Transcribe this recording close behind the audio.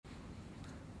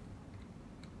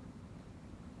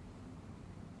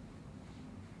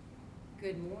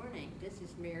Good morning. This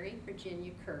is Mary Virginia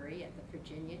Curry at the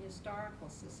Virginia Historical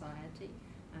Society.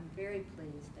 I'm very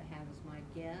pleased to have as my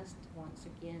guest once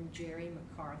again Jerry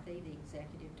McCarthy, the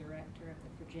Executive Director of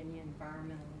the Virginia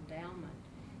Environmental Endowment.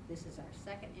 This is our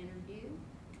second interview,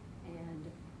 and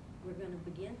we're going to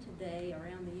begin today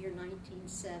around the year 1970.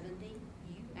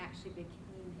 You actually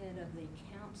became head of the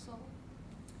council,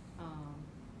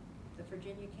 the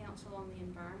Virginia Council on the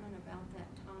Environment about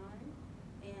that time.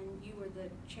 And you were the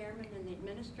chairman and the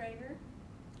administrator,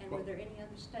 and were there any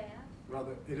other staff? Well,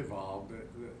 it evolved.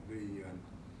 The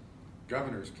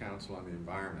Governor's Council on the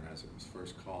Environment, as it was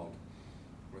first called,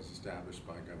 was established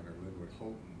by Governor Linwood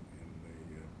Holton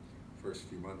in the first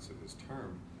few months of his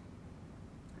term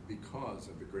because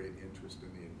of the great interest in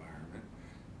the environment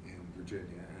in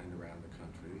Virginia and around the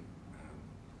country.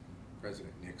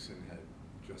 President Nixon had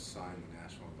just signed the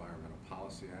National Environmental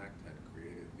Policy Act, had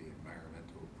created the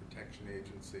Environmental Protection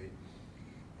Agency,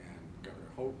 and Governor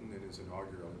Holton in his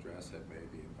inaugural address had made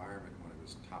the environment one of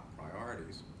his top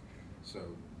priorities. So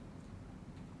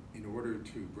in order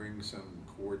to bring some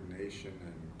coordination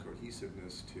and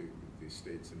cohesiveness to the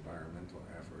state's environmental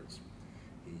efforts,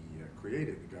 he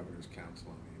created the Governor's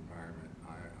Council on the Environment.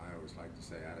 I always like to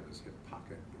say out of his hip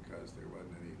pocket, because there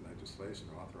wasn't any legislation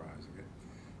authorizing it.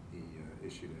 He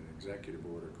issued an executive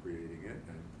order creating it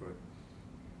and put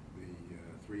the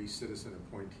three citizen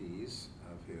appointees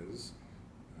of his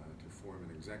to form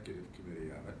an executive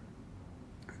committee of it.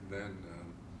 And then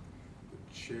the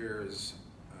chairs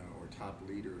or top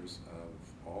leaders of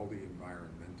all the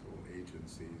environmental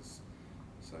agencies,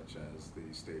 such as the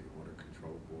State Water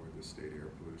Control Board, the State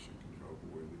Air Pollution Control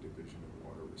Board, the Division of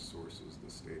Water Resources, the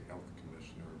State Health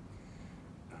Commissioner,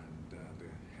 and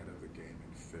the head of the Game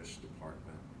and Fish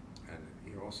Department. And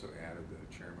he also added the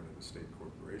chairman of the State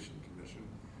Corporation Commission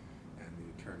and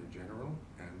the Attorney General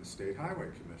and the State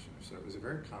Highway Commissioner. So it was a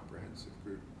very comprehensive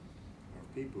group of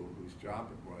people whose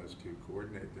job it was to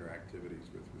coordinate their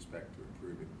activities with respect to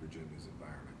improving Virginia's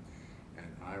environment. And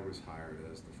I was hired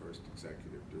as the first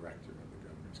executive director of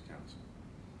the Governor's Council.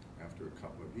 After a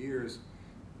couple of years,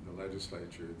 the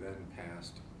legislature then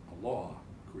passed a law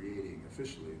creating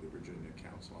officially the Virginia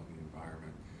Council on the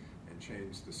Environment, and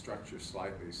changed the structure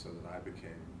slightly so that I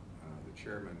became the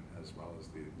chairman as well as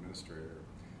the administrator,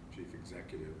 chief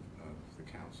executive of the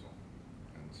council.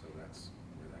 And so that's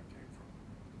where that came from.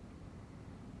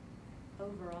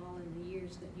 Overall, in the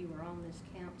years that you were on this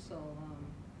council,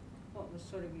 what was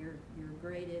sort of your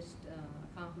greatest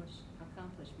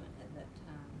accomplishment at that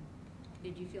time?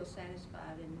 Did you feel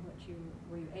satisfied in what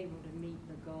were you able to meet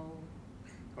the goal?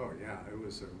 Oh yeah, it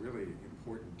was a really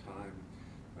important time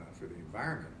for the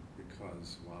environment,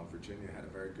 because while Virginia had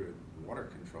a very good water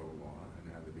control law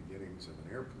and had the beginnings of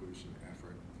an air pollution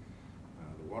effort,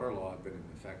 the water law had been in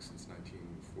effect since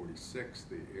 1946,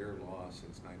 the air law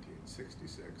since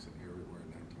 1966, and here we were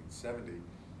in 1970,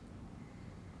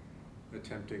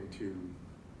 attempting to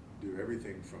do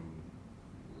everything from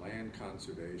land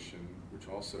conservation, which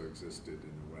also existed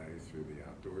in a way through the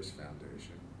Outdoors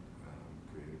Foundation,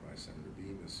 created by Senator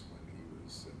Bemis when he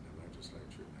was in the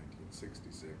legislature in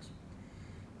 1966.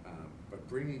 But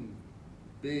bringing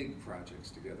big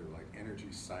projects together like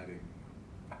energy siting,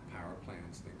 power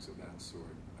plants, things of that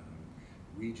sort,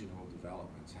 regional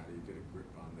developments, how do you get a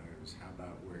grip on those? How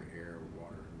about where air,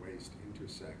 water, and waste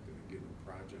intersect in a given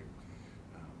project?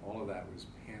 All of that was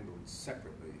handled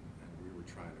separately, and we were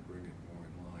trying to bring it more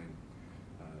in line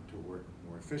to work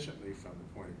more efficiently from the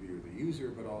point of view of the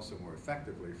user, but also more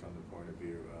effectively from the point of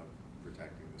view of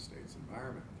protecting the state's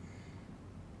environment.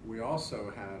 We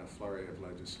also had a flurry of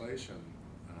legislation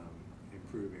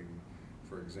improving,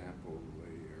 for example,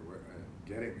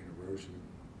 getting an erosion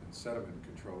and sediment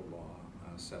control law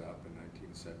set up in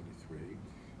 1973,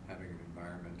 having an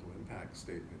environmental impact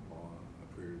statement law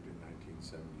approved in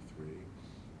 1973,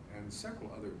 and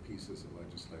several other pieces of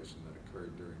legislation that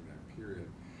occurred during that period,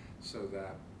 so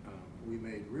that we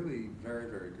made really very,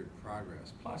 very good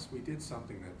progress. Plus, we did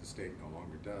something that the state no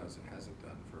longer does and hasn't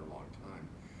done for a long time.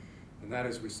 And that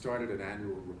is, we started an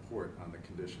annual report on the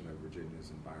condition of Virginia's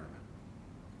environment.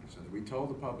 So that we told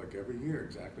the public every year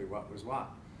exactly what was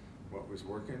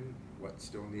working, what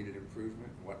still needed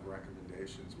improvement, what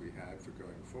recommendations we had for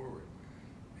going forward.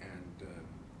 And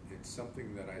it's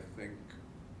something that I think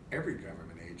every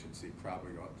government agency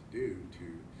probably ought to do,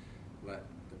 to let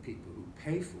the people who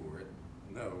pay for it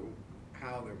know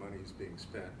how their money is being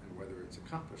spent and whether it's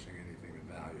accomplishing anything of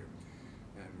value.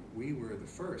 And we were the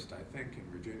first, I think, in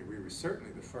Virginia. We were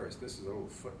certainly the first. This is a little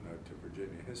footnote to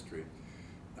Virginia history.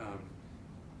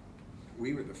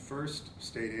 We were the first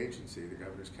state agency, the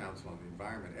Governor's Council on the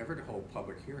Environment, ever to hold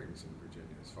public hearings in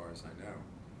Virginia, as far as I know.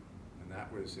 And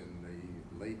that was in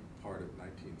the late part of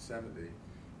 1970,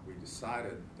 we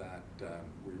decided that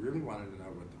we really wanted to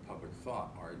know what the public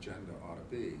thought our agenda ought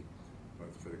to be,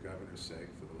 both for the governor's sake,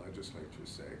 for the legislature's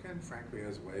sake, and frankly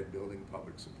as a way of building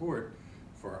public support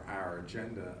for our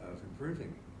agenda of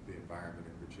improving the environment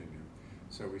in Virginia.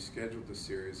 So we scheduled a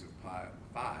series of 5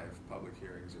 public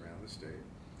hearings around the state.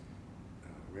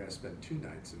 We had to spend 2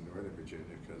 nights in Northern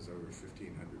Virginia because over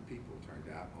 1,500 people turned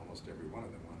out. Almost every one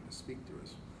of them wanted to speak to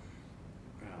us.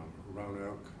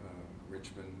 Roanoke,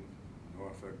 Richmond,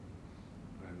 Norfolk,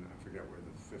 and I forget where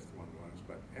the 5th one was,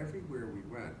 but everywhere we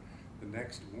went, the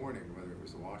next morning, whether it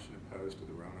was the Washington Post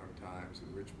or the Roanoke Times or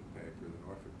the Richmond paper or the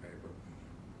Norfolk paper,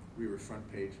 we were front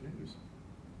page news.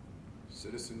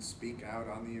 Citizens speak out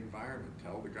on the environment,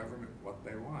 tell the government what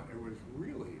they want. It was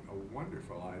really a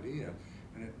wonderful idea,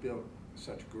 and it built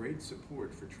such great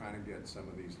support for trying to get some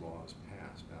of these laws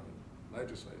passed. Now, the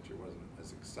legislature wasn't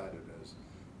as excited as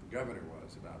the governor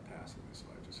was about passing this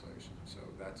legislation, so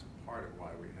that's part of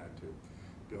why we had to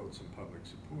build some public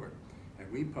support.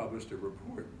 And we published a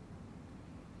report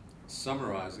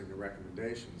summarizing the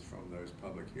recommendations from those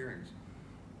public hearings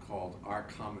called Our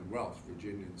Commonwealth,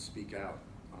 Virginians Speak Out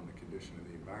on the Condition of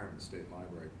the Environment. The State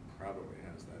Library probably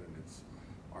has that in its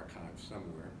archive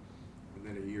somewhere. And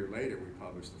then a year later, we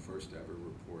published the first ever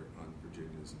report on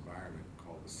Virginia's environment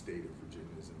called The State of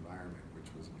Virginia's Environment, which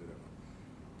was a bit of a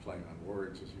play on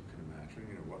words, as you can imagine.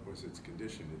 You know, what was its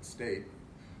condition, its state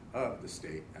of the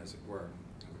state, as it were,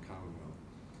 of the Commonwealth.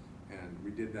 And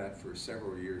we did that for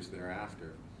several years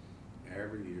thereafter,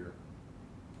 every year,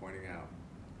 pointing out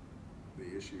the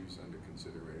issues under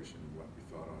consideration and what we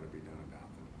thought ought to be done about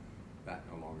them. That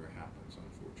no longer happens,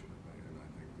 unfortunately, and I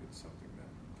think it's something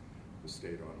that the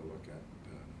state ought to look at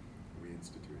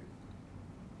reinstituting.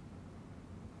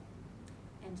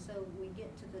 And so we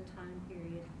get to the time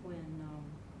period when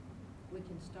we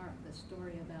can start the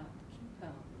story about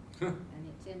the ketone and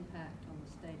its impact on the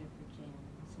state of Virginia.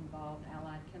 It's involved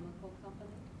Allied Chemical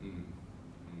Company. Mm-hmm.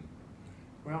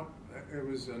 Mm-hmm. Well, it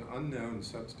was an unknown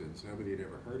substance. Nobody had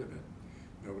ever heard of it.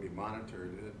 Nobody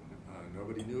monitored it.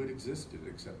 Nobody knew it existed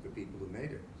except the people who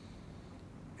made it.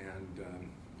 And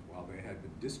while they had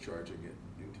been discharging it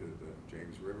into the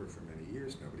James River for many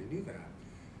years, nobody knew that.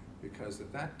 Because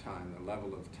at that time, the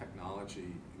level of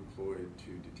technology employed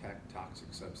to detect toxic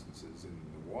substances in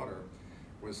the water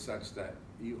was such that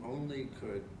you only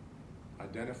could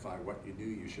identify what you knew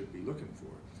you should be looking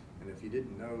for. And if you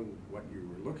didn't know what you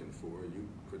were looking for, you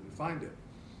couldn't find it.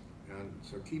 And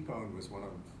so ketone was one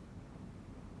of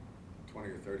 20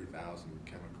 or 30,000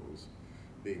 chemicals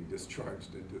being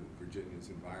discharged into Virginia's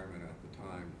environment at the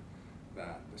time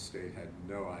that the state had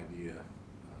no idea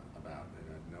about.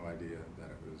 It had no idea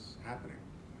that it was happening.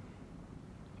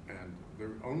 And the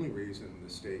only reason the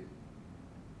state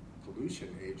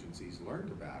pollution agencies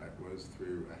learned about it was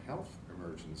through a health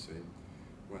emergency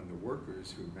when the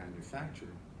workers who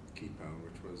manufactured ketone,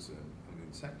 which was an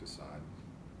insecticide,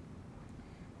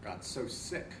 got so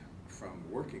sick from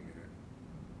working in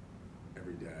it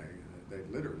every day that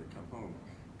they'd literally come home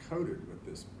coated with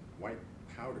this white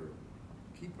powder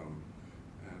ketone,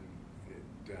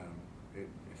 and it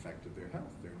affected their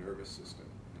health, their nervous system,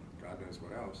 and God knows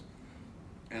what else.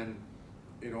 And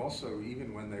it also,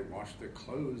 even when they washed their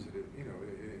clothes, it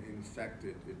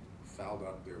infected, it fouled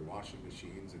up their washing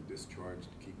machines and discharged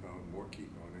more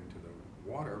ketone into the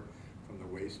water from the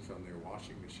waste from their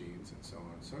washing machines and so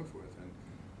on and so forth. And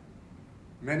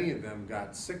many of them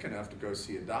got sick enough to go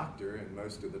see a doctor, and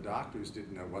most of the doctors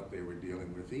didn't know what they were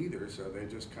dealing with either, so they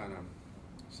just kind of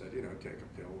said, take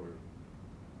a pill or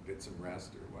get some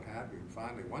rest or what have you. And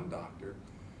finally, one doctor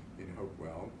in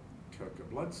Hopewell took a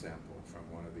blood sample from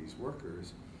one of these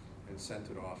workers and sent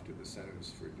it off to the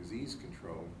Centers for Disease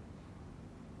Control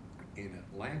in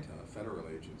Atlanta, a federal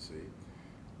agency,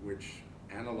 which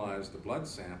analyzed the blood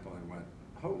sample and went,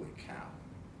 holy cow,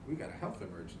 we got a health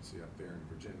emergency up there in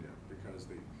Virginia, because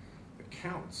the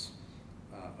counts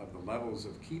of the levels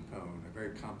of ketone, a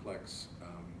very complex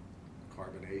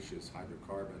carbonaceous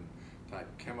hydrocarbon type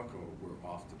chemical, were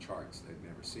off the charts. They'd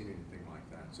never seen anything like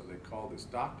that. So they called this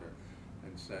doctor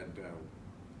and said,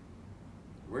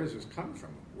 where does this come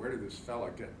from? Where did this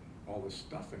fella get all this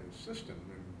stuff in his system?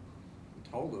 And he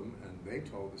told them, and they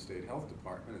told the state health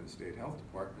department, and the state health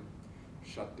department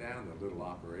shut down the little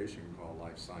operation called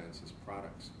Life Sciences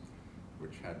Products,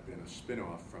 which had been a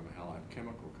spin-off from Allied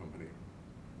Chemical Company.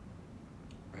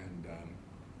 And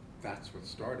that's what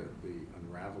started the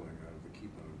unraveling of the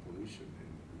ketone pollution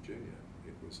in Virginia.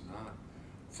 It was not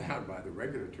found by the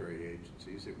regulatory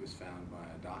agencies. It was found by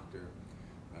a doctor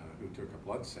who took a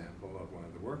blood sample of one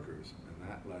of the workers, and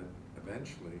that led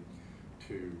eventually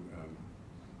to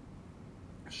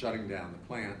shutting down the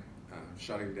plant,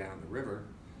 shutting down the river,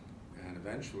 and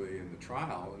eventually in the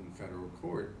trial in federal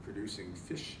court producing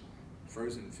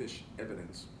frozen fish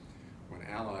evidence when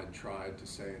Allied tried to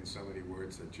say in so many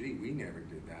words that, gee, we never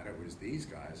did that, it was these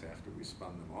guys after we spun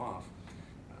them off.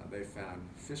 They found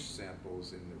fish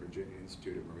samples in the Virginia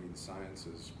Institute of Marine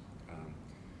Sciences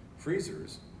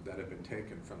freezers that had been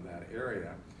taken from that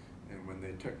area, and when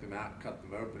they took them out, cut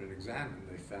them open and examined,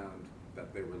 they found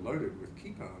that they were loaded with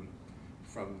ketone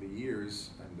from the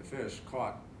years and the fish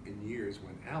caught in years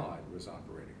when Allied was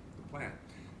operating the plant.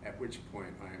 At which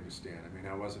point, I understand, I mean,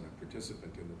 I wasn't a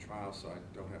participant in the trial, so I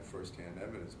don't have firsthand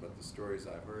evidence, but the stories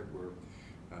I heard were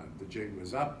the jig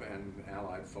was up and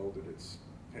Allied folded its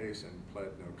case and pled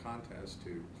no contest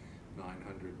to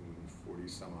 940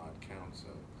 some odd counts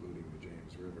of polluting the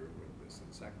James River with this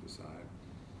insecticide.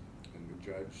 And the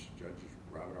Judge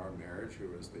Robert R. Marriage, who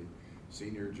was the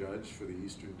senior judge for the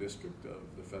Eastern District of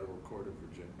the Federal Court of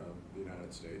the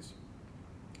United States,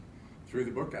 threw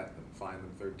the book at them, fined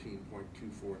them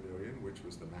 $13.24 million, which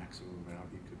was the maximum amount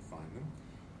he could fine them,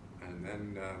 and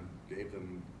then gave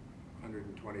them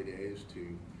 120 days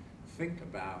to think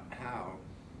about how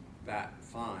that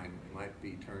fine might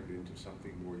be turned into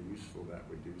something more useful that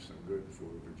would do some good for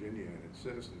Virginia and its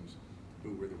citizens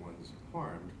who were the ones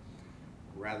harmed,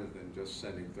 rather than just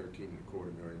sending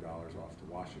 $13.25 million off to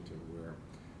Washington where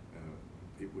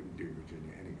it wouldn't do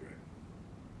Virginia any good.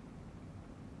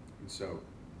 And so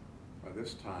by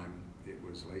this time, it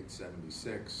was late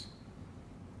 '76,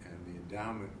 and the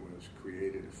endowment was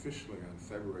created officially on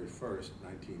February 1st,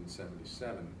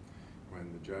 1977,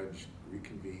 when the judge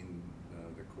reconvened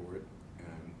the court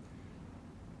and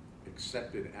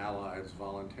accepted Allied's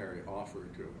voluntary offer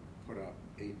to put up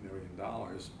 $8 million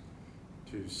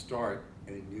to start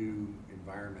a new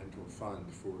environmental fund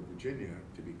for Virginia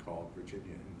to be called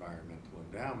Virginia Environmental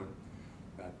Endowment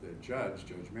that the Judge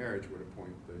Marriage, would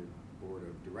appoint the board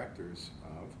of directors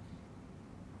of.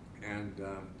 And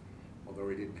although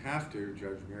he didn't have to,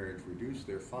 Judge Marriage reduced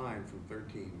their fine from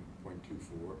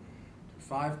 13.24 to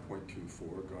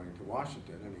 5.24 going to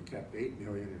Washington, and he kept $8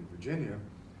 million in Virginia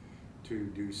to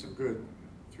do some good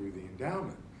through the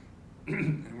endowment.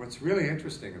 And what's really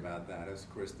interesting about that is,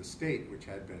 of course, the state, which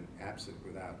had been absent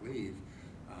without leave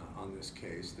on this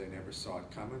case, they never saw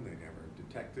it coming, they never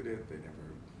detected it, they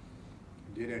never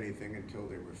did anything until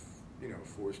they were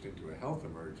forced into a health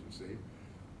emergency,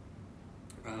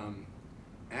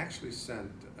 actually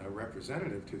sent a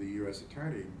representative to the U.S.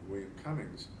 Attorney, William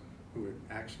Cummings, who had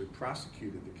actually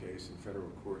prosecuted the case in federal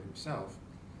court himself.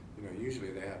 Usually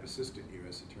they have assistant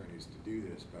U.S. attorneys to do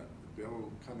this, but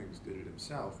Bill Cummings did it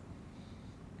himself,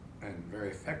 and very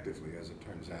effectively, as it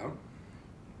turns out.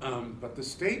 But the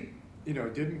state,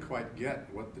 didn't quite get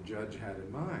what the judge had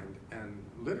in mind, and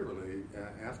literally,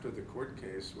 after the court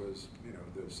case was,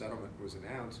 the settlement was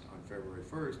announced on February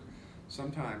 1st,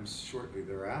 sometimes shortly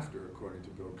thereafter, according to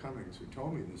Bill Cummings, who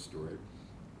told me this story,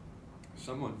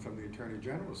 someone from the Attorney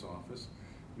General's office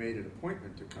made an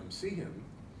appointment to come see him,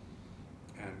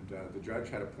 and the judge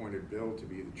had appointed Bill to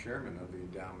be the chairman of the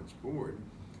endowment's board.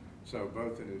 So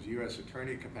both in his U.S.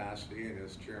 Attorney capacity and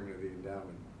as chairman of the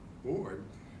endowment board,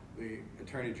 the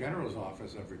Attorney General's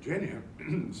office of Virginia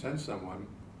sent someone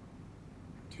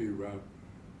to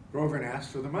go over and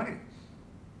ask for the money.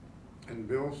 And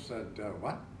Bill said,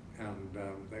 what? And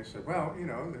they said, well,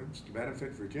 it's to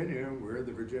benefit Virginia. We're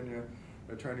the Virginia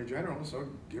Attorney General, so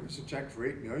give us a check for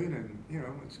 $8 million and,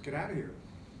 let's get out of here.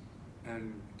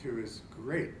 And to his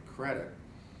great credit,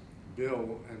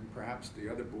 Bill and perhaps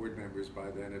the other board members by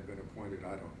then had been appointed,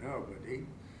 I don't know, but he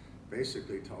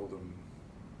basically told them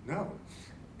no,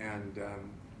 and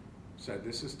said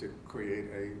this is to create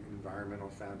an environmental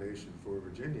foundation for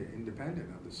Virginia, independent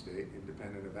of the state,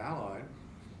 independent of Allied,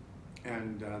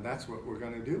 and that's what we're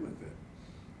going to do with it.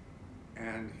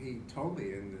 And he told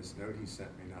me in this note he sent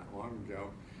me not long ago,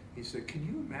 he said, can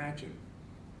you imagine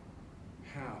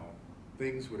how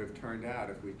things would have turned out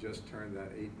if we just turned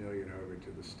that $8 million over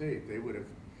to the state? They would have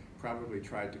probably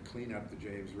tried to clean up the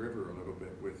James River a little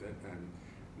bit with it, and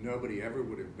nobody ever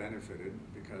would have benefited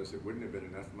because there wouldn't have been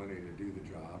enough money to do the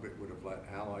job. It would have let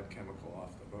Allied Chemical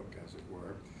off the hook, as it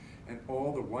were. And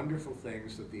all the wonderful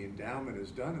things that the endowment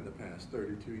has done in the past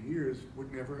 32 years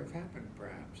would never have happened,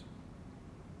 perhaps.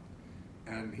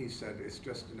 And he said it's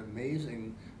just an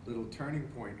amazing little turning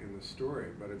point in the story,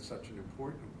 but it's such an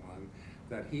important one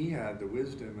that he had the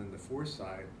wisdom and the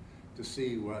foresight to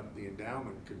see what the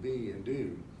endowment could be and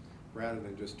do, rather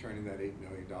than just turning that $8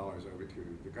 million over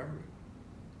to the government,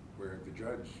 where the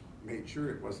judge made sure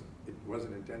it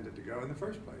wasn't intended to go in the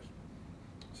first place.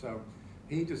 So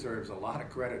he deserves a lot of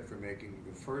credit for making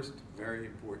the first very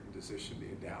important decision the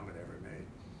endowment ever made.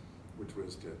 which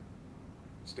was to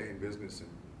stay in business and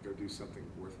go do something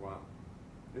worthwhile.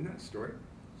 Isn't that a story?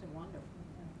 It's a wonderful.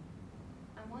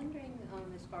 I'm wondering,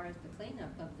 as far as the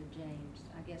cleanup of the James,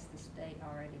 I guess the state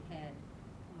already had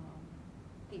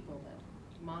people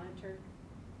that monitored.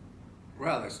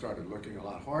 Well, they started looking a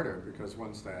lot harder because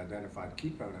once they identified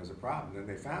ketone as a problem, then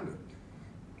they found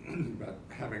it. But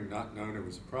having not known it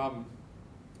was a problem,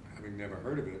 having never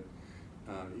heard of it,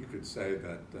 you could say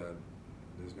that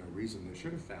there's no reason they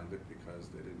should have found it because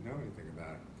they didn't know anything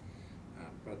about it.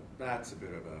 But that's a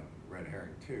bit of a red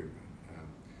herring too,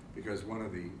 because one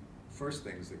of the first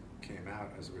things that came out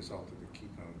as a result of the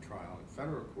ketone trial in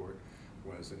federal court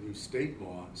was a new state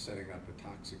law setting up a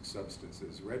toxic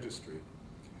substances registry.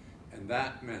 And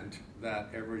that meant that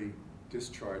every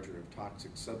discharger of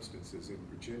toxic substances in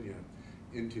Virginia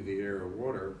into the air or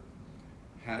water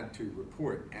had to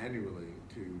report annually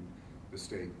to the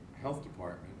state health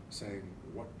department saying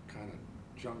what kind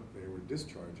of junk they were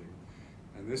discharging.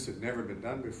 And this had never been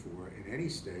done before in any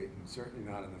state, and certainly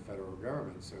not in the federal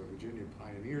government, so Virginia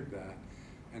pioneered that,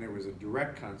 and it was a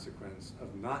direct consequence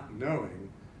of not knowing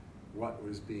what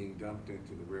was being dumped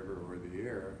into the river or the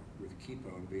air, with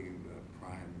ketone being the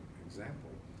prime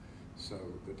example. So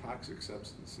the Toxic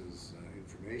Substances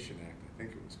Information Act, I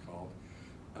think it was called,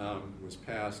 was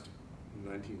passed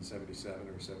in 1977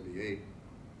 or 78,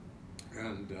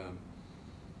 and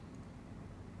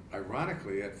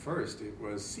ironically, at first, it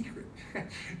was secret.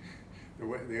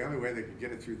 The only way they could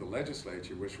get it through the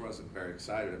legislature, which wasn't very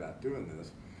excited about doing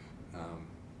this,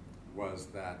 was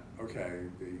that, okay,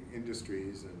 the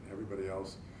industries and everybody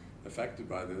else affected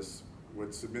by this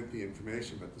would submit the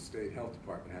information, but the state health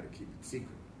department had to keep it secret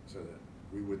so that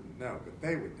we wouldn't know, but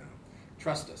they would know.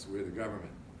 Trust us, we're the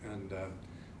government. And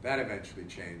that eventually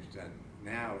changed, and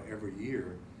now every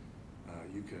year,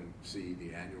 you can see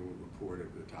the annual report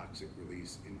of the toxic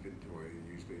release inventory.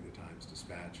 Usually the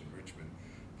Times-Dispatch in Richmond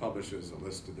publishes a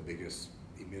list of the biggest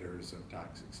emitters of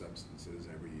toxic substances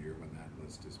every year when that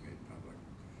list is made public.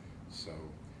 So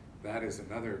that is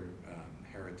another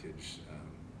heritage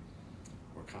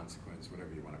or consequence,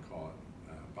 whatever you want to call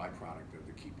it, byproduct of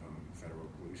the ketone federal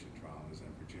pollution trial, is that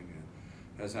Virginia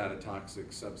has had a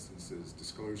toxic substances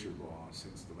disclosure law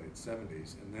since the late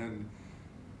 70s. And then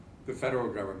the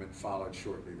federal government followed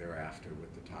shortly thereafter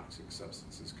with the Toxic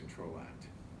Substances Control Act.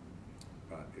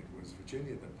 But it was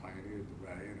Virginia that pioneered the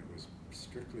way, and it was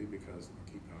strictly because of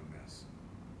the ketone mess.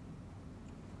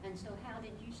 And so how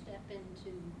did you step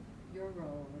into your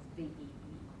role with VEE?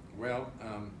 Well,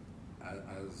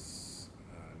 as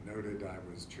noted, I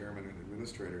was chairman and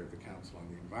administrator of the Council on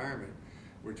the Environment,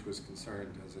 which was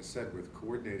concerned, as I said, with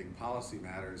coordinating policy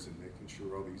matters and making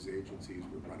sure all these agencies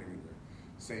were running in the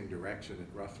same direction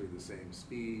at roughly the same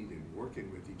speed and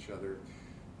working with each other,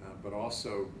 but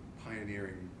also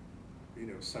pioneering,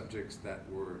 subjects that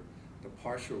were the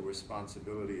partial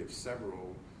responsibility of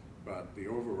several, but the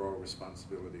overall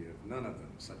responsibility of none of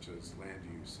them, such as land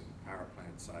use and power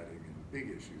plant siting and big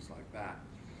issues like that.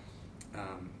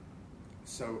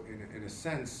 So in a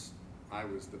sense, I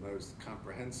was the most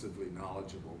comprehensively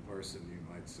knowledgeable person, you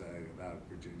might say, about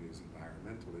Virginia's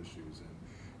environmental issues. And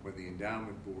when the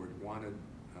endowment board wanted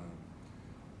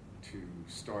to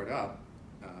start up,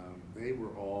 they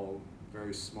were all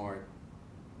very smart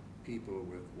people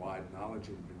with wide knowledge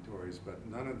inventories, but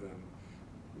none of them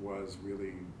was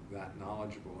really that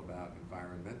knowledgeable about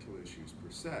environmental issues per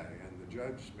se. And the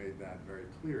judge made that very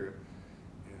clear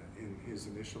in his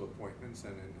initial appointments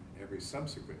and in every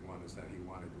subsequent one, is that he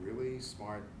wanted really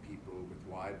smart people with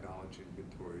wide knowledge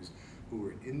inventories who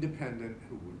were independent,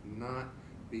 who would not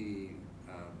be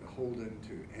beholden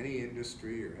to any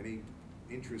industry or any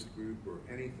interest group or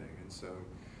anything. And so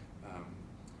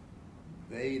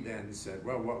they then said,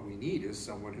 well, what we need is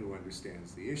someone who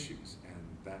understands the issues, and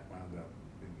that wound up,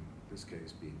 in this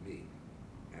case, being me.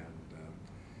 And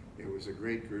it was a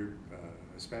great group,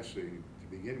 especially to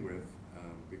begin with,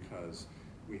 because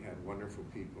we had wonderful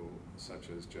people such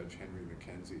as Judge Henry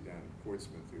McKenzie down in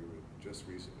Portsmouth, who had just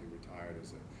recently retired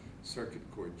as a circuit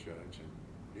court judge and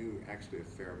knew actually a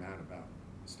fair amount about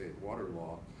state water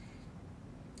law.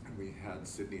 And we had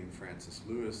Sidney and Francis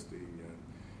Lewis, the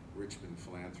Richmond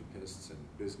philanthropists and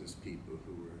business people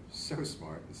who were so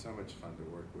smart and so much fun to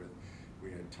work with.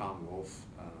 We had Tom Wolfe,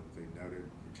 the noted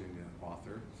Virginia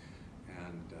author,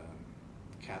 and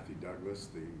Kathy Douglas,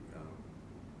 the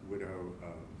widow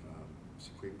of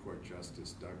Supreme Court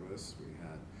Justice Douglas. We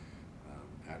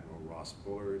had Admiral Ross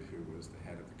Bullard, who was the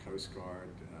head of the Coast Guard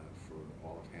for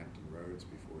all of Hampton Roads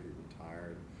before he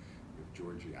retired. With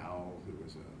Georgie Owl, who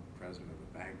was a president of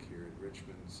a bank here in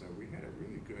Richmond. So we had a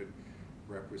really good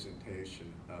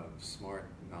representation of smart,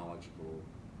 knowledgeable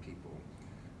people.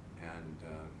 and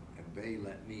they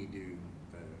let me do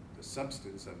the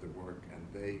substance of the work,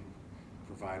 and they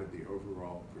provided the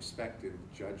overall perspective,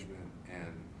 judgment,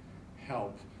 and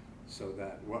help, so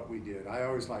that what we did, I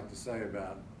always like to say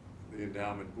about the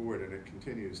endowment board, and it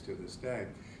continues to this day,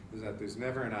 is that there's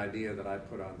never an idea that I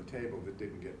put on the table that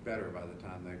didn't get better by the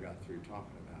time they got through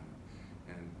talking about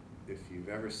it. And if you've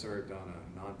ever served on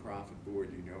a nonprofit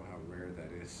board, you know how rare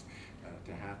that is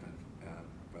to happen.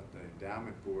 But the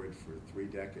endowment board for 3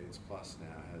 decades plus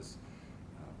now has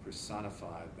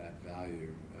personified that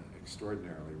value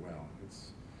extraordinarily well.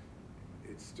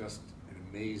 It's just an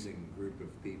amazing group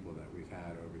of people that we've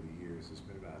had over the years. There's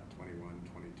been about 21,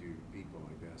 22 people,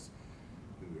 I guess,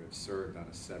 who have served on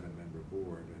a 7-member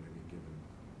board at any given,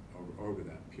 over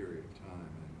that period of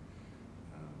time.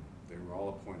 And they were all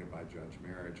appointed by Judge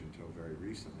Marriage until very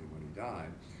recently when he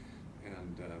died.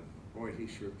 And boy, he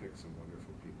sure picked some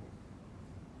wonderful people.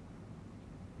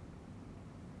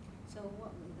 So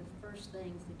what were the first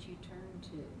things that you turned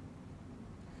to?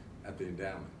 At the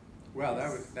endowment? Well,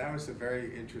 that was a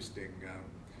very interesting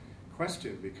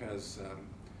question, because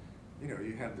you know,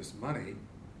 you have this money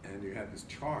and you have this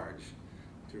charge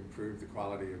to improve the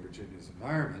quality of Virginia's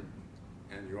environment,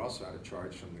 and you also had a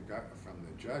charge from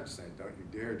the judge saying, don't you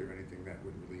dare do anything that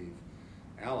would relieve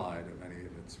Allied of any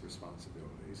of its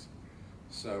responsibilities.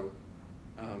 So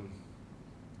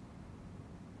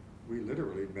we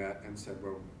literally met and said,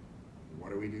 well, what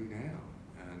do we do now?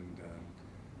 And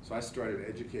so I started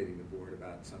educating the board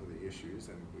about some of the issues,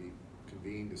 and we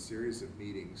convened a series of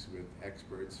meetings with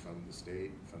experts from the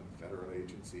state, from federal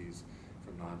agencies,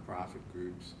 from nonprofit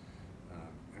groups,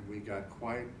 and we got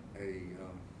quite a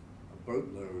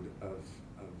boatload of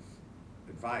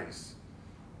advice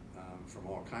from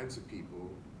all kinds of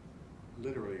people,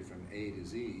 literally from A to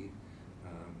Z,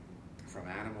 from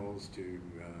animals to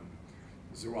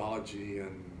zoology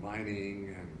and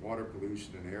mining and water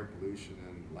pollution and air pollution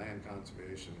and land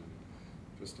conservation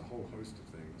and just a whole host of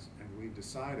things. And we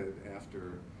decided,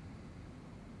 after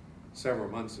several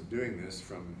months of doing this,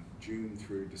 from June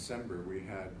through December, we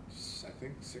had, I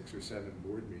think, 6 or 7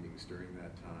 board meetings during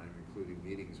that time, including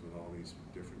meetings with all these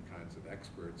different kinds of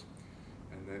experts.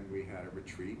 And then we had a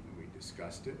retreat, and we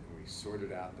discussed it, and we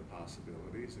sorted out the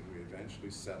possibilities, and we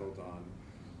eventually settled on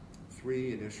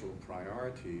 3 initial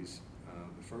priorities.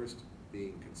 The first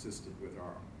being consistent with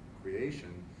our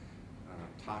creation,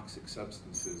 toxic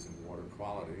substances and water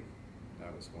quality.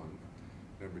 That was one.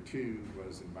 Number 2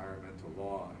 was environmental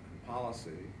law and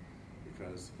policy,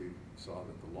 because we saw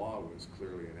that the law was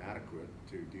clearly inadequate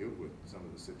to deal with some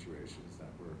of the situations that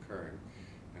were occurring,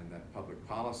 and that public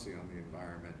policy on the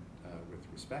environment with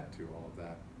respect to all of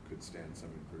that could stand some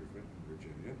improvement in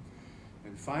Virginia.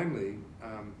 And finally,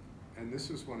 and this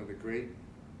was one of the great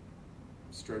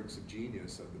strokes of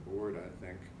genius of the board, I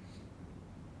think,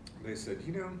 they said,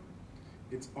 you know,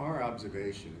 it's our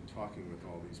observation in talking with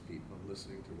all these people and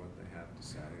listening to what they have to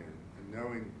say, and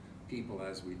knowing people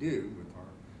as we do with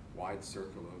our wide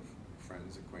circle of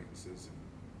friends, acquaintances,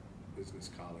 and business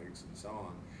colleagues, and so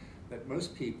on, that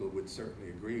most people would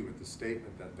certainly agree with the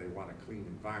statement that they want a clean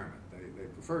environment. They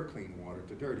prefer clean water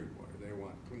to dirty water. They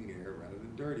want clean air rather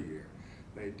than dirty air.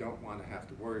 They don't want to have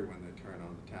to worry when they turn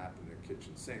on the tap in their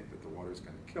kitchen sink that the water is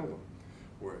going to kill them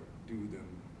or do them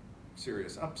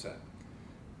serious upset.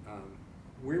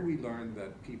 Where we learned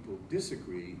that people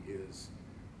disagree is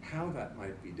how that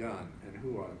might be done and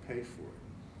who ought to pay for it.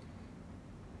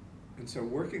 And so,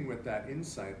 working with that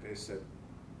insight, they said,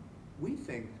 we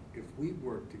think if we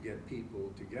work to get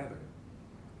people together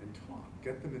and talk,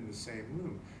 get them in the same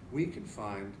room, we can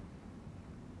find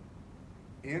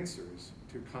answers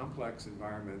to complex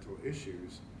environmental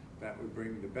issues that would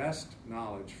bring the best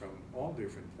knowledge from all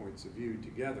different points of view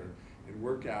together and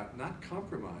work out not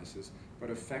compromises,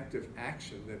 but effective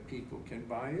action that people can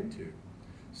buy into.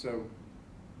 So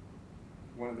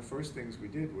one of the first things we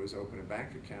did was open a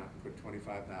bank account and put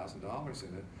 $25,000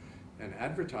 in it and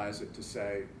advertise it to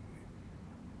say,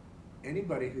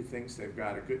 anybody who thinks they've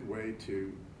got a good way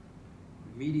to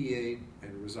mediate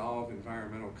and resolve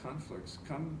environmental conflicts,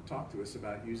 come talk to us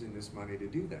about using this money to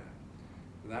do that.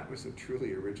 That was a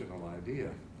truly original idea.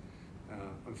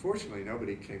 Unfortunately,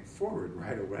 nobody came forward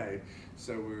right away,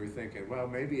 so we were thinking, well,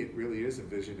 maybe it really is a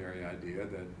visionary idea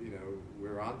that, you know,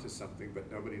 we're onto something, but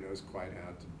nobody knows quite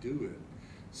how to do it.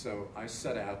 So I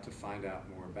set out to find out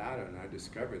more about it, and I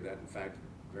discovered that, in fact,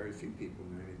 very few people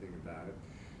knew anything about it,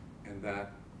 and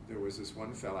that there was this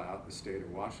one fellow out in the state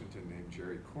of Washington named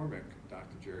Jerry Cormick,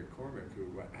 Dr. Jerry Cormick, who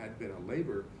had been a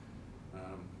labor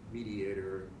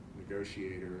mediator,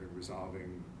 negotiator,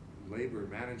 resolving labor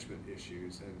management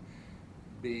issues, and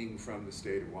being from the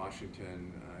state of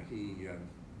Washington, he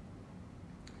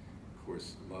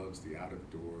course, loves the out of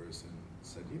doors, and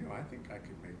said, you know, I think I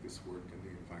could make this work in the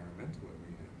environmental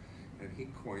arena. And he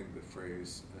coined the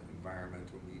phrase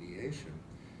environmental mediation.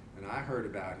 And I heard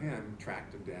about him,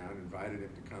 tracked him down, invited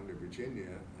him to come to Virginia,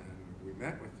 and we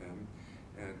met with him.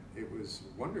 And it was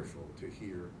wonderful to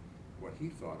hear what he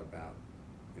thought about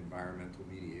environmental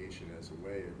mediation as a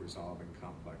way of resolving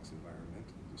complex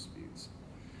environmental disputes.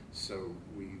 So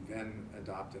we then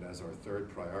adopted as our third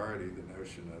priority the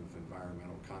notion of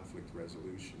environmental conflict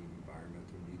resolution,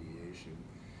 environmental mediation,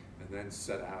 and then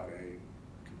set out a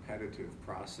competitive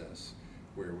process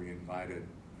where we invited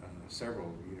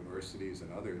several universities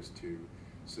and others to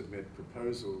submit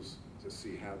proposals to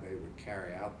see how they would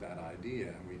carry out that idea.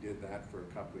 And we did that for a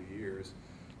couple of years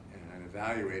and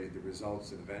evaluated the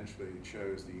results, and eventually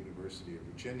chose the University of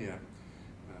Virginia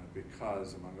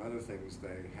because, among other things,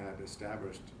 they had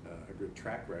established a good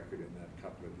track record in that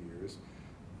couple of years,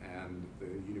 and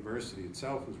the university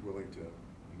itself was willing to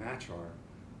match our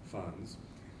funds.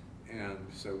 And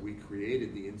so we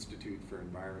created the Institute for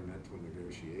Environmental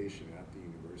Negotiation at the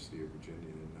University of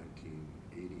Virginia in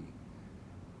 1980,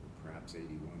 perhaps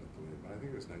 81 at the latest, but I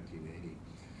think it was 1980,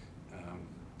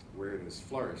 where it has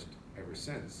flourished ever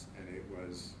since. And it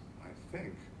was, I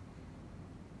think,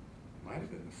 might have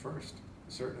been the first,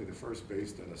 certainly the first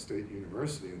based at a state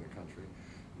university in the country,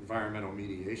 environmental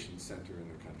mediation center in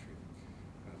the country.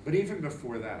 But even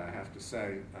before that, I have to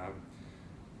say,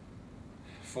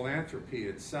 philanthropy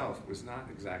itself was not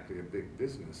exactly a big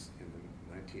business in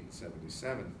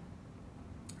 1977.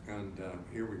 And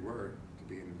here we were to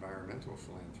be an environmental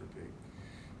philanthropy.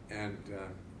 And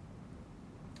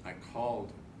I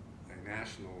called a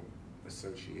national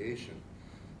association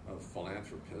of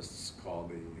philanthropists called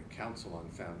the Council on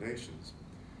Foundations.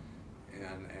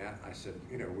 And I said,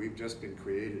 you know, we've just been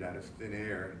created out of thin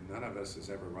air. None of us has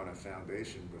ever run a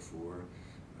foundation before.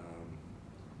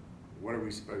 What are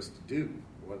we supposed to do?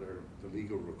 What are the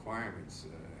legal requirements?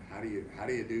 How do you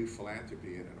do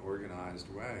philanthropy in an organized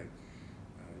way?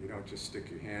 You don't just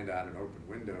stick your hand out an open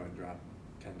window and drop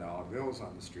 $10 bills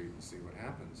on the street and see what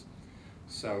happens.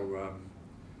 So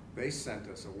they sent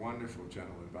us a wonderful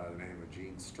gentleman by the name of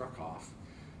Gene Struckhoff.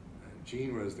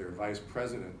 Gene was their vice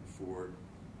president for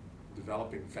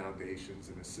developing foundations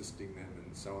and assisting them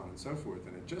and so on and so forth,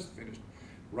 and had just finished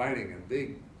writing a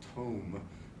big tome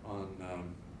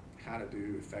on how to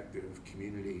do effective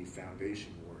community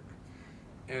foundation work.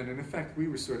 And in effect, we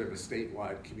were sort of a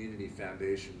statewide community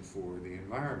foundation for the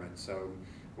environment. So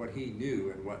what he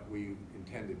knew and what we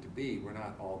intended to be were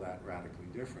not all that radically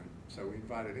different. So we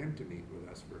invited him to meet with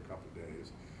us for a couple of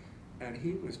days. And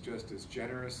he was just as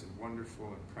generous and wonderful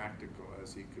and practical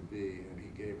as he could be. And he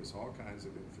gave us all kinds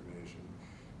of information,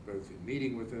 both in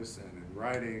meeting with us and in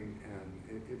writing.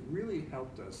 And it really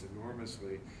helped us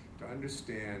enormously to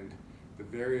understand the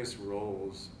various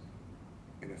roles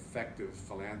an effective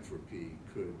philanthropy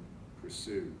could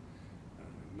pursue,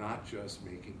 not just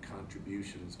making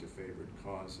contributions to favored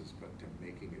causes, but to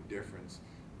making a difference,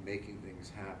 making things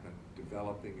happen,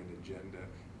 developing an agenda,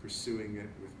 pursuing it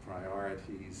with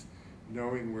priorities,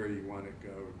 knowing where you want to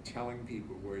go, telling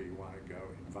people where you want to go,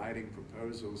 inviting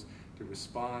proposals to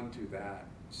respond to that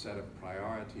set of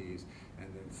priorities,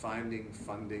 and then finding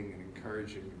funding and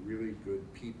encouraging really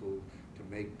good people to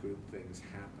make good things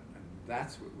happen. And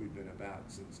that's what we've been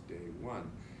about since day one.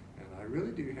 And I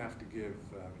really do have to give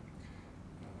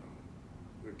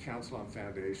the Council on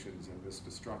Foundations and Mr.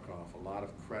 Struckhoff a lot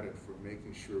of credit for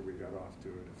making sure we got off to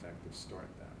an effective start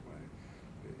that way.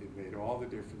 It made all the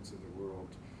difference in the world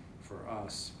for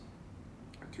us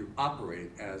to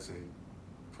operate as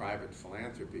a private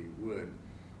philanthropy would,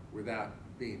 without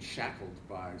being shackled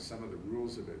by some of the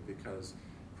rules of it, because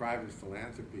private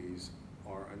philanthropies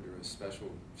are under a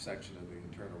special section of the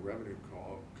Internal Revenue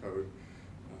Code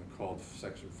called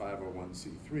Section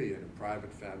 501c3, and a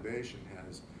private foundation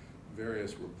has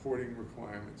various reporting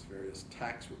requirements, various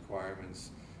tax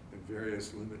requirements, and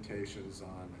various limitations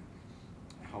on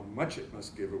how much it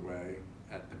must give away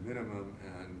at the minimum,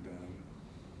 and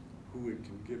who it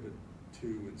can give it to,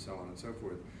 and so on and so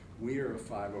forth. We are a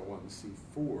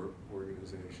 501c4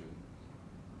 organization,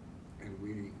 and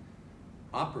we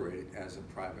operate as a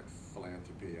private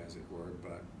philanthropy, as it were,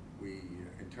 but we,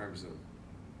 in terms of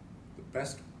the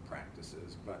best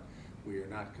practices, but we are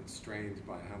not constrained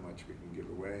by how much we can give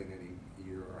away in any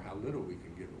year or how little we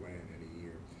can give away in any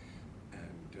year.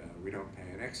 And we don't pay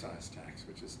an excise tax,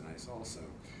 which is nice also.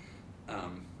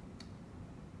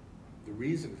 The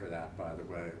reason for that, by the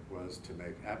way, was to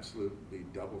make absolutely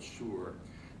double sure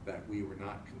that we were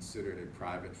not considered a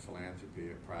private philanthropy,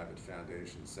 a private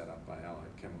foundation set up by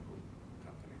Allied Chemical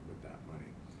Company with that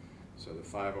money. So the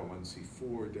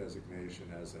 501c4 designation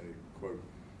as a, quote,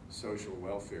 social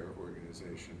welfare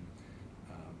organization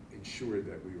ensured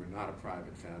that we were not a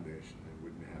private foundation and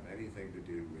wouldn't have anything to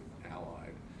do with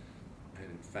Allied. And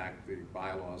in fact, the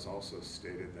bylaws also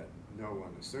stated that no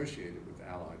one associated with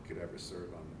Allied could ever serve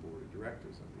on the board of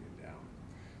directors of the endowment.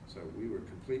 So we were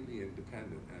completely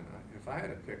independent. And if I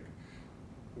had to pick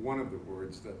one of the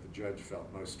words that the judge felt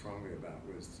most strongly about,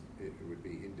 was it would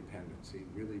be independence. He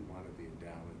really wanted the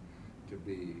endowment to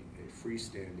be a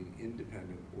freestanding,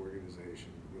 independent organization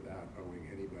without owing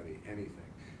anybody anything,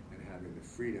 and having the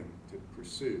freedom to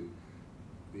pursue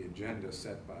the agenda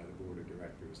set by the board of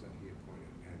directors that he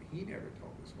appointed. And he never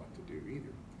told us what to do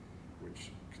either,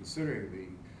 which, considering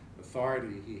the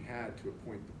authority he had to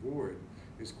appoint the board,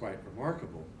 is quite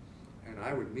remarkable. And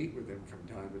I would meet with him from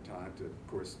time to time to, of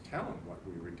course, tell him what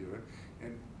we were doing.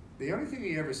 And the only thing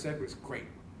he ever said was, "Great,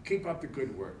 keep up the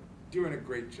good work, doing a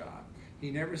great job."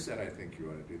 He never said, "I think you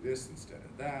ought to do this instead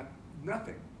of that."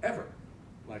 Nothing, ever,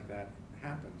 like that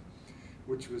happened,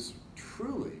 which was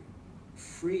truly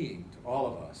freeing to all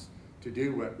of us to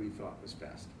do what we thought was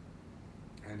best.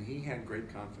 And he had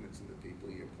great confidence in the people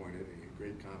he appointed, and he had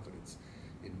great confidence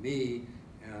in me,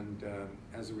 and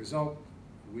as a result,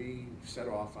 we set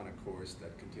off on a course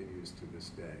that continues to this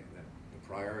day. That the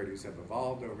priorities have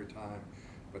evolved over time,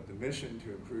 but the mission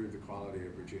to improve the quality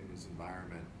of Virginia's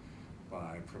environment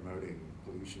by promoting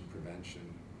pollution prevention,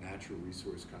 natural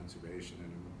resource conservation,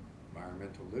 and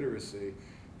environmental literacy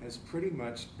has pretty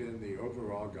much been the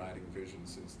overall guiding vision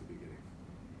since the beginning.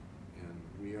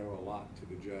 And we owe a lot to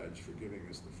the judge for giving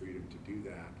us the freedom to do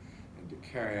that and to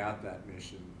carry out that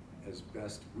mission as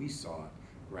best we saw it,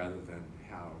 rather than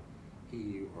how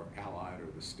he or Allied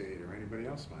or the state or anybody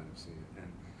else might have seen it.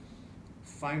 And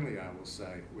finally, I will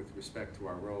say, with respect to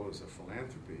our role as a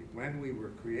philanthropy, when we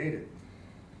were created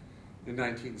in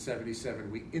 1977,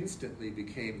 we instantly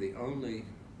became the only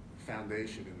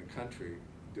foundation in the country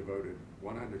devoted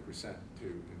 100%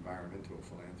 to environmental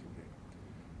philanthropy.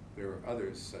 There are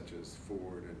others, such as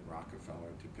Ford and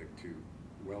Rockefeller, to pick two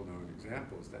well-known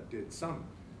examples, that did some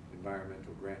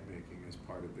environmental grant making as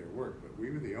part of their work, but we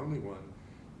were the only one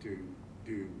to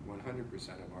do 100%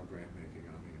 of our grant making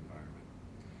on the environment.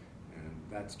 And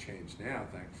that's changed now,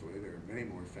 thankfully. There are many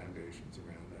more foundations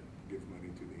around that give money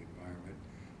to the environment,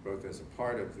 both as a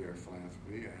part of their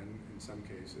philanthropy and in some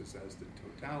cases as the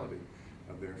totality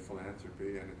of their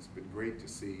philanthropy. And it's been great to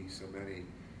see so many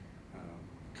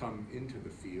come into the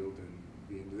field,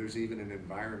 and there's even an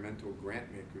Environmental Grant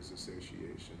Makers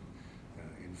Association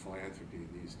in philanthropy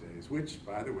these days, which,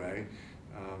 by the way,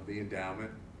 the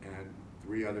endowment and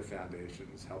 3 other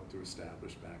foundations helped to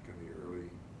establish back in the early,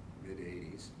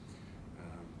 mid-'80s,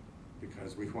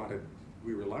 because we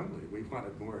were lonely. We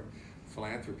wanted more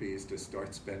philanthropies to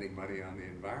start spending money on the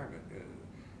environment.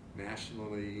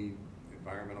 Nationally,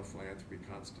 environmental philanthropy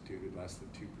constituted less than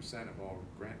 2% of all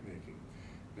grant making.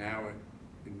 Now,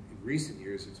 in recent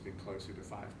years, it's been closer to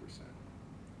 5%.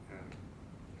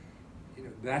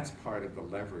 That's part of the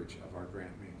leverage of our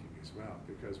grant making as well,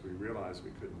 because we realized we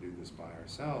couldn't do this by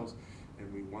ourselves,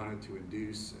 and we wanted to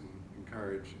induce and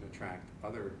encourage and attract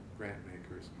other grant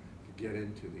makers to get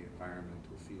into the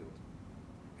environmental field.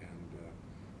 And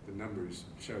the numbers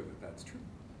show that that's true.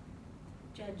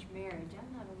 Judge Marriage,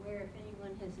 I'm not aware if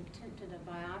anyone has attempted a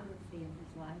biography of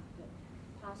his life, but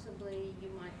possibly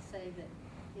you might say that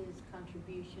his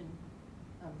contribution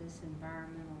of this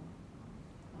environmental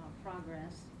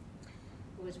progress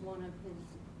was one of his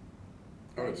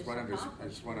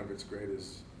it's one of its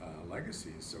greatest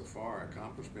legacies so far,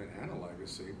 accomplishment and a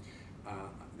legacy.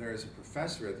 There is a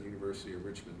professor at the University of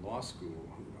Richmond Law School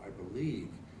who I believe,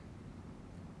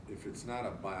 if it's not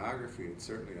a biography, it's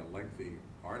certainly a lengthy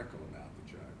article about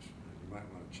the judge. You might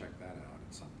want to check that out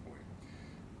at some point.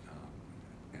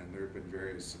 And there have been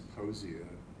various symposia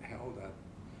held at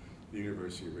the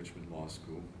University of Richmond Law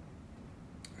School.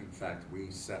 In fact,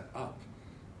 we set up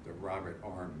the Robert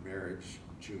R. Marriage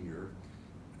Jr.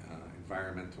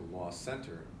 Environmental Law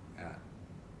Center at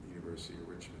the University of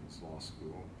Richmond's Law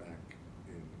School back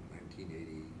in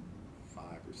 1985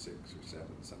 or 6 or 7,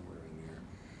 somewhere in there,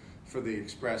 for the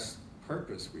express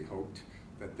purpose, we hoped,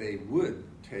 that they would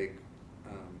take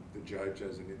the judge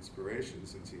as an inspiration,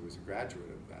 since he was a graduate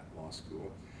of that law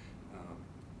school,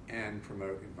 and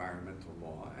promote environmental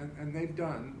law. And they've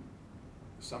done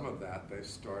some of that. They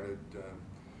started,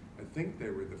 I think they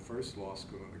were the first law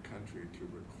school in the country to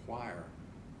require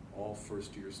all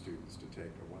first-year students to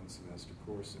take a 1-semester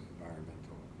course in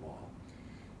environmental law.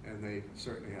 And they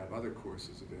certainly have other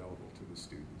courses available to the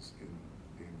students in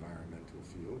the environmental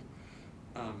field.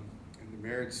 And the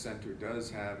Marriage Center does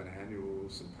have an annual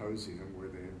symposium where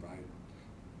they invite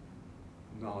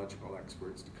knowledgeable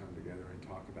experts to come together and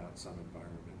talk about some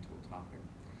environmental topic.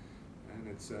 And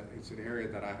it's an area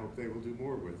that I hope they will do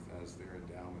more with as their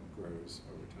endowment grows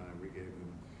over time. We gave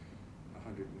them a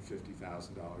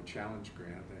 $150,000 challenge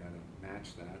grant. They had to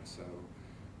match that, so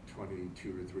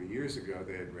 22 or 3 years ago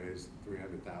they had raised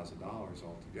 $300,000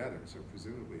 altogether, so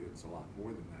presumably it's a lot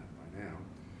more than that by now,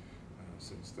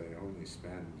 since they only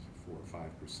spend 4 or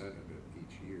 5% of it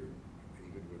each year.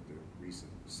 Even with the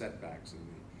recent setbacks in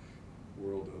the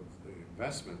world of the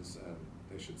investments,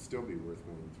 they should still be worth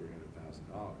more than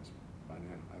 $300,000 by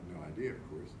now. I have no idea, of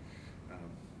course,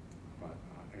 but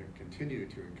I continue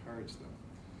to encourage them.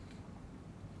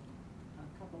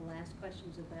 A couple last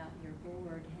questions about your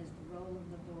board. Has the role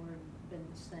of the board been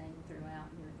the same throughout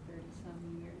your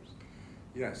 30-some years?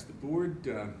 Yes, the board,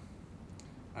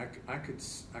 I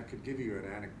could give you an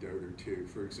anecdote or two.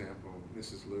 For example,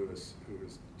 Mrs. Lewis, who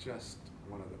is just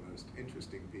one of the most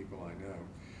interesting people I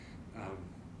know,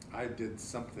 I did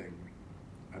something,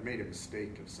 I made a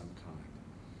mistake of some kind.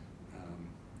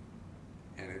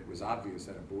 And it was obvious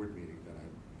at a board meeting that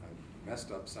I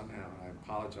messed up somehow, and I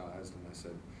apologized, and I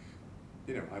said,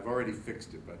 you know, I've already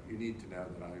fixed it, but you need to know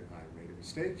that I made a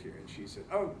mistake here. And she said,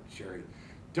 oh, Sherry,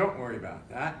 don't worry about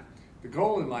that. The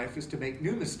goal in life is to make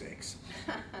new mistakes.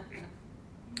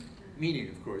 Meaning,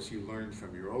 of course, you learned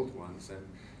from your old ones, and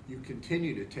you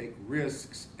continue to take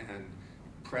risks and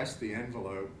press the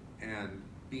envelope and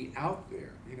be out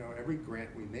there. You know, every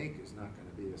grant we make is not going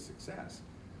to be a success.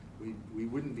 We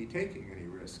wouldn't be taking any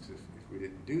risks if we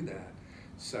didn't do that.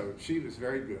 So she was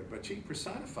very good, but she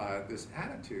personified this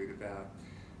attitude about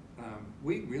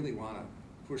we really want to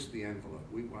push the envelope.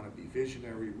 We want to be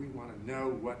visionary. We want to know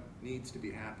what needs to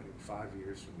be happening 5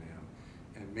 years from now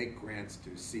and make grants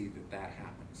to see that that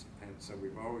happens. And so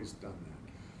we've always done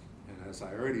that. And as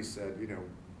I already said, you know,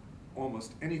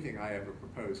 almost anything I ever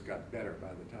proposed got better by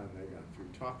the time they got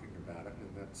through talking about it,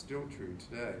 and that's still true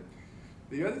today.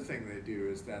 The other thing they do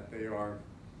is that they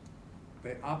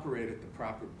operate at the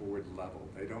proper board level.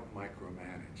 They don't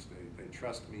micromanage. They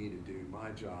trust me to do my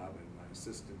job and my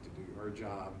assistant to do her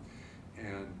job.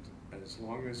 And as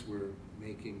long as we're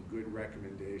making good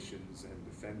recommendations and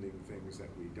defending things that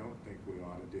we don't think we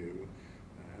ought to do,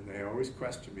 and they always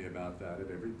question me about that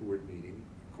at every board meeting.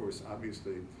 Of course,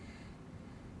 obviously,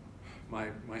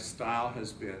 my style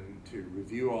has been to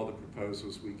review all the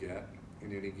proposals we get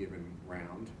in any given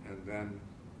round, and then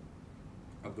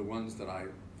of the ones that I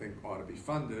think ought to be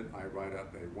funded, I write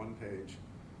up a one-page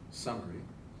summary,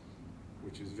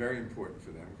 which is very important for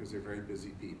them because they're very busy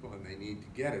people and they need to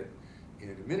get it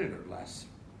in a minute or less.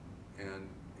 And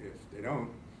if they don't,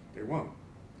 they won't.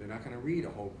 They're not going to read a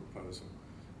whole proposal.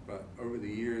 But over the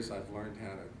years, I've learned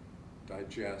how to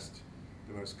digest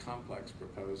the most complex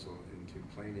proposal into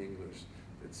plain English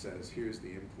that says, here's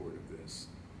the import of this.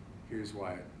 Here's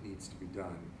why it needs to be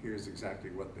done. Here's exactly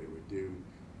what they would do.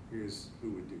 Here's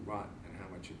who would do what and how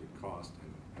much it would cost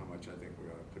and how much I think we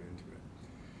ought to put into it.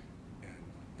 And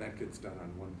that gets done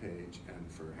on one page. And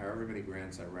for however many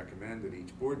grants I recommend at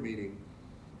each board meeting,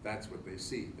 that's what they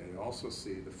see. They also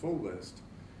see the full list,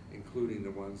 including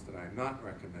the ones that I'm not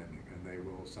recommending. And they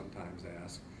will sometimes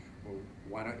ask, well,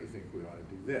 why don't you think we ought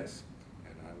to do this?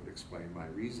 And I would explain my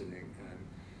reasoning. And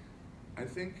I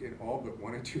think in all but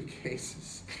one or two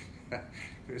cases,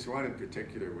 there's one in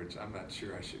particular which I'm not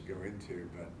sure I should go into,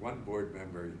 but one board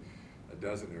member a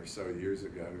dozen or so years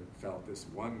ago felt this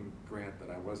one grant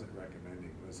that I wasn't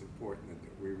recommending was important and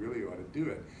that we really ought to do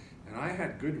it. And I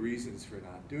had good reasons for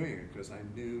not doing it because I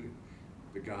knew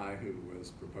the guy who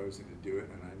was proposing to do it,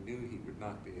 and I knew he would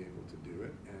not be able to do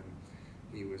it, and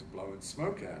he was blowing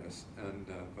smoke at us. And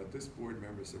but this board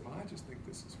member said, well, I just think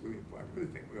this is really important. I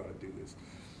really think we ought to do this.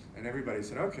 And everybody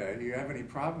said, okay, do you have any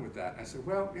problem with that? I said,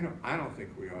 well, you know, I don't think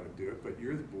we ought to do it, but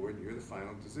you're the board, you're the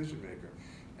final decision maker.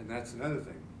 And that's another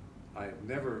thing. I have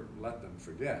never let them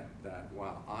forget that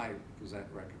while I present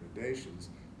recommendations,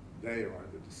 they are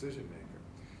the decision maker.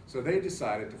 So they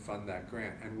decided to fund that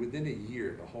grant, and within a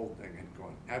year, the whole thing had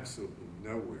gone absolutely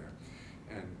nowhere.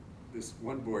 And this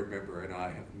one board member and I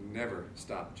have never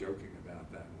stopped joking about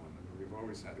that one. I mean, we've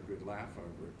always had a good laugh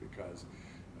over it because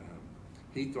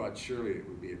he thought surely it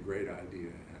would be a great idea,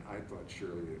 and I thought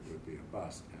surely it would be a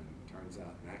bust. And it turns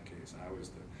out in that case, I was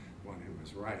the one who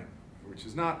was right, which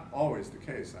is not always the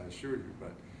case, I assure you,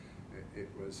 but it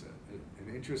was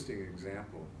an interesting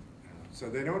example. So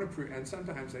they don't approve, and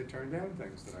sometimes they turn down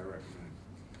things that I recommend.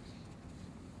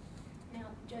 Now,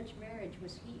 Judge Marriage,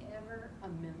 was he ever a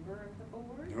member of the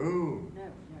board? No.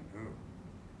 No.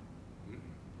 Mm-mm.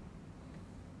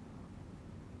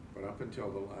 But up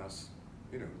until the last,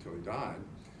 until he died,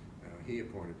 he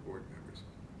appointed board members.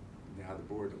 Now the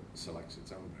board selects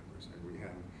its own members. members, and we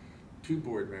have 2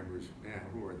 board members now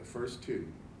who are the first 2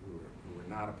 who were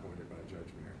not appointed by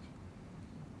Judge Merritt.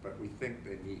 But we think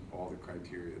they meet all the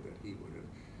criteria that he would have.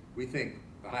 We think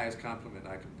the highest compliment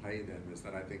I can pay them is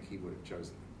that I think he would have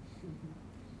chosen them.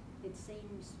 Mm-hmm. It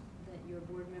seems that your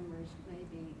board members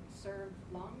maybe serve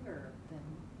longer than...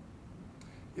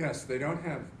 Yes, they don't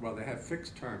have, well, they have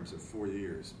fixed terms of 4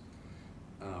 years.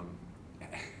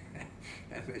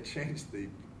 And they changed the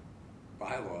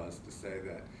bylaws to say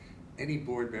that any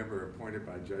board member appointed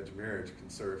by Judge Merritt can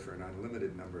serve for an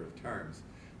unlimited number of terms,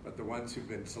 but the ones who've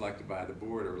been selected by the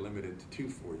board are limited to 2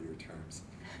 4-year terms.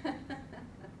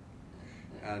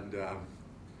 And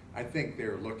I think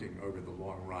they're looking over the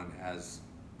long run as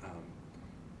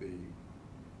the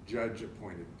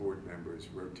judge-appointed board members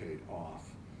rotate off.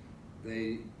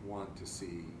 They want to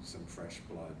see some fresh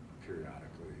blood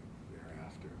periodically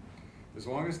thereafter. As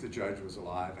long as the judge was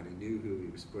alive and he knew who he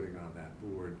was putting on that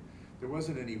board, there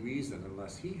wasn't any reason,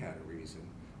 unless he had a reason,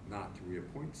 not to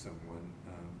reappoint someone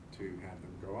to have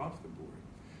them go off the board,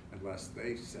 unless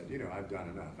they said, you know, I've done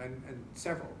enough. And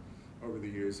several over the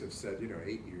years have said, you know,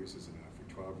 8 years is enough,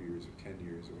 or 12 years, or 10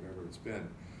 years, or whatever it's been.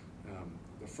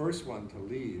 The first one to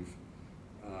leave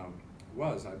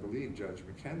was, I believe, Judge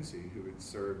McKenzie, who had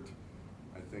served,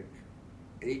 I think,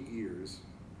 8 years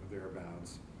or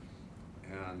thereabouts,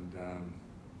 and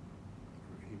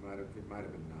it might have been 9.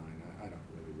 I don't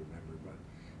really remember, but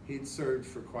he'd served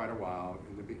for quite a while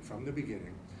from the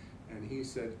beginning, and he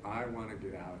said, I want to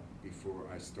get out before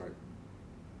I start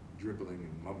dribbling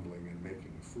and mumbling and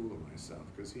making a fool of myself,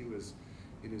 because he was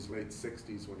in his late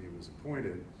 60s when he was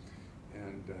appointed,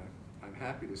 and I'm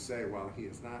happy to say, while he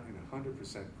is not in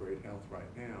 100% great health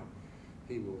right now,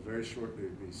 he will very shortly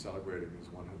be celebrating his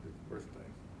 100th birthday.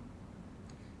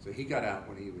 So he got out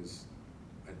when he was,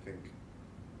 I think,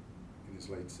 in his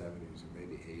late 70s, or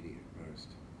maybe 80 at most,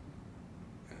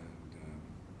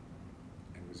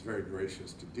 and was very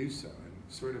gracious to do so, and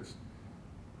sort of,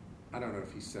 I don't know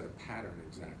if he set a pattern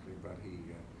exactly, but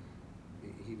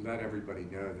he let everybody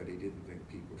know that he didn't think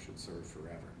people should serve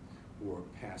forever, or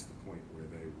past the point where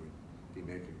they would be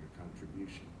making a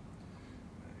contribution.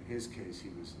 In his case, he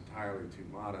was entirely too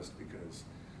modest, because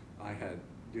I had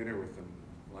dinner with him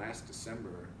last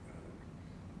December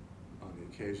on the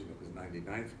occasion of his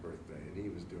 99th birthday, and he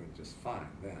was doing just fine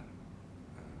then.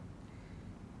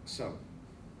 So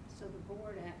the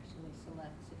board actually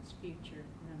selects its future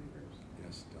members.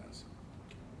 Yes, it does.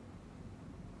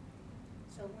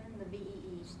 So when the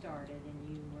BEE started and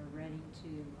you were ready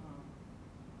to,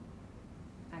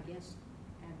 I guess,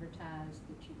 advertise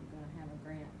that you were going to have a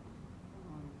grant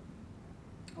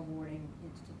awarding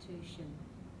institution,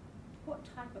 what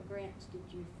type of grants did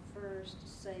you first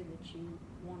say that you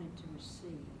wanted to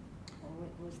receive?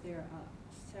 Or was there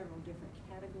several different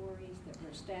categories that were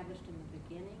established in the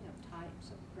beginning of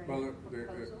types of grant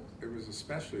proposals? It was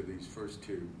especially these first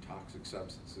 2, toxic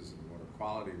substances and water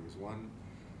quality was one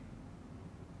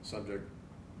subject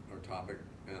or topic,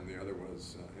 and the other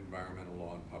was environmental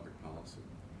law and public policy.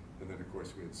 And then, of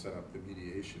course, we had set up the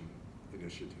mediation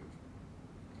initiative,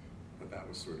 but that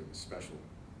was sort of a special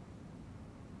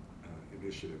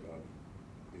initiative of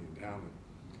the endowment.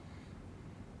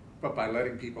 But by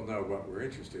letting people know what we're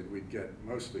interested, we'd get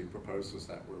mostly proposals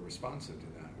that were responsive to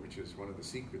that, which is one of the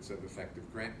secrets of effective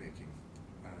grant making.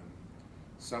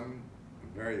 Some,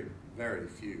 very, very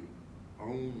few,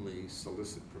 only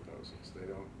solicit proposals. They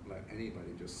don't let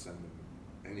anybody just send them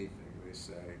anything. They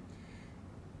say,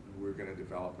 we're going to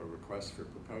develop a request for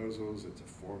proposals. It's a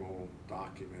formal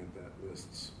document that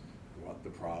lists what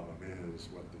the problem is,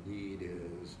 what the need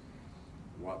is,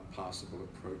 what possible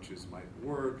approaches might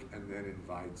work, and then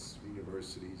invites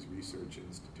universities, research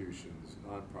institutions,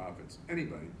 nonprofits,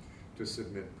 anybody to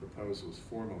submit proposals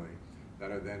formally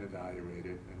that are then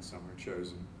evaluated, and some are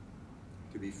chosen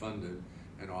to be funded,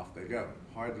 and off they go.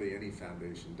 Hardly any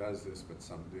foundation does this, but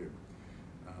some do.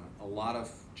 A lot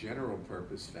of general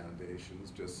purpose foundations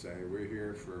just say, we're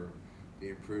here for the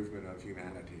improvement of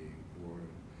humanity or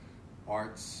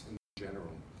arts in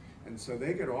general. And so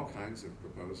they get all kinds of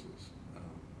proposals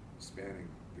spanning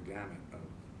the gamut of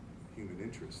human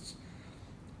interests.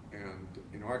 And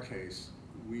in our case,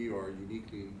 we are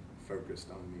uniquely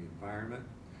focused on the environment,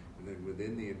 and then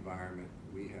within the environment,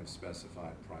 we have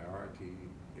specified priority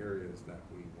areas that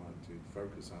we want to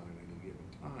focus on at any given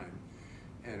time.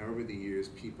 And over the years,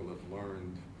 people have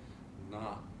learned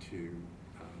not to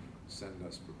send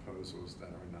us proposals that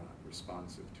are not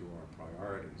responsive to our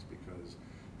priorities, because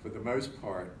for the most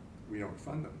part, we don't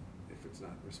fund them if it's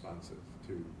not responsive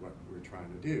to what we're trying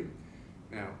to do.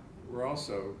 Now, we're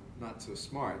also not so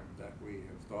smart that we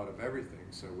have thought of everything,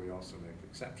 so we also make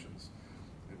exceptions.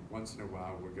 And once in a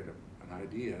while we'll get an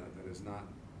idea that is not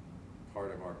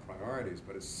part of our priorities,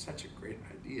 but is such a great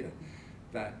idea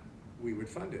that we would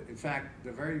fund it. In fact,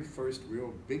 the very first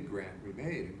real big grant we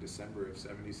made in December of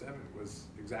 '77 was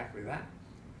exactly that.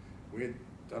 We had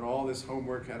done all this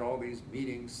homework, had all these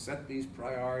meetings, set these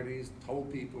priorities,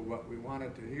 told people what we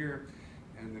wanted to hear,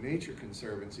 and the Nature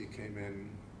Conservancy came in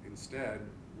instead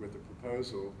with a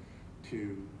proposal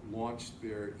to launch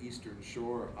their Eastern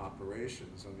Shore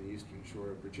operations on the Eastern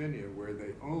Shore of Virginia, where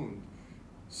they owned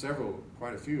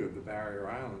quite a few of the barrier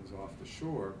islands off the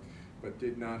shore, but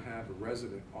did not have a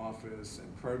resident office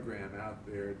and program out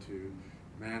there to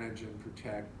manage and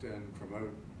protect and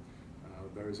promote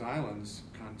those islands'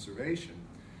 conservation.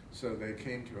 So they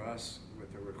came to us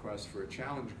with a request for a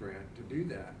challenge grant to do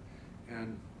that.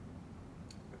 And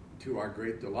to our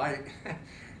great delight,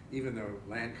 even though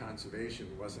land conservation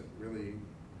wasn't really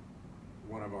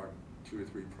one of our 2 or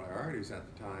 3 priorities at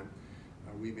the time,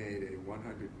 we made a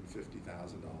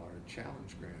 $150,000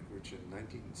 challenge grant, which in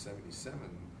 1977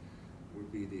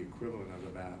 would be the equivalent of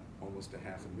about almost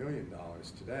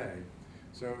 $500,000 today.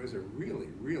 So it was a really,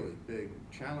 really big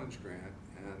challenge grant,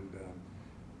 and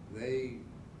they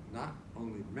not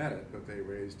only met it, but they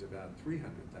raised about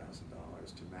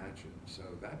 $300,000 to match it. So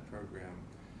that program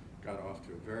got off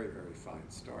to a very, very fine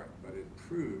start, but it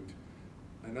proved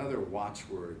another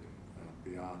watchword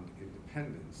beyond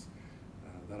independence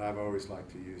that I've always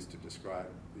liked to use to describe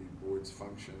the board's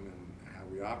function and how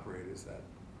we operate is that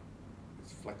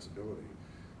it's flexibility.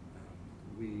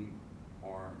 We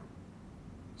are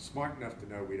smart enough to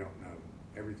know we don't know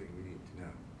everything we need to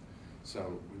know.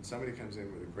 So when somebody comes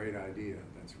in with a great idea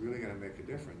that's really going to make a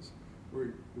difference,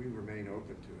 we remain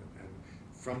open to it. And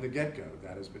from the get-go,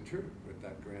 that has been true with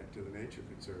that grant to the Nature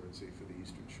Conservancy for the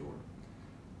Eastern Shore.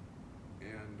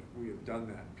 And we have done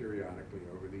that periodically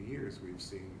over the years. We've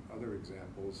seen other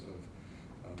examples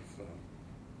of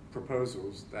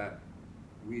proposals that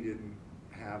we didn't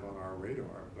have on our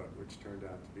radar, but which turned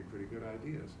out to be pretty good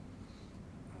ideas.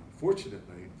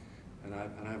 Fortunately, and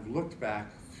I've looked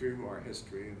back through our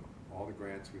history and all the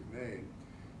grants we've made,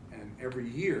 and every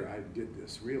year I did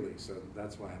this really, so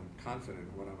that's why I'm confident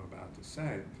in what I'm about to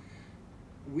say.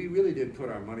 We really did put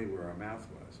our money where our mouth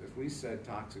was. If we said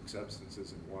toxic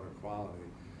substances and water quality,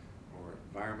 or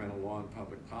environmental law and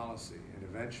public policy, and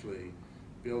eventually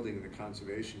building the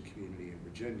conservation community in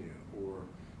Virginia, or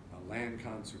land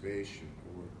conservation,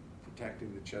 or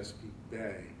protecting the Chesapeake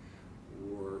Bay,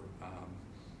 or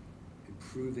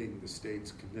improving the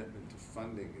state's commitment to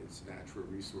funding its natural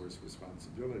resource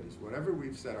responsibilities, whatever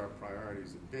we've said our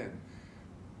priorities have been,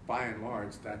 by and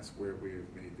large, that's where we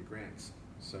have made the grants.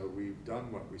 So we've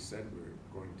done what we said we were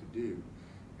going to do,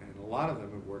 and a lot of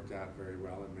them have worked out very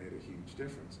well and made a huge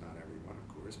difference. Not every one, of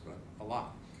course, but a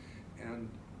lot. And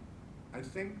I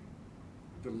think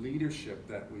the leadership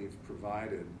that we've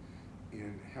provided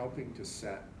in helping to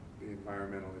set the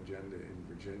environmental agenda in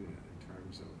Virginia in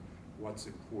terms of what's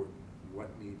important, what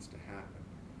needs to happen,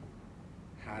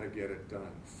 how to get it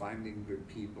done, finding good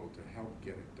people to help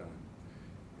get it done,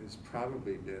 has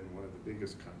probably been one of the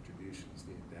biggest contributions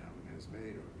the endowment has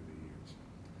made over the years.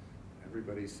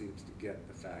 Everybody seems to get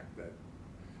the fact that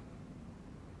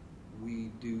we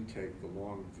do take the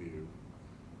long view,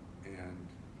 and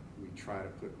we try to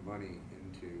put money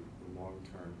into the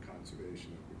long-term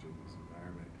conservation of Virginia's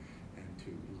environment, and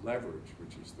to leverage,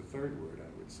 which is the third word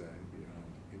I would say,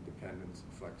 beyond independence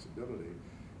and flexibility.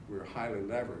 We're highly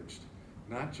leveraged,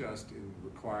 not just in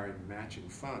requiring matching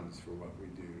funds for what we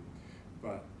do,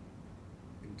 but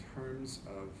in terms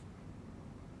of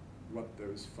what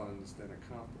those funds then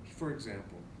accomplish. For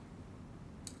example,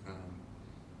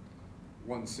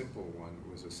 one simple one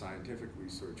was a scientific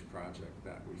research project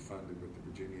that we funded with the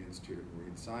Virginia Institute of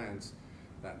Marine Science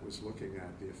that was looking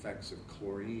at the effects of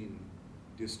chlorine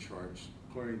discharge.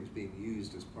 Chlorine is being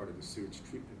used as part of the sewage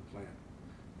treatment plant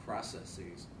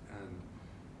processes, and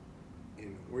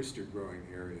in oyster growing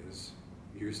areas,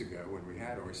 years ago when we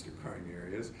had oyster growing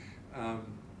areas,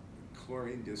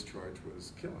 chlorine discharge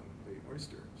was killing the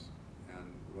oysters, and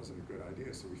it wasn't a good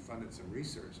idea. So we funded some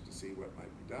research to see what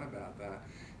might be done about that,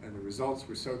 and the results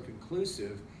were so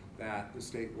conclusive that the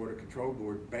State Water Control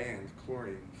Board banned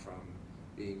chlorine from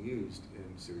being used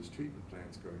in sewage treatment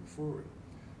plants going forward.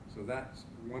 So that's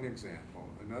one example.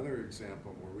 Another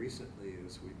example more recently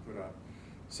is we put up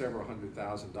several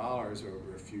 $100,000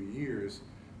 over a few years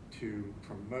to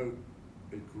promote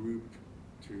a group,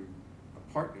 to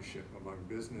a partnership among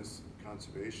business and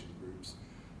conservation groups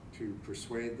to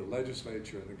persuade the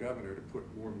legislature and the governor to put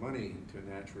more money into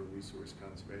natural resource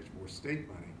conservation, more state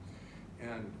money.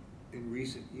 And in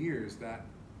recent years, that,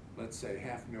 let's say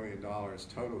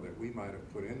 $500,000 total that we might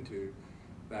have put into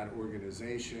that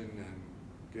organization and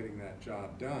getting that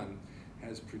job done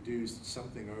has produced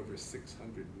something over $600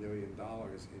 million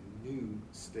in new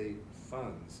state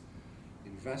funds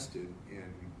invested in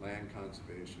land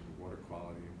conservation, water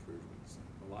quality improvements,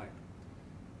 and the like.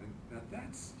 And now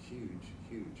that's huge,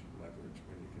 huge leverage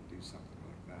when you can do something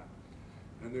like that.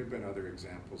 And there have been other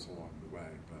examples along the way,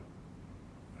 but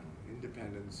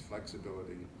independence,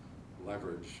 flexibility,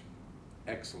 leverage,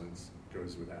 excellence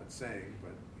goes without saying,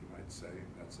 but you might say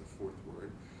that's a fourth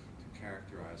word to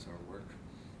characterize our work.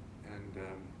 And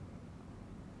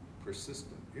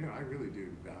persistent. You know, I really do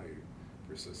value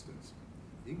persistence.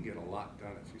 You can get a lot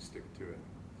done if you stick to it.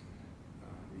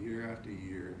 Year after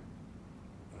year.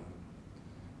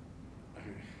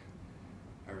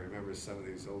 I remember some of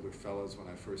these older fellows when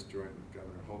I first joined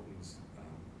Governor Holton's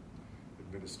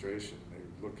administration. They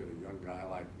would look at a young guy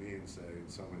like me and say in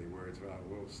so many words, well,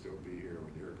 we'll still be here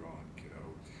when you're gone, kiddo.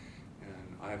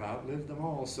 And I've outlived them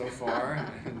all so far,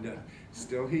 and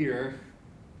still here.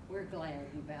 We're glad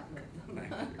you've outlived them.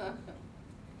 Thank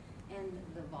you. And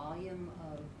the volume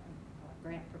of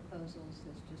grant proposals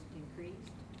has just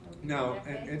increased over No,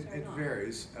 the decades, or it not?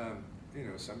 varies. You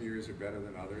know, some years are better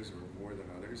than others, or more than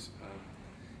others.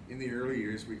 In the early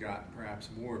years, we got perhaps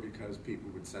more because people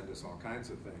would send us all kinds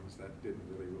of things that didn't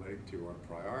really relate to our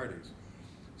priorities.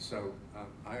 So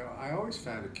I always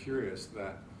found it curious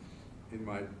that in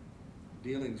my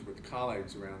dealings with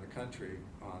colleagues around the country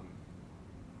on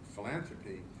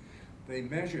philanthropy, they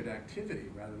measured activity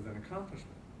rather than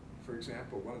accomplishment. For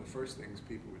example, one of the first things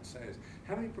people would say is,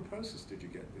 how many proposals did you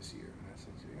get this year? And I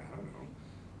said, yeah, I don't know,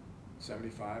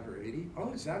 75 or 80?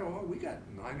 Oh, is that all? We got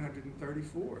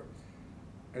 934.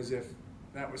 As if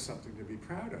that was something to be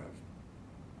proud of.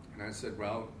 And I said,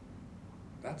 well,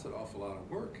 that's an awful lot of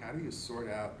work. How do you sort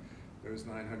out those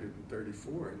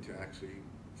 934 into actually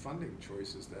funding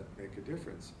choices that make a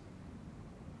difference?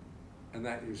 And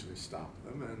that usually stopped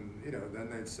them. And you know, then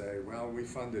they'd say, well, we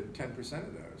funded 10%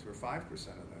 of those or 5% of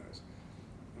those.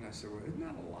 And I said, well, isn't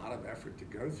that a lot of effort to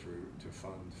go through to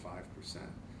fund 5%?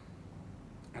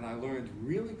 And I learned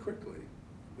really quickly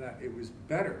that it was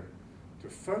better to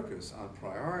focus on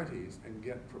priorities and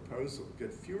get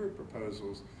fewer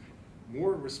proposals,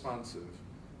 more responsive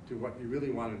to what you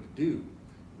really wanted to do,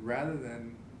 rather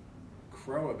than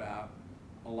crow about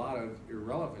a lot of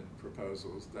irrelevant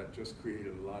proposals that just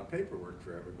created a lot of paperwork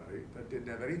for everybody that didn't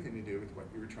have anything to do with what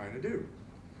you were trying to do.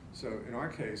 So in our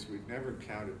case, we've never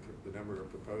counted the number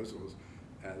of proposals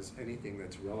as anything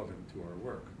that's relevant to our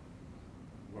work.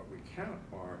 What we count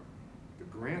are the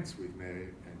grants we've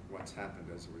made and what's happened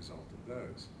as a result of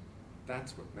those.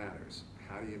 That's what matters.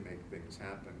 How do you make things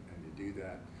happen? And you do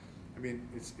that. I mean,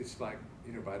 it's like,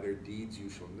 you know, by their deeds you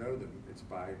shall know them. It's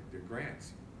by their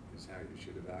grants is how you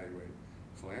should evaluate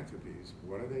philanthropies.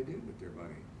 What do they do with their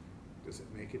money? Does it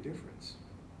make a difference?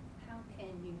 How can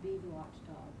you be the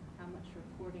watchdog? How much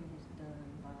reporting is done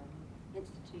by the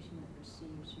institution that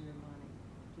receives your money?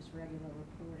 Just regular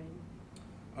reporting?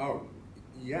 Oh,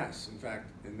 yes. In fact,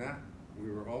 in that, we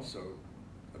were also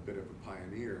a bit of a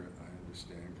pioneer, I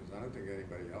understand, because I don't think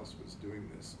anybody else was doing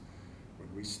this when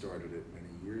we started it many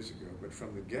years ago. But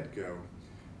from the get-go,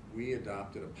 we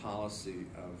adopted a policy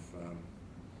of,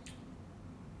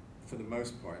 for the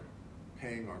most part,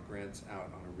 paying our grants out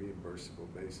on a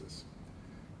reimbursable basis,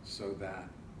 so that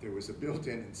there was a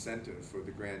built-in incentive for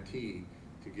the grantee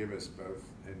to give us both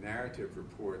a narrative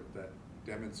report that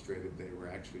demonstrated they were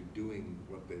actually doing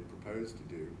what they proposed to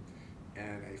do,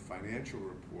 and a financial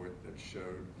report that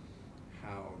showed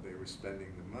how they were spending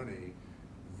the money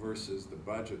versus the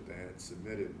budget they had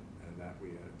submitted and that we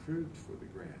had approved for the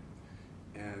grant.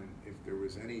 And if there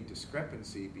was any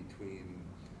discrepancy between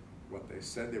what they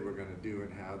said they were going to do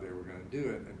and how they were going to do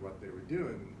it and what they were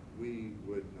doing, we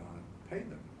would not pay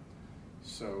them.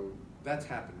 So that's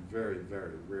happened very,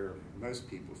 very rarely. Most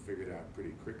people figured out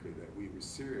pretty quickly that we were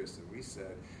serious, and we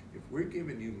said, if we're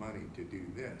giving you money to do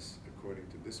this according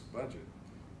to this budget,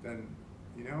 then,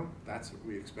 you know, that's what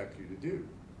we expect you to do.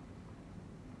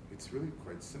 It's really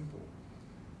quite simple.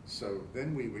 So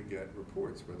then we would get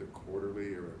reports, whether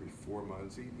quarterly or every 4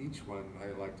 months. Each one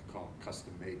I like to call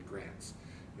custom-made grants.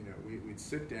 You know, we'd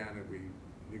sit down and we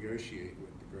negotiate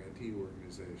with the grantee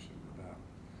organization about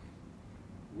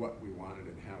what we wanted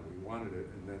and how we wanted it,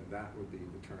 and then that would be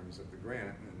the terms of the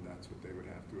grant, and that's what they would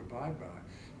have to abide by.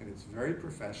 And it's very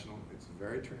professional, it's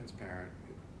very transparent.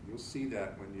 You'll see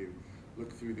that when you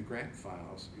look through the grant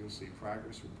files. You'll see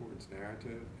progress reports,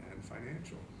 narrative, and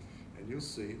financial. And you'll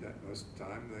see that most of the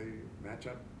time they match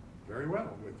up very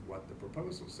well with what the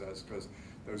proposal says, because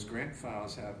those grant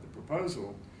files have the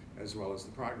proposal as well as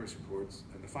the progress reports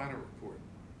and the final report.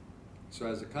 So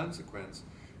as a consequence,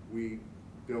 we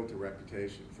built a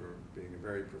reputation for being a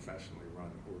very professionally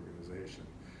run organization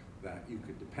that you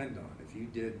could depend on. If you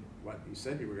did what you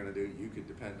said you were going to do, you could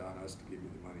depend on us to give you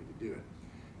the money to do it.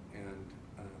 And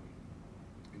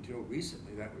until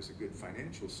recently, that was a good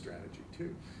financial strategy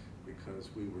too, because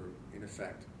we were in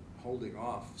effect holding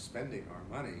off spending our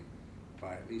money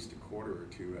by at least a quarter or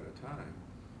two at a time,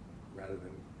 rather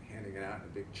than handing it out in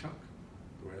a big chunk.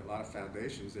 The way a lot of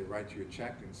foundations, they write you a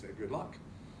check and say, good luck.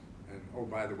 And, oh,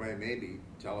 by the way, maybe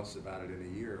tell us about it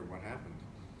in a year or what happened.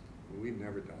 Well, we've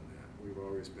never done that. We've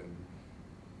always been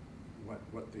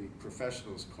what the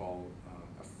professionals call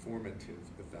a formative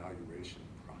evaluation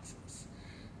process.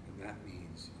 And that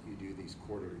means you do these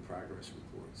quarterly progress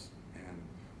reports and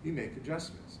you make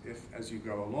adjustments. If, as you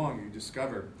go along, you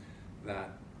discover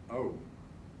that, oh,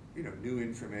 you know, new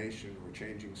information or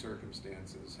changing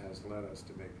circumstances has led us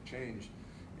to make a change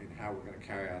in how we're going to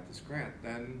carry out this grant,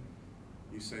 then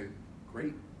you say,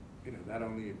 great, you know, that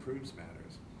only improves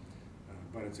matters.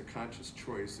 But it's a conscious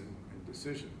choice and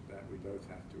decision that we both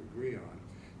have to agree on,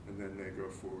 and then they go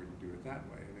forward and do it that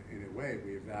way. And in a way,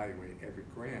 we evaluate every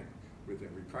grant with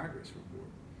every progress report,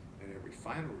 and every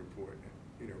final report,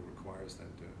 you know, requires them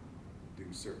to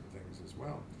do certain things as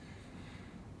well.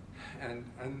 And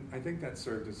I think that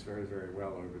served us very, very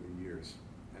well over the years.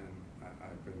 And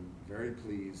I've been very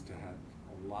pleased to have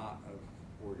a lot of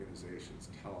organizations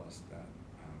tell us that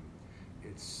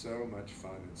it's so much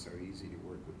fun and so easy to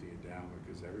work with the endowment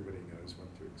because everybody knows what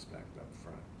to expect up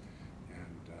front.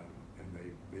 And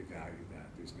they value that.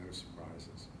 There's no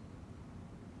surprises.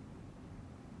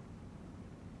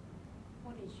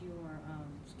 What is your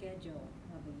schedule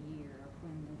of a year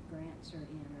when the grants are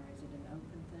in, or is it an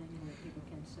open thing where people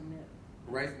can submit?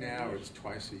 Right now it's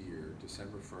twice a year,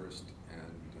 December 1st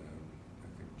and I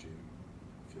think June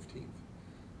 15th.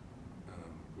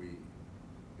 We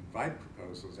invite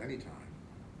proposals anytime,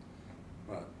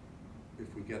 but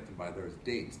if we get them by those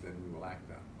dates, then we will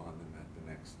act on them at the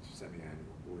next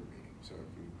semi-annual board meeting. So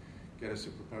if you get us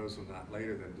a proposal not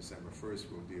later than December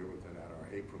 1st, we'll deal with it at our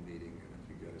April meeting, and if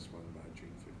you get us one by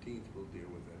June 15th, we'll deal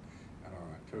with it at our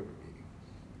October meeting.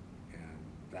 And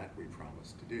that we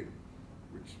promise to do,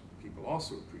 which people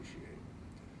also appreciate.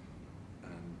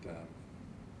 And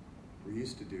we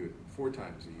used to do it 4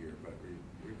 times a year, but we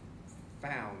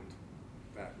found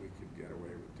that we could get away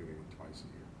with doing it twice a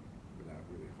year without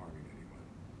really harming anyone.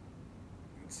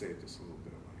 It saved us a little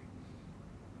bit of money.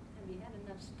 Have you had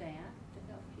enough staff to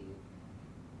help you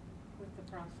with the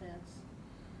process?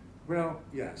 Well,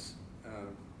 yes.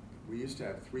 We used to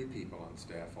have 3 people on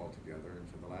staff altogether, and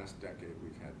for the last decade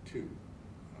we've had 2,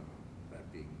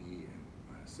 that being me and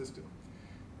my assistant.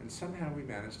 And somehow we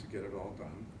managed to get it all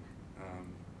done.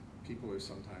 People are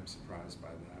sometimes surprised by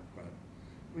that, but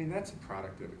I mean, that's a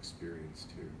product of experience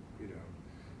too, you know.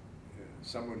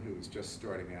 Someone who is just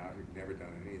starting out, who'd never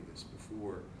done any of this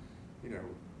before, you know,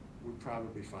 would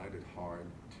probably find it hard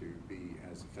to be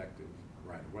as effective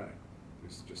right away.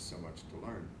 There's just so much to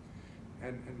learn.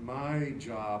 And my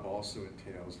job also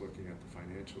entails looking at the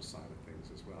financial side of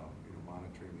things as well, you know,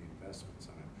 monitoring the investments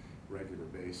on a regular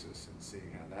basis and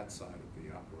seeing how that side of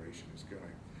the operation is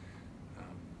going.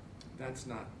 That's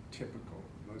not typical.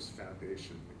 Most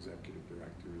foundation executive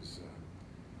directors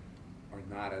are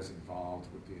not as involved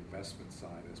with the investment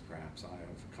side as perhaps I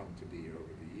have come to be over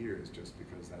the years, just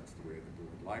because that's the way the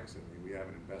board likes it. I mean, we have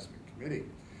an investment committee,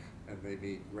 and they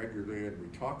meet regularly and we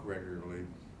talk regularly,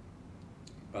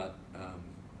 but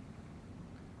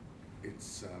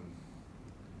it's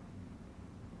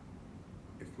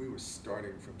if we were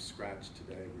starting from scratch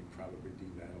today, we'd probably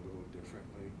do that a little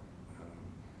differently.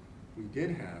 We did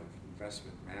have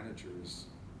investment managers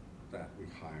that we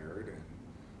hired and,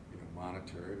 you know,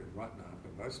 monitored and whatnot,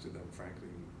 but most of them, frankly,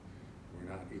 were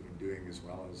not even doing as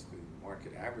well as the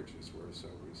market averages were, so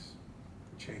we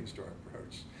changed our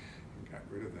approach and got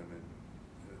rid of them. And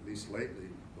at least lately,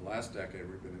 the last decade,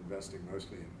 we've been investing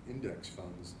mostly in index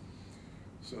funds,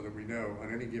 so that we know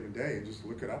on any given day, you just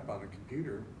look it up on a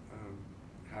computer,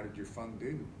 how did your fund do?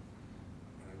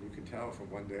 And you can tell from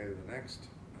one day to the next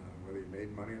whether you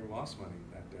made money or lost money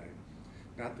that day.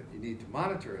 Not that you need to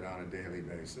monitor it on a daily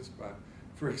basis, but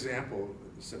for example,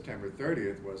 September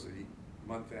 30th was a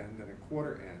month end and a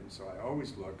quarter end, so I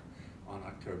always look on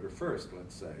October 1st,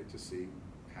 let's say, to see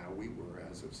how we were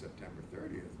as of September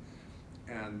 30th.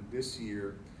 And this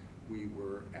year, we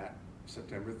were at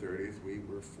September 30th, we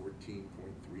were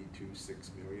 $14.326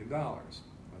 million,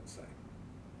 let's say,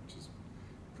 which is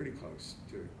pretty close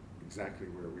to exactly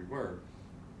where we were.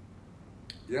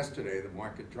 Yesterday, the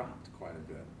market dropped quite a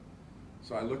bit.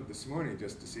 So I looked this morning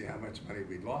just to see how much money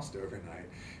we'd lost overnight,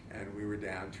 and we were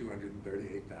down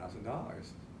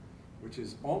 $238,000. which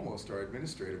is almost our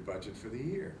administrative budget for the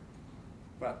year.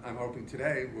 But I'm hoping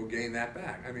today we'll gain that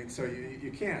back. I mean, so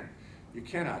you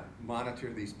cannot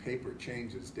monitor these paper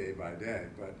changes day by day,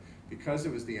 but because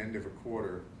it was the end of a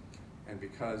quarter and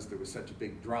because there was such a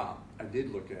big drop, I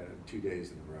did look at it 2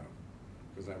 days in a row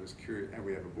because I was curious, and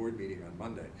we have a board meeting on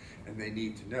Monday, and they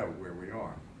need to know where we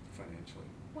are financially.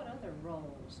 What other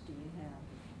roles do you have?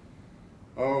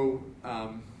 Oh,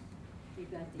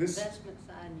 You've got the this- investment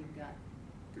side and you've got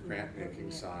the you know, grant looking making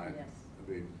at- side, Yes.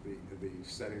 the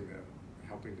setting the,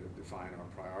 helping to define our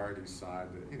priorities side,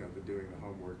 the doing the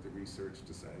homework, the research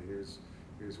to say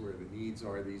here's where the needs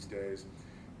are these days.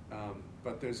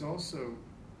 But there's also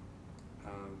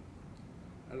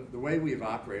the way we've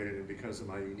operated, and because of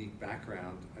my unique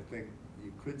background, I think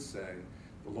you could say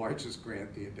the largest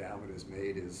grant the endowment has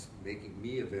made is making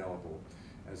me available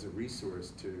as a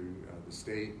resource to the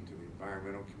state and to the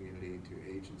environmental community,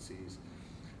 to agencies,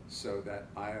 so that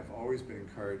I have always been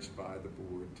encouraged by the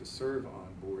board to serve on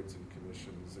boards and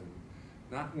commissions, and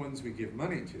not ones we give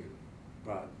money to,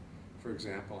 but for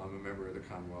example, I'm a member of the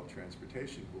Commonwealth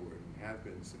Transportation Board and have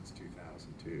been since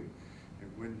 2002.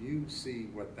 And when you see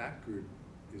what that group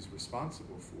is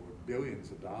responsible for, billions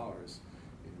of dollars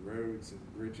in roads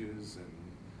and bridges and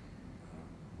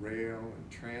rail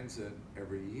and transit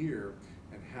every year,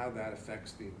 and how that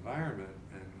affects the environment,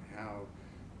 and how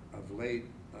of late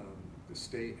the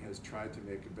state has tried to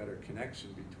make a better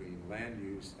connection between land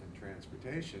use and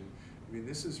transportation. I mean,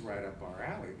 this is right up our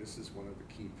alley. This is one of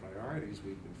the key priorities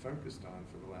we've been focused on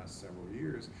for the last several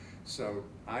years. So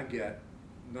I get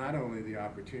not only the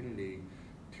opportunity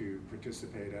to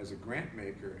participate as a grant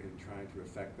maker in trying to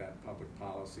affect that public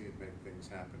policy and make things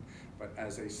happen, but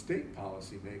as a state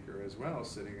policy maker as well,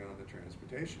 sitting on the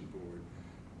transportation board,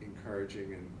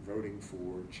 encouraging and voting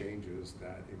for changes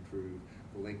that improve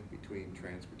the link between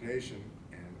transportation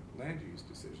and land use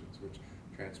decisions, which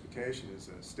transportation is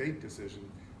a state decision,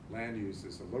 land use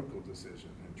is a local decision,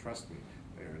 and trust me,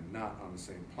 they are not on the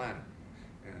same planet.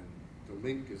 And the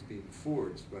link is being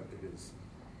forged, but it is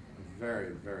a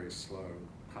very, very slow,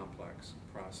 complex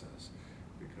process,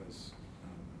 because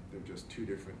they're just two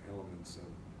different elements of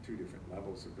two different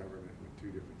levels of government with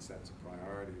two different sets of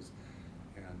priorities,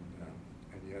 and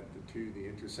yet the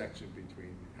intersection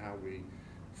between how we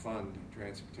fund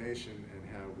transportation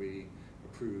and how we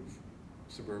approve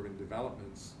suburban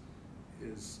developments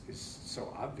is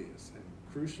so obvious and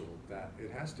crucial that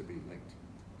it has to be linked.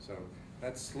 So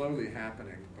that's slowly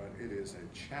happening, but it is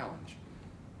a challenge.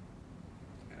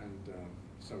 And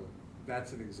so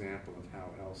that's an example of how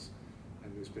else,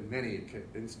 and there's been many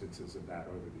instances of that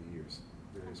over the years,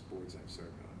 various boards I've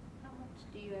served on. How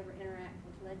much do you ever interact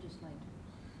with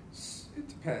legislators? It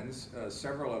depends.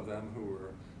 Several of them who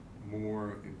are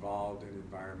more involved in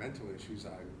environmental issues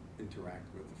I interact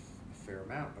with a fair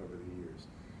amount over the years.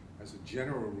 As a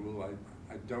general rule,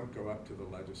 I don't go up to the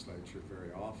legislature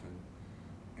very often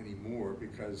anymore,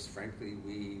 because frankly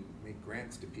we make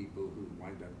grants to people who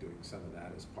wind up doing some of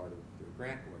that as part of their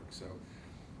grant work. So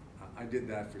I did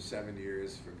that for 7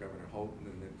 years for Governor Holton,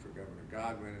 and then for Governor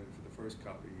Godwin, and for the first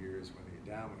couple of years when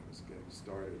the endowment was getting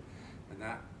started. And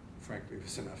that frankly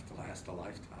was enough to last a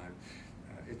lifetime.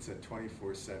 It's a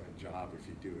 24/7 job if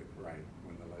you do it right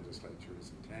when the legislature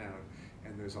is in town,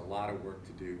 and there's a lot of work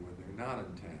to do when they're not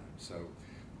in town. So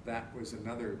that was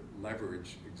another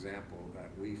leverage example that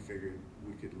we figured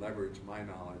we could leverage my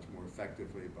knowledge more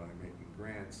effectively by making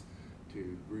grants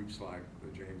to groups like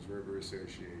the James River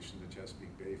Association, the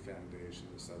Chesapeake Bay Foundation,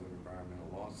 the Southern Environmental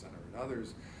Law Center, and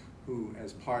others who,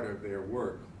 as part of their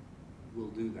work, will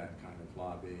do that kind of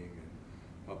lobbying and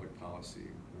public policy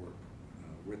work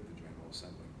with the General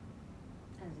Assembly.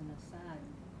 As an aside,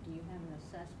 do you have an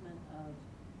assessment of,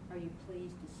 are you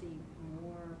pleased to see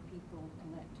more people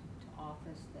elected to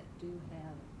office that do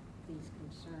have these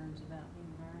concerns about the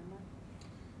environment?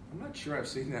 I'm not sure I've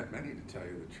seen that many, to tell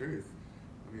you the truth.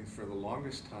 I mean, for the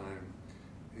longest time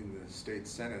in the state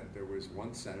Senate, there was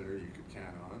one senator you could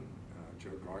count on,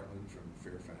 Joe Gartland from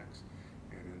Fairfax,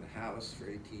 and in the House for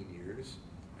 18 years.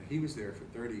 And he was there for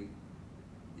 30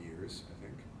 years, I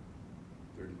think,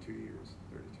 32 years.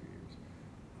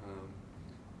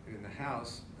 And in the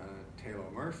House, Taylor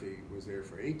Murphy was there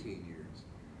for 18 years.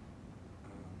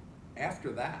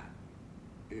 After that,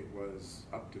 it was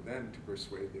up to them to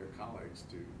persuade their colleagues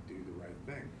to do the right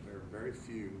thing. There are very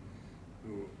few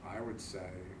who I would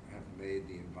say have made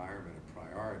the environment a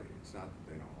priority. It's not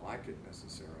that they don't like it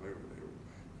necessarily, or they would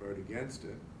vote against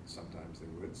it. Sometimes they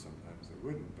would, sometimes they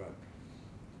wouldn't. But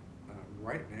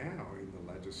right now in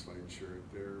the legislature,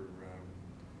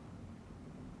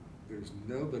 there's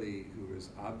nobody who has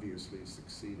obviously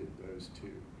succeeded those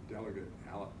two. Delegate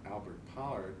Albert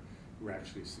Pollard who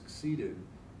actually succeeded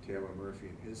Taylor Murphy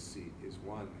in his seat is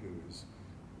one who is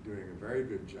doing a very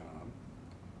good job,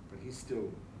 but he's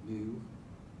still new.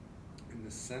 In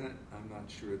the Senate, I'm not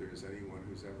sure there's anyone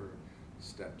who's ever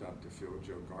stepped up to fill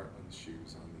Joe Gartland's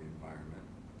shoes on the environment.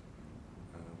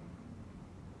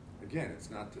 Again, it's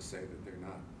not to say that they're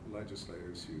not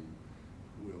legislators who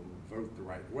will vote the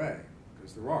right way,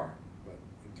 because there are, but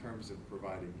in terms of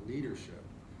providing leadership,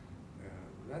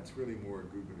 that's really more a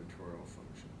gubernatorial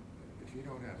function. If you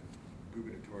don't have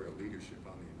gubernatorial leadership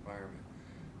on the environment,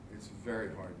 it's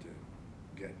very hard to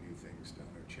get new things done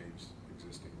or change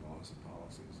existing laws and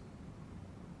policies.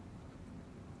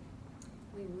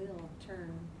 We will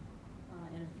turn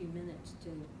in a few minutes to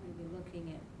maybe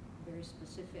looking at very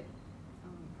specific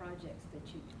projects that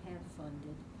you have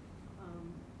funded.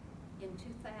 In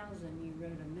 2000, you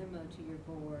wrote a memo to your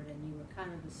board, and you were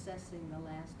kind of assessing the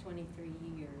last 23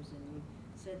 years, and you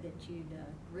said that you'd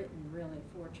written really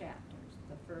 4 chapters.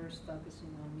 The first focusing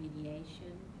on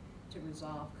mediation to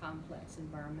resolve complex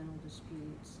environmental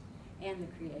disputes, and the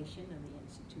creation of the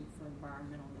Institute for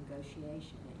Environmental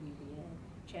Negotiation at UVA.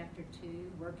 Chapter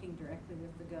 2, working directly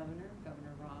with the governor,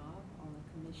 Governor Robb, on a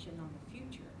commission on the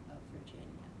future of Virginia.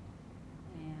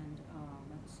 And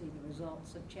let's see, the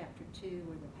results of Chapter 2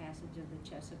 were the passage of the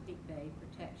Chesapeake Bay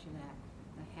Protection Act,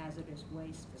 the Hazardous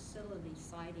Waste Facility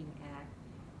Siting Act,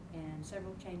 and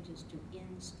several changes to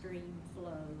in-stream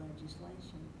flow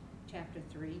legislation. Chapter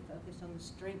 3 focused on the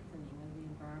strengthening of the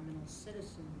environmental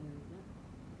citizen movement.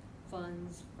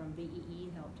 Funds from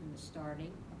VEE helped in the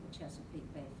starting of the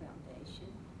Chesapeake Bay Foundation,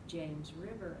 James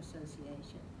River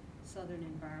Association, Southern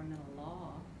Environmental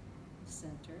Law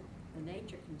Center, the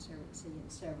Nature Conservancy, and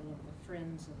several of the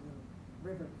Friends of the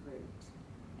River groups.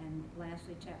 And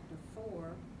lastly, Chapter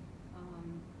 4,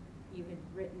 you had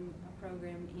written a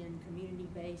program in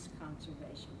community-based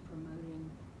conservation,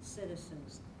 promoting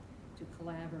citizens to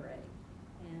collaborate,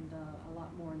 and a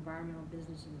lot more environmental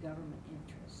business and government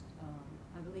interest.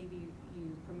 I believe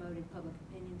you promoted public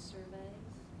opinion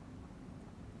surveys.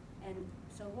 And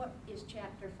so what is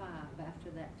Chapter 5 after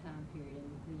that time period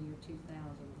in the year 2000?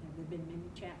 Have there been many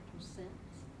chapters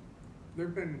since? There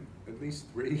have been at least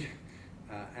 3,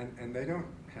 and they don't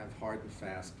have hard and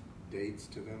fast dates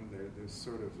to them. They're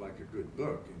sort of like a good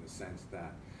book in the sense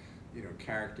that, you know,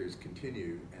 characters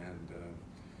continue, and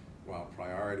while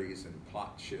priorities and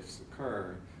plot shifts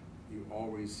occur, you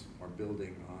always are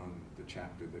building on the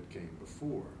chapter that came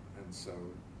before, and so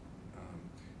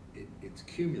it's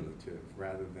cumulative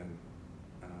rather than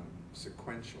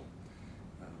sequential.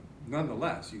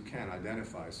 Nonetheless, you can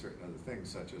identify certain other things,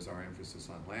 such as our emphasis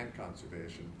on land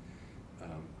conservation,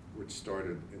 which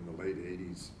started in the late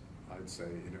 80s, I'd say,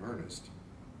 in earnest,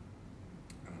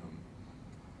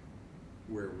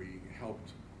 where we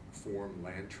helped form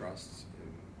land trusts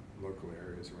in local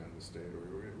areas around the state.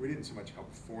 Or we didn't so much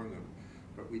help form them,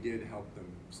 but we did help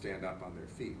them stand up on their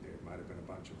feet. There might have been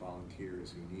a bunch of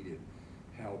volunteers who needed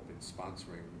help in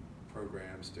sponsoring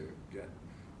programs to get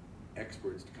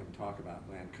experts to come talk about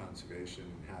land conservation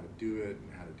and how to do it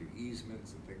and how to do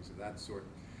easements and things of that sort.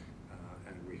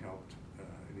 And we helped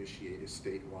initiate a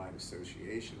statewide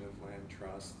association of land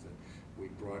trusts. And we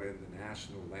brought in the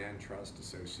National Land Trust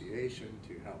Association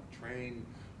to help train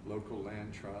local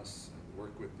land trusts and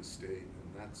work with the state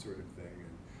and that sort of thing,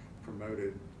 and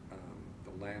promoted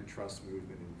the land trust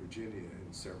movement in Virginia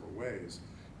in several ways.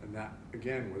 And that,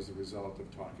 again, was a result of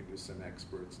talking to some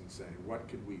experts and saying, what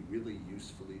could we really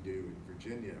usefully do in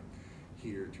Virginia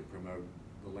here to promote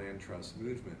the land trust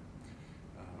movement?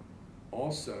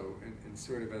 Also, and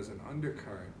sort of as an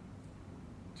undercurrent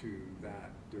to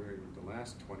that during the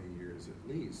last 20 years at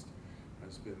least,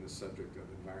 has been the subject of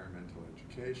environmental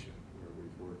education, where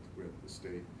we've worked with the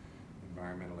State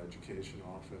Environmental Education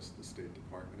Office, the State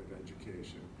Department of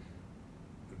Education,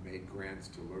 and made grants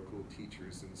to local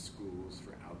teachers in schools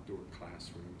for outdoor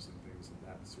classrooms and things of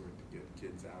that sort to get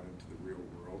kids out into the real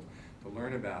world, to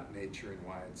learn about nature and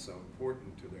why it's so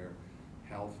important to their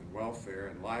health and welfare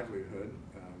and livelihood.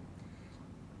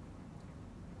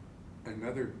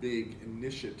 Another big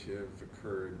initiative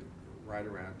occurred right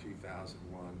around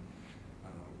 2001,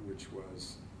 which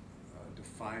was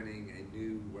defining a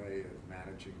new way of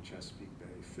managing Chesapeake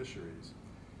Bay fisheries.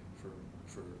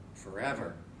 For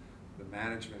forever, the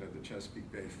management of the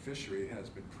Chesapeake Bay fishery has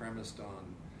been premised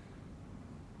on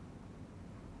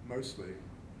mostly,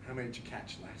 how many did you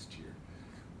catch last year?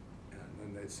 And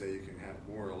then they'd say you can have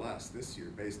more or less this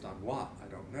year, based on what?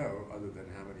 I don't know, other than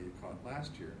how many you caught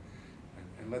last year.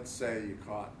 And let's say you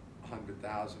caught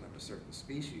 100,000 of a certain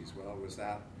species. Well, was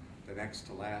that the next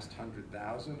to last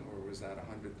 100,000, or was that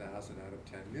 100,000 out of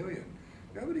 10 million?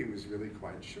 Nobody was really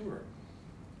quite sure.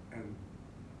 And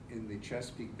in the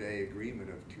Chesapeake Bay Agreement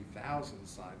of 2000,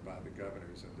 signed by the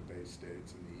governors of the Bay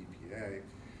States and the EPA,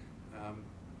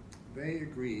 they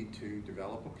agreed to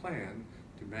develop a plan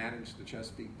to manage the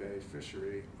Chesapeake Bay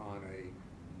fishery on a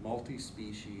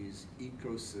multi-species,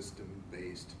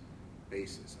 ecosystem-based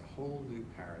basis, a whole new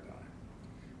paradigm,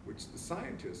 which the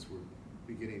scientists were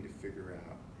beginning to figure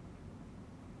out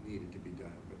needed to be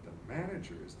done. But the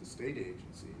managers, the state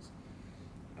agencies,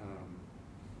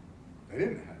 they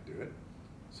didn't know how to do it.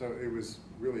 So it was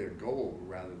really a goal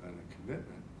rather than a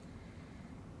commitment,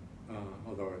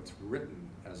 although it's written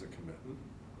as a commitment.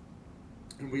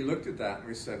 And we looked at that and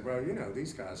we said, well, you know,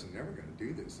 these guys are never going to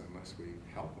do this unless we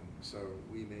help them. So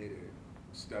we made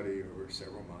a study over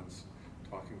several months,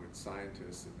 talking with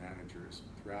scientists and managers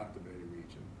throughout the Bay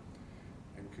region,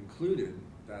 and concluded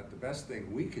that the best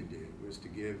thing we could do was to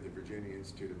give the Virginia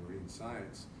Institute of Marine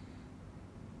Science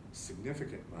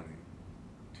significant money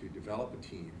to develop a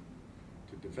team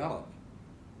to develop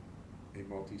a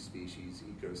multi-species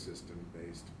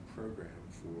ecosystem-based program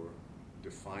for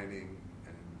defining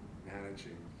and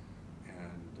managing,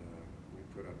 and we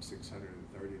put up $639,000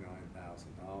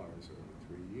 over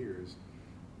 3 years,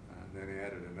 and then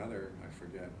added another, I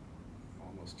forget,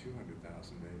 almost $200,000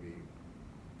 maybe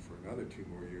for another 2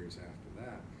 more years after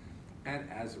that. And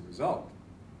as a result,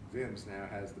 VIMS now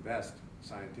has the best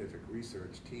scientific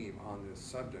research team on this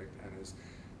subject, and is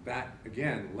that,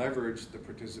 again, leveraged the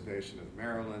participation of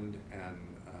Maryland and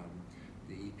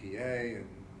the EPA and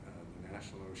the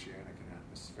National Oceanic and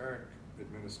Atmospheric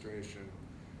Administration,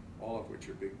 all of which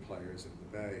are big players in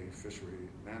the Bay fishery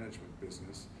management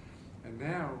business. And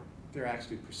now they're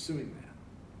actually pursuing that,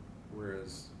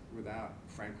 whereas without,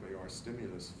 frankly, our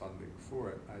stimulus funding for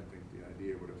it, I think the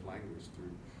idea would have languished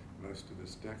through most of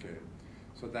this decade.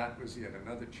 So that was yet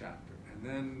another chapter. And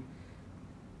then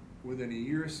within a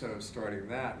year or so of starting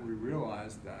that, we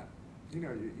realized that, you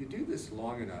know, you do this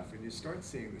long enough and you start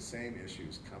seeing the same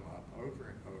issues come up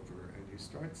over and over, and you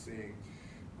start seeing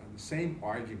the same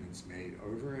arguments made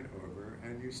over and over,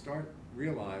 and you start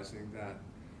realizing that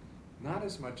not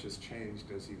as much has changed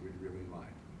as you would really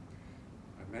like.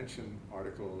 I mentioned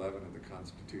Article 11 of the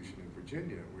Constitution in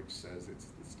Virginia, which says it's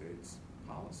the state's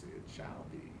policy, it shall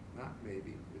be, not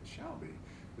maybe, it shall be,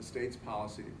 the state's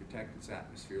policy to protect its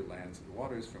atmosphere, lands, and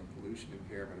waters from pollution,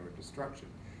 impairment, or destruction.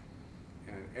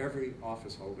 And every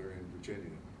office holder in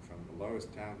Virginia, from the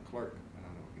lowest town clerk, and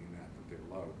I don't mean that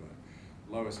they're low, but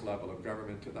lowest level of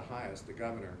government to the highest, the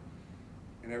governor,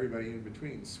 and everybody in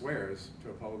between swears to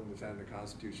uphold and defend the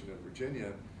Constitution of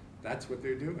Virginia. That's what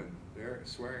they're doing. They're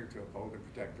swearing to uphold and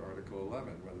protect Article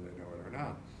 11, whether they know it or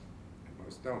not. And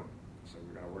most don't. So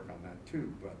we're going to work on that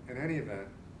too. But in any event,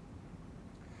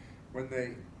 when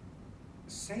they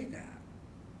say that,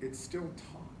 it's still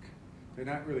talk. They're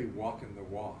not really walking the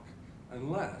walk,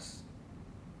 unless,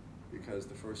 because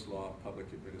the first law of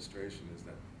public administration is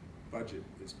that budget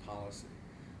is policy.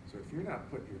 So if you're not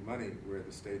putting your money where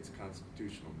the state's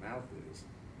constitutional mouth is,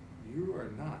 you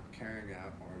are not carrying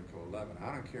out Article 11.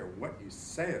 I don't care what you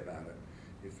say about it.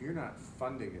 If you're not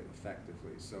funding it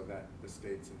effectively so that the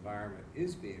state's environment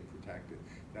is being protected,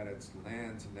 that its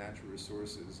lands and natural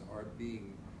resources are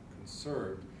being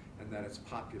conserved, and that its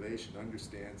population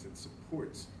understands and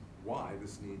supports why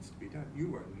this needs to be done,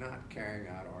 you are not carrying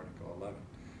out Article 11.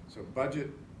 So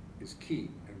budget is key,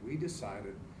 and we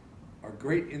decided our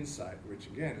great insight, which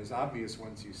again is obvious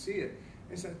once you see it,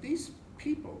 is that these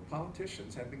people,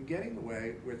 politicians, have been getting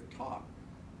away with talk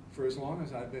for as long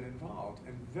as I've been involved,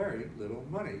 and very little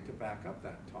money to back up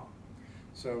that talk.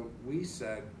 So we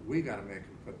said, we got to make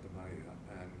them put the money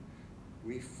up, and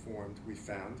we found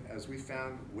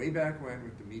way back when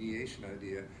with the mediation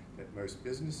idea, that most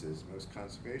businesses, most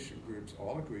conservation groups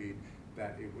all agreed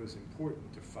that it was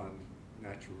important to fund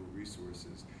natural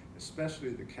resources, especially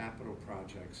the capital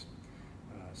projects,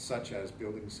 such as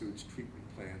building sewage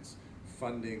treatment plants,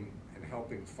 funding and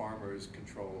helping farmers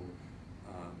control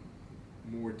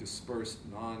more dispersed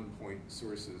non-point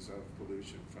sources of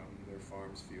pollution from their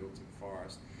farms, fields, and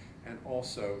forests, and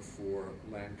also for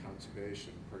land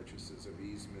conservation, purchases of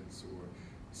easements or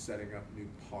setting up new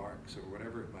parks or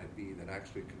whatever it might be that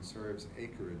actually conserves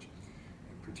acreage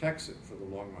and protects it for the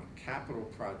long run. Capital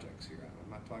projects here.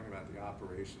 I'm not talking about the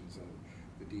operations of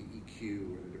the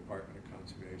DEQ or the Department of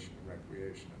Conservation and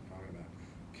Recreation. I'm talking about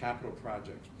capital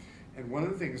projects. And one of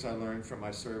the things I learned from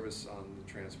my service on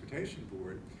the Transportation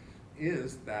Board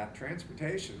is that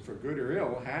transportation, for good or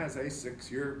ill, has a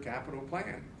 6-year capital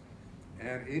plan.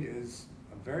 And it is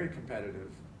a very competitive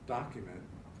document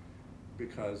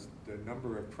because the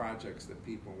number of projects that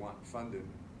people want funded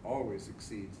always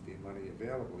exceeds the money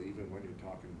available. Even when you're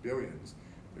talking billions,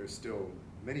 there's still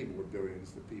many more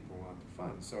billions that people want to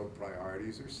fund. So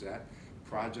priorities are set,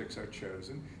 projects are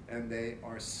chosen, and they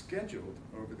are scheduled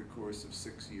over the course of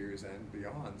 6 years and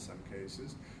beyond, some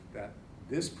cases, that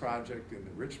this project in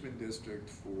the Richmond district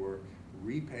for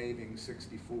repaving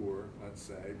 64, let's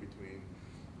say, between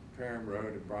Parham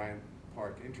Road and Bryant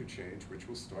Park interchange, which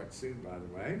will start soon, by the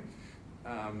way,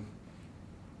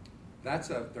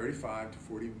 that's a $35 to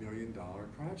 $40 million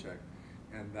project,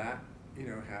 and that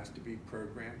has to be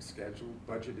programmed, scheduled,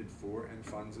 budgeted for, and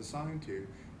funds assigned to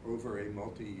over a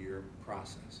multi-year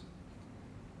process.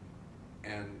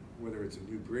 And whether it's a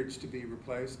new bridge to be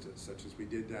replaced, such as we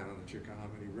did down on the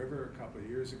Chickahominy River a couple of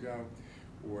years ago,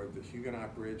 or the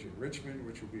Huguenot Bridge in Richmond,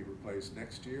 which will be replaced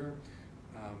next year,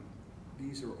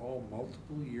 these are all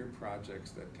multiple-year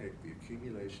projects that take the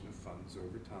accumulation of funds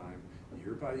over time,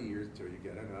 year by year, until you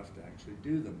get enough to actually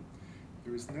do them.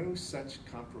 There is no such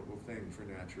comparable thing for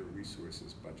natural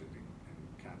resources budgeting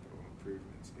and capital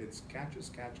improvements. It's catch as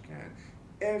catch can.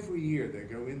 Every year they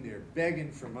go in there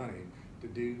begging for money to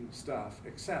do stuff,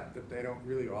 except that they don't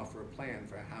really offer a plan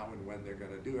for how and when they're going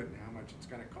to do it and how much it's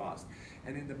going to cost.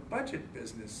 And in the budget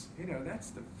business, that's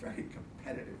the very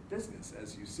competitive business,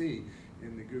 as you see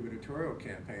in the gubernatorial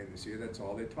campaign this year. That's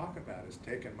all they talk about, is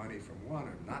taking money from one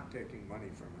or not taking money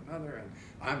from another, and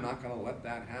I'm not going to let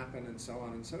that happen, and so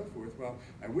on and so forth. Well,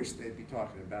 I wish they'd be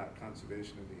talking about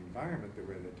conservation of the environment the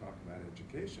way they talk about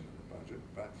education in the budget,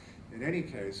 but in any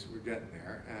case, we're getting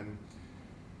there. And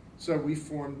so we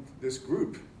formed this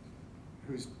group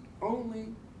whose only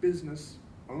business,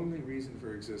 only reason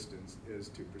for existence is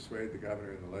to persuade the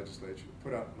governor and the legislature to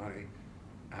put up money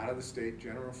out of the state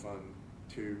general fund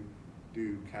to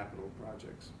do capital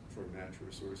projects for natural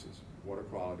resources, water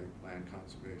quality, land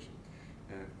conservation.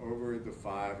 And over the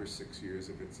 5 or 6 years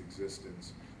of its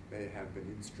existence, they have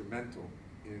been instrumental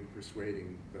in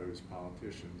persuading those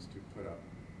politicians to put up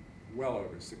well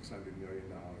over $600 million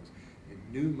in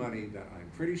new money that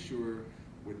I'm pretty sure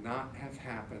would not have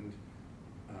happened,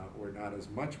 or not as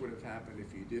much would have happened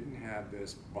if you didn't have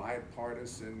this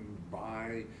bipartisan,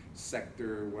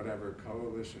 bi-sector, whatever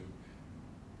coalition,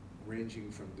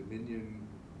 ranging from Dominion,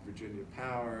 Virginia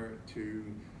Power, to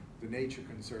the Nature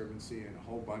Conservancy and a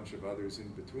whole bunch of others in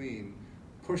between,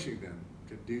 pushing them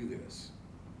to do this.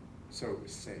 So it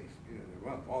was safe.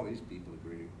 Well, if all these people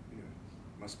agree,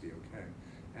 it must be okay.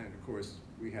 And of course,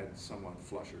 we had somewhat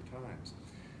flusher times.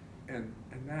 And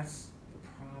that's the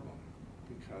problem,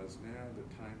 because now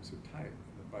the times are tight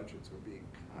and the budgets are being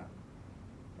cut.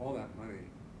 All that money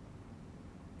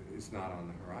is not on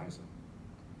the horizon.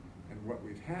 And what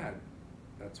we've had,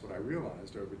 that's what I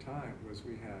realized over time, was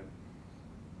we had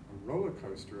a roller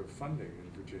coaster of funding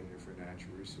in Virginia for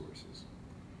natural resources.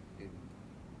 In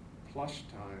flush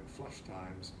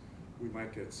times, we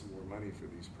might get some more money for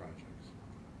these projects.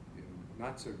 In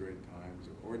not so great times,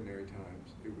 or ordinary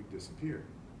times, it would disappear.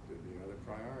 There'd be other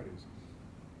priorities.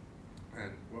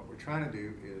 And what we're trying to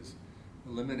do is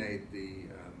eliminate the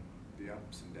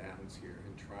ups and downs here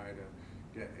and try to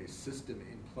get a system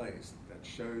in place that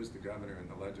shows the governor and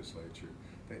the legislature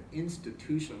that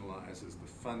institutionalizes the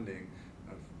funding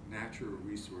of natural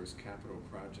resource capital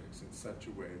projects in such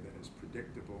a way that is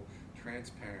predictable,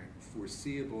 transparent,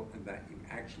 foreseeable, and that you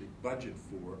actually budget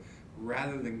for,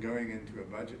 rather than going into a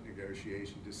budget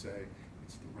negotiation to say,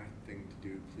 it's the right thing to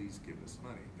do, please give us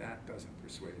money. That doesn't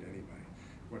persuade anybody.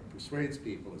 What persuades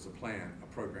people is a plan, a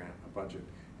program, a budget,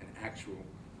 and actual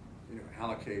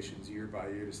allocations year by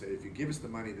year to say, if you give us the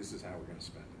money, this is how we're going to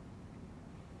spend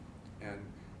it. And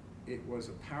it was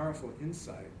a powerful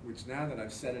insight, which now that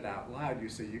I've said it out loud, you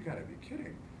say, you got to be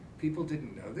kidding. People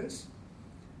didn't know this?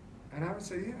 And I would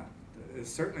say, yeah, it's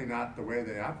certainly not the way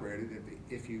they operated.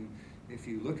 If you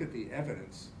look at the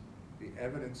evidence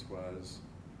was,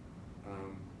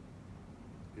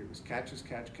 it was catch as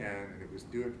catch can, and it was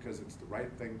do it because it's the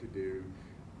right thing to do,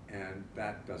 and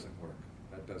that doesn't work.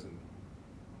 That doesn't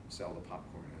sell the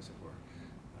popcorn, as it were.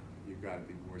 You've got to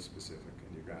be more specific,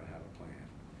 and you've got to have a plan.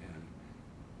 And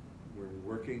we're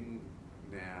working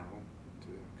now to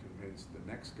convince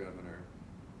the next governor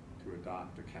to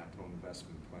adopt a capital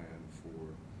investment plan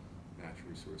for natural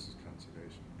resources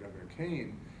conservation. Governor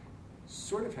Kane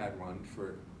sort of had one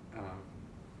for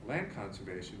land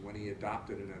conservation when he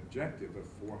adopted an objective of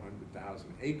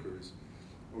 400,000 acres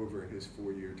over his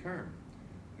 4-year term,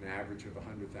 an average of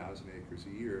 100,000 acres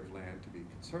a year of land to be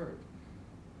conserved.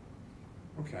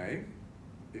 Okay,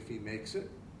 if he makes it,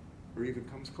 or even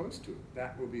comes close to it,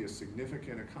 that will be a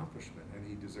significant accomplishment, and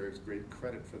he deserves great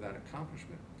credit for that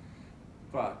accomplishment.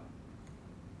 But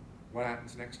what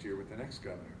happens next year with the next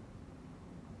governor?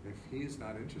 If he is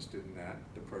not interested in that,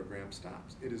 the program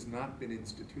stops. It has not been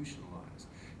institutionalized.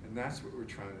 And that's what we're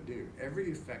trying to do.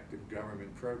 Every effective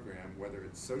government program, whether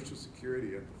it's Social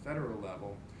Security at the federal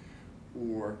level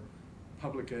or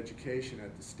public education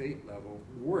at the state level,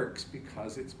 works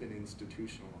because it's been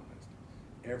institutionalized.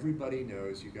 Everybody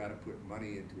knows you got to put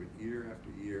money into it year after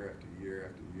year after year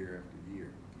after year after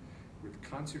year. With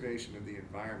conservation of the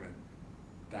environment,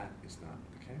 that is not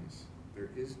the case. There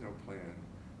is no plan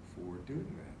for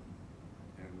doing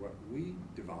that. And what we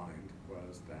divined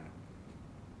was that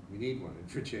we need one in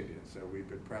Virginia, so we've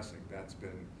been pressing. That's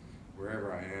been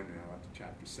wherever I am now, up to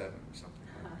chapter 7 or something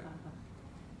like that.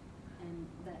 And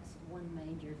that's one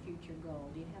major future goal.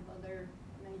 Do you have other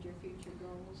major future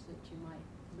goals that you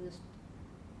might list?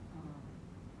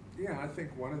 Yeah, I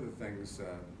think one of the things,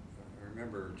 I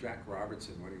remember Jack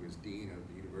Robertson, when he was dean of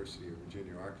the University of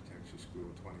Virginia Architecture School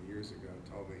 20 years ago,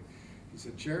 told me, he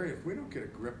said, Jerry, if we don't get a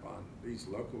grip on these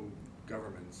local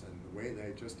governments and the way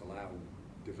they just allow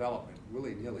development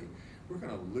willy-nilly, we're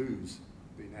going to lose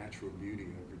the natural beauty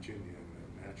of Virginia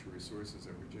and the natural resources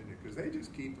of Virginia, because they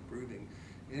just keep approving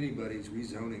anybody's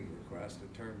rezoning request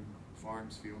and turn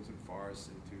farms, fields, and forests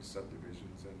into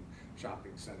subdivisions and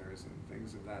shopping centers and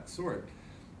things of that sort.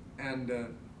 And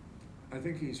I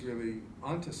think he's really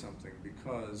onto something,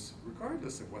 because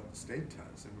regardless of what the state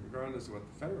does and regardless of what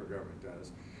the federal government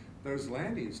does, those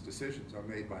land use decisions are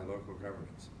made by local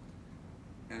governments.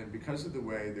 And because of the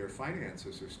way their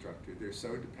finances are structured, they're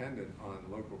so dependent on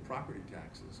local property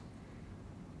taxes.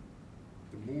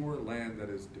 The more land that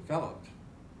is developed,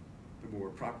 the more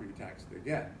property tax they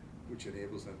get, which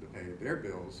enables them to pay their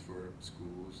bills for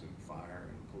schools and fire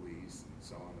and police and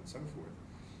so on and so forth,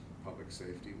 public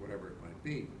safety, whatever it might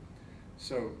be.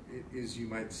 So it is, you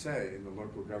might say, in the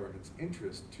local government's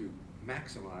interest to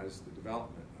maximize the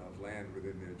development of land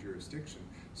within their jurisdiction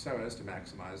so as to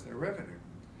maximize their revenue.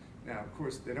 Now, of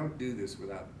course, they don't do this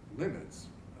without limits,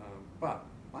 but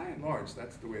by and large,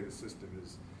 that's the way the system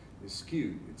is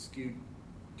skewed. It's skewed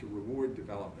to reward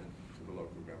development to the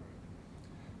local government.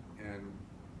 And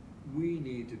we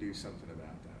need to do something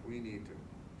about that. We need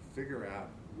to figure out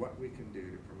what we can do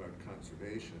to promote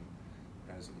conservation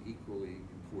as an equally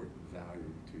important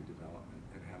value to development,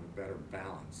 and have a better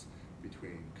balance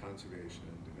between conservation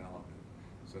and development,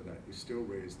 so that you still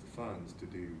raise the funds to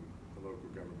do the local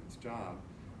government's job,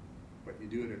 but you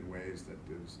do it in ways that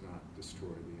does not destroy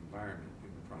the environment in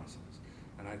the process.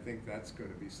 And I think that's going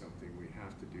to be something we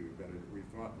have to do better. We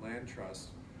thought land trusts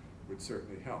would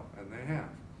certainly help, and they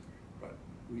have, but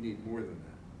we need more than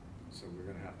that. So we're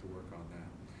going to have to work on that.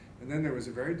 And then there was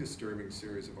a very disturbing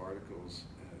series of articles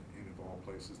in, of all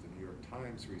places, the New York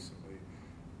Times recently,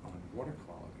 on water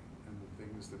quality and the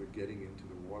things that are getting into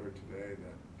the water today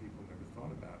that people never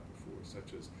thought about before,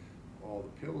 such as all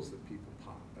the pills that people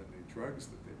pop and the drugs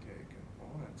that they take, and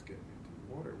all that's getting into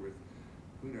the water with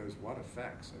who knows what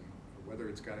effects, and whether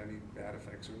it's got any bad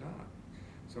effects or not.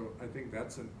 So I think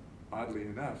that's, oddly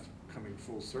enough, coming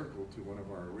full circle to one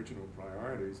of our original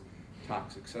priorities,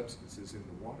 toxic substances in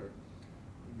the water,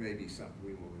 may be something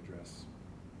we will address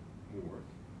more.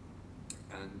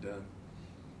 And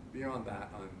beyond that,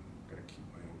 I'm going to keep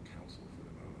my own counsel for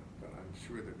the moment, but I'm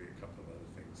sure there'll be a couple of other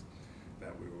things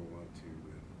that we will want to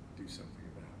do something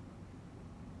about.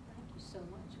 Thank you so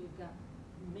much. We've got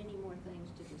many more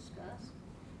things to discuss,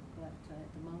 but at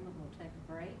the moment we'll take a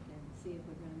break and see if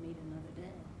we're going to meet another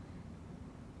day.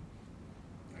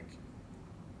 Thank you.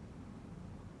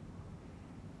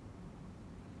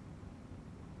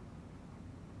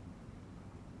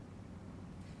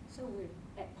 So we're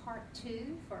at part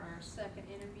 2 for our second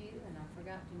interview, and I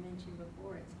forgot to mention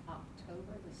before, it's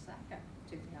October the 2nd,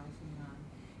 2009.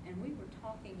 And we were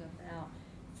talking about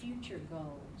future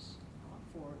goals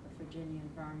for the Virginia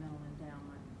Environmental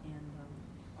Endowment. And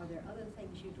are there other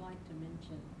things you'd like to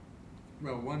mention?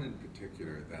 Well, one in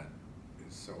particular that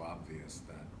is so obvious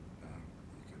that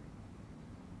you can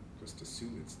just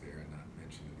assume it's there and not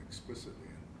mention it explicitly,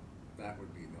 and that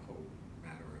would be the whole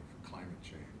matter of climate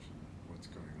change and what's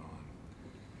going on,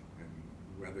 and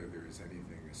whether there is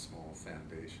anything a small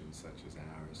foundation such as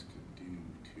ours could do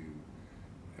to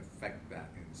affect that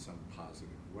in some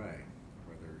positive way,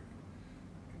 whether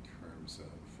in terms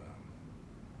of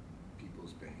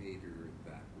people's behavior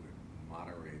that would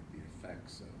moderate the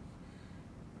effects of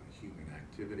human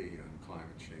activity on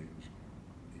climate change,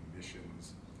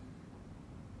 emissions,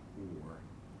 or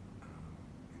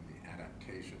in the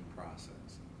adaptation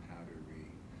process. How do we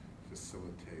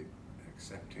facilitate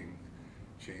accepting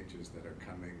changes that are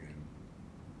coming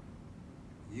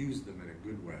and use them in a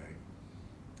good way?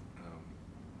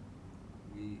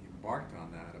 We embarked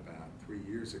on that about 3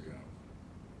 years ago,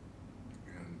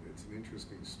 and it's an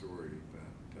interesting story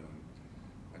that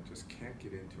I just can't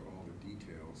get into all the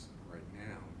details right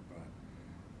now, but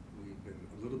we've been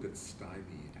a little bit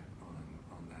stymied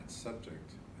on that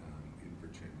subject in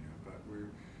Virginia, but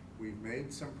we've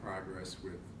made some progress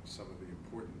with some of the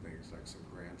important things, like some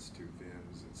grants to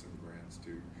VIMS and some grants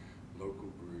to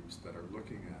local groups that are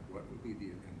looking at what would be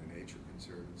and the Nature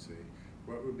Conservancy,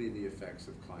 what would be the effects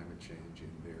of climate change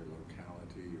in their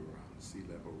locality or on sea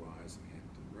level rise in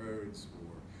Hampton Roads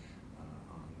or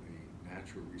on the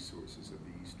natural resources of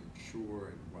the Eastern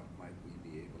Shore, and what might we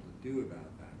be able to do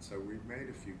about that. So we've made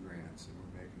a few grants and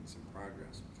we're making some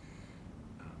progress.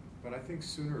 But I think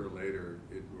sooner or later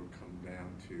it will come down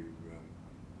to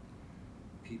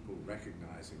people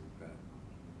recognizing that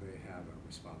they have a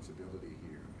responsibility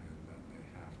here and that they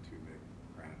have to make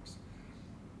perhaps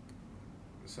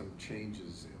some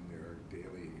changes in their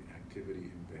daily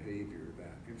activity and behavior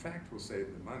that in fact will save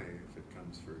them money if it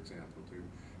comes, for example, to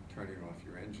turning off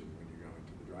your engine when you go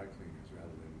into the dry cleaners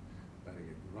rather than letting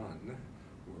it run,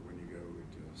 or when you go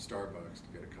into Starbucks to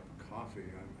get a cup of coffee.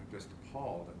 I'm just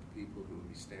appalled at the people who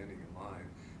will be standing in line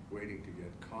waiting to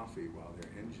get coffee while their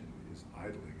engine is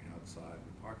idling outside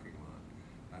the parking lot.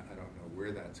 I don't know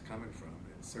where that's coming from.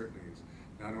 It certainly is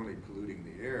not only polluting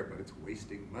the air, but it's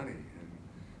wasting money, and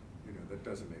you know that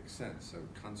doesn't make sense. So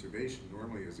conservation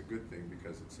normally is a good thing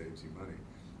because it saves you money,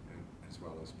 and as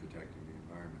well as protecting the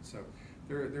environment. So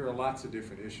there are lots of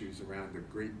different issues around the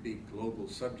great big global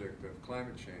subject of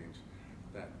climate change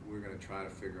that we're going to try to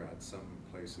figure out some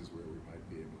places where we might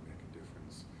be able to make a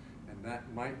difference. And that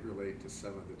might relate to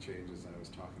some of the changes I was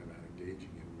talking about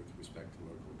engaging in with respect to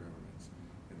local governments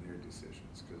and their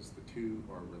decisions, because the two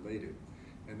are related.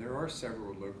 And there are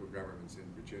several local governments in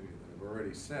Virginia that have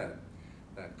already said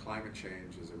that climate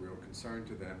change is a real concern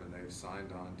to them, and they've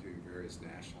signed on to various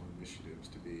national initiatives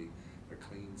to be a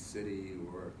clean city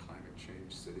or a climate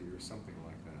change city or something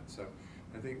like that. So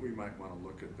I think we might want to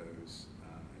look at those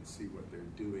and see what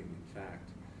they're doing in fact,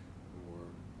 or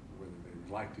whether they'd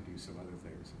like to do some other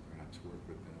things and perhaps work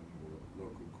with them, or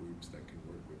local groups that can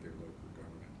work with their local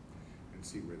government, and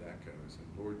see where that goes. And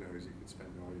Lord knows you could spend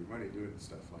all your money doing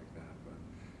stuff like that, but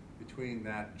between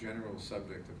that general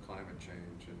subject of climate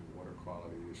change and water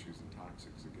quality issues and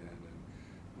toxics again, and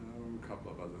a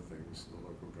couple of other things, the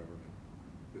local government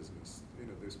business, you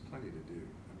know, there's plenty to do.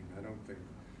 I mean, I don't think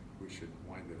we should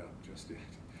wind it up just yet.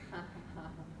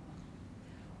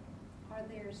 Are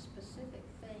there specific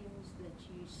things that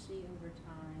you see over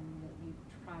time that you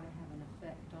try to have an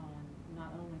effect on,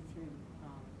 not only through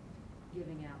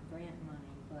giving out grant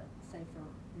money, but say for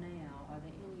now, are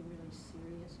there any really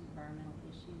serious environmental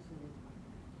issues that have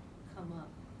come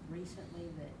up recently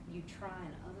that you try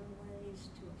in other ways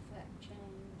to affect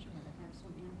change or to have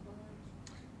some influence?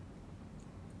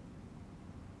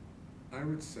 I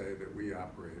would say that we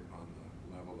operate on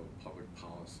the level of public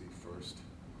policy first.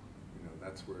 You know,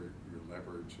 that's where your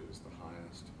leverage is the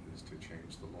highest, is to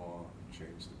change the law,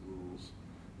 change the rules,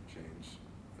 change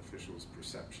officials'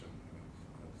 perception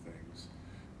of things.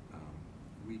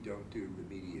 We don't do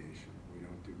remediation. We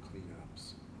don't do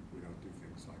cleanups. We don't do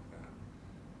things like that.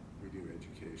 We do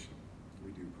education.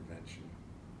 We do prevention.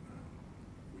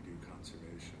 We do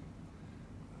conservation.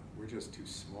 We're just too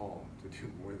small to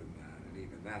do more than that, and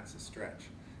even that's a stretch.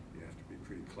 You have to be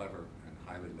pretty clever and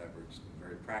highly leveraged and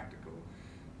very practical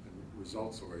and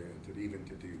results-oriented even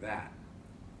to do that.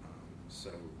 So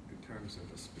in terms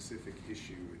of a specific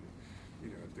issue, you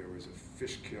know, if there was a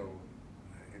fish kill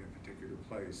in a particular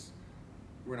place,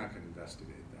 we're not going to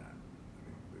investigate that. I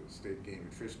mean, the State Game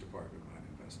and Fish Department might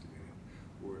investigate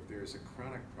it. Or if there's a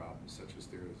chronic problem, such as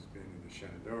there has been in the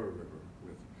Shenandoah River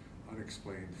with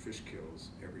unexplained fish kills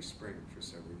every spring for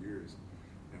several years,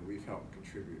 and we've helped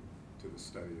contribute to the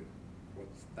study of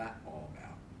what's that all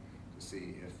about, to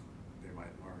see if they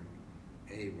might learn,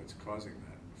 A, what's causing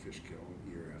that fish kill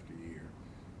year after year,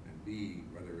 and B,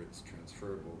 whether it's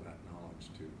transferable, that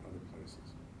knowledge, to other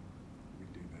places. We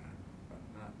do that, but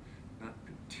not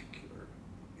particular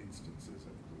instances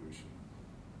of pollution.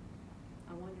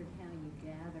 I wondered how you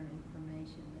gather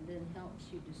information that then helps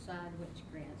you decide which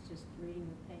grants, just reading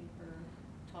the paper,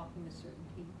 talking to certain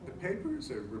people. The paper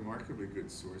is a remarkably good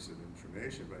source of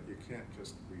information, but you can't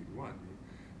just read one.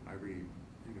 I read,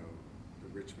 you know,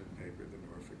 the Richmond paper, the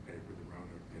Norfolk paper, the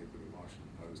Roanoke paper, the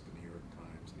Washington Post, the New York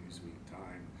Times, Newsweek,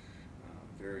 Time,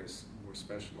 various more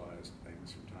specialized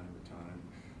things from time to time.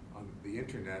 On the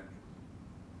internet,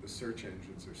 the search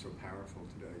engines are so powerful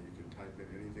today. You can type in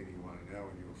anything you want to know,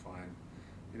 and you'll find,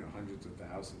 you know, hundreds of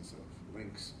thousands of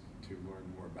links to learn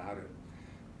more about it.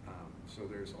 So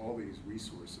there's all these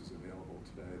resources available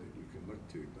today that you can look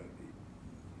to. But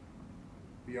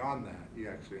beyond that, you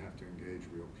actually have to engage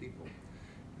real people.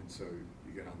 And so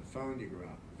you get on the phone, you go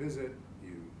out and visit,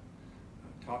 you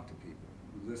talk to people,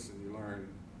 you listen, you learn.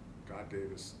 God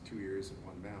gave us 2 ears and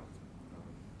 1 mouth,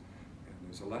 and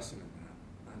there's a lesson in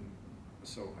that. And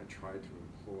so I try to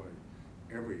employ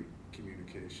every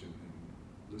communication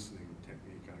and listening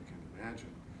technique I can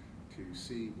imagine to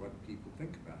see what people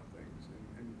think about things.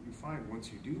 And you find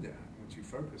once you do that, once you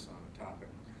focus on a topic,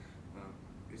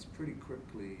 it's pretty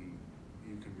quickly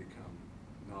you can become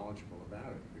knowledgeable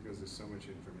about it because there's so much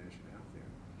information out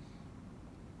there.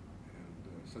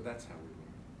 And so that's how we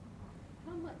learn.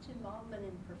 How much involvement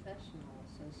in professional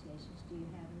associations do you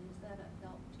have, and is that a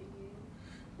help to you?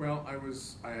 Well, I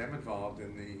am involved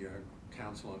in the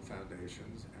Council on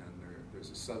Foundations, and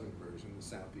there's a southern version, the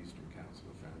Southeastern Council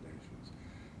of Foundations.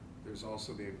 There's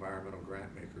also the Environmental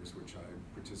Grant Makers, which I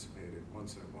participate in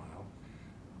once in a while.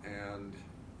 And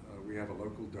we have a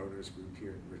local donors group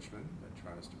here in Richmond that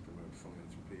tries to promote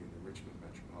philanthropy in the Richmond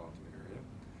metropolitan area.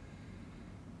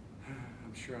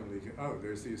 I'm sure I'm leaving. Oh,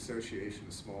 there's the Association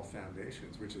of Small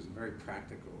Foundations, which is a very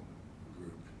practical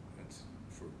group. That's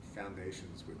for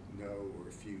foundations with no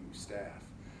or few staff,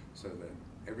 so that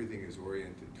everything is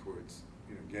oriented towards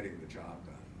getting the job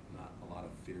done, not a lot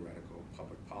of theoretical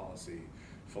public policy,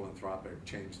 philanthropic,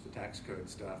 change the tax code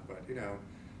stuff, but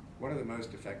what are the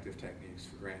most effective techniques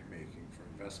for grant making, for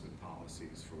investment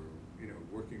policies, for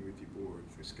working with your board,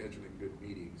 for scheduling good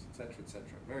meetings, et cetera, et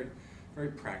cetera. Very,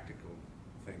 very practical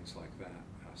things like that.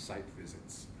 Site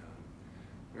visits.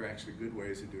 There are actually good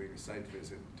ways of doing a site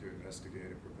visit to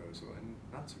investigate a proposal, and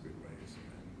not so good ways.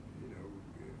 And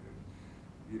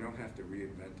you don't have to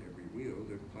reinvent every wheel.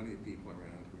 There are plenty of people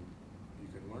around who you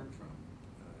can learn from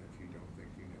if you don't think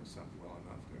you know something well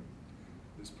enough to.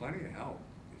 There's plenty of help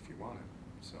if you want it.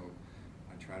 So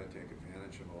I try to take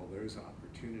advantage of all those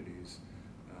opportunities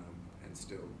and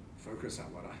still focus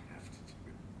on what I have to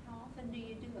do. How often do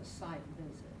you do a site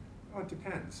visit? Well, it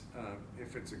depends.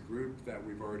 If it's a group that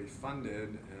we've already funded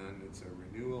and it's a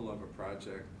renewal of a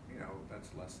project, that's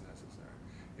less necessary.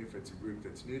 If it's a group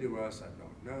that's new to us, I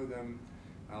don't know them,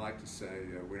 I like to say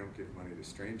we don't give money to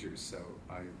strangers, so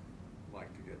I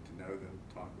like to get to know them,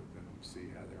 talk with them, see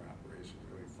how their operation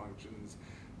really functions,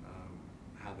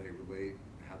 how they relate,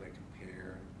 how they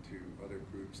compare to other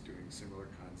groups doing similar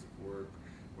kinds of work,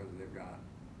 whether they've got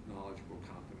knowledgeable,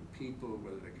 competent people,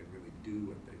 whether they can really do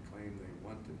what they claim they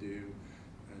want to do,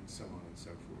 and so on and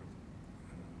so forth.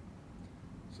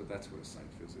 So that's what a site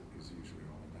visit is usually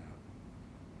all about.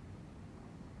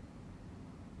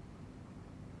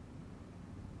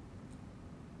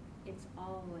 It's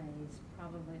always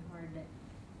probably hard to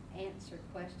answer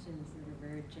questions that are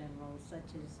very general, such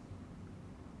as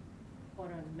what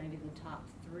are maybe the top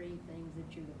 3 things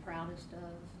that you're the proudest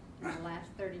of in the last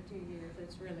 32 years?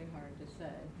 It's really hard to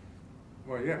say.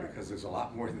 Well, yeah, because there's a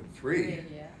lot more than 3.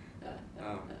 Yeah.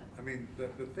 I mean,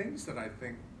 the things that I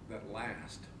think that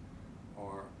last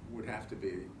would have to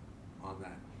be on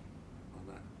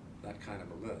that kind of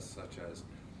a list, such as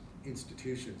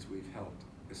institutions we've helped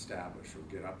establish or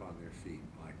get up on their feet,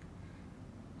 like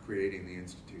creating the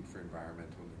Institute for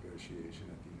Environmental Negotiation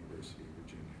at the University of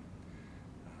Virginia,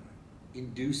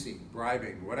 inducing,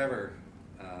 bribing, whatever,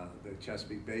 the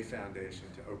Chesapeake Bay Foundation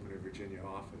to open a Virginia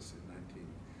office in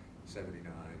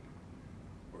 1979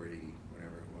 or 80,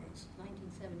 whatever it was.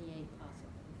 1978,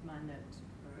 possibly, if my notes.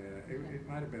 It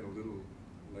might have been a little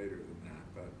later than that,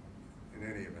 but in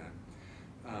any event,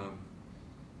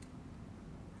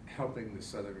 helping the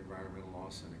Southern Environmental Law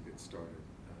Center get started,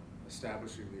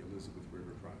 establishing the Elizabeth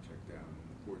River Project down in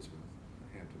the Portsmouth,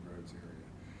 Hampton Roads area,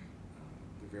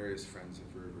 the various Friends of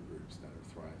River groups that are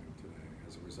thriving today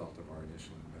as a result of our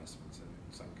initial investments, and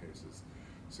in some cases,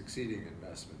 succeeding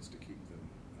investments to keep them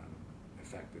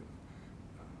effective.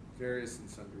 Various and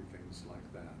sundry things like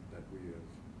that we have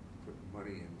put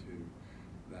money into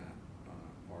that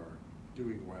are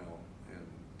doing well and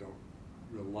don't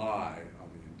rely on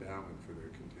the endowment for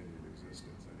their continued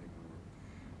existence anymore,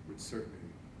 would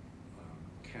certainly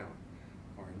count.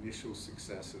 Our initial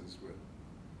successes with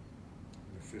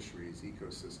the fisheries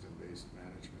ecosystem-based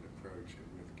management approach and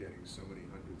with getting so many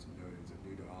hundreds of millions of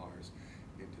new dollars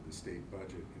into the state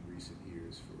budget in recent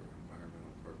years for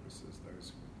environmental purposes,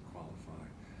 those would qualify.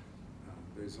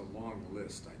 There's a long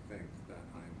list, I think, that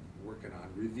I'm working on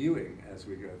reviewing as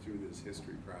we go through this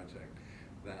history project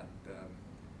that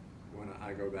when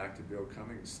I go back to Bill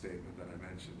Cummings' statement that I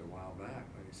mentioned a while back,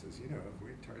 when he says, if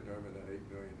we turned over that $8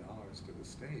 million to the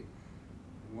state,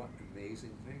 what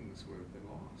amazing things would have been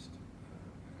lost.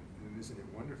 And isn't it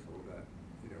wonderful that,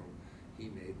 he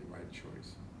made the right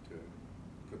choice to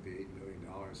put the $8 million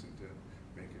into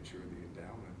making sure the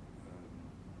endowment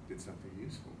did something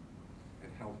useful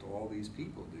and helped all these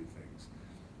people do things.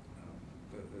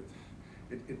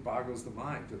 It boggles the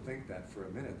mind to think that for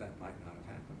a minute that might not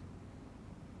have happened.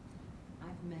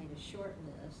 I've made a short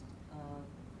list of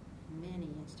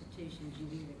many institutions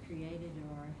you've either created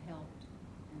or helped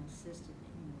and assisted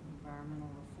in environmental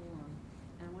reform.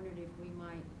 And I wondered if we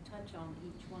might touch on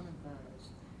each one of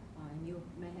those. And you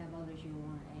may have others you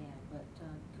want to add, but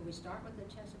could we start with the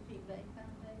Chesapeake Bay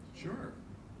Foundation? Sure.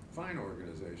 Fine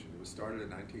organization. It was started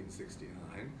in 1969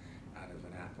 out of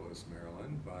Annapolis,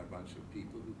 Maryland, by a bunch of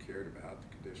people who cared about the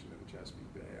condition of the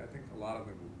Chesapeake Bay. I think a lot of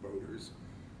them were boaters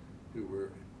who were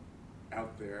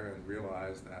out there and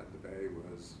realized that the bay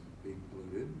was being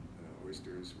polluted.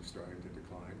 Oysters were starting to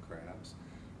decline, crabs.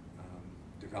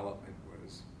 Development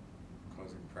was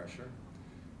causing pressure.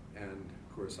 And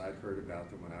of course, I'd heard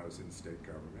about them when I was in state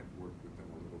government, worked with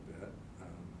them a little bit.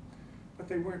 But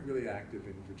they weren't really active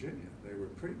in Virginia. They were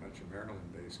pretty much a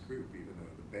Maryland-based group, even though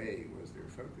the bay was their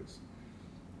focus.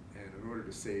 And in order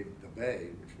to save the bay,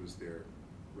 which was their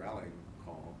rallying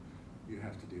call, you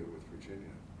have to deal with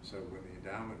Virginia. So when the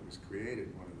endowment was created,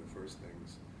 one of the first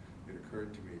things it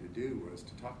occurred to me to do was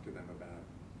to talk to them about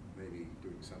maybe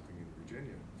doing something in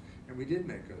Virginia. And we did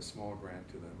make a small grant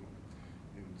to them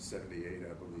in '78,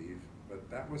 I believe, but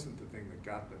that wasn't the thing that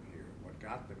got them here. What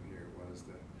got them here was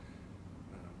the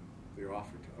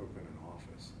offer to open an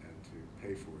office and to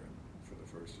pay for it for the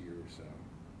first year or so.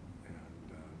 And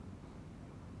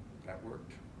that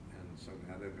worked. And so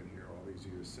now they've been here all these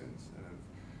years since and have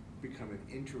become an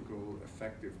integral,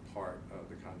 effective part of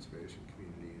the conservation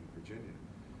community in Virginia.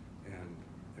 And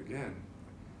again,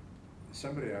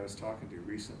 somebody I was talking to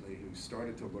recently who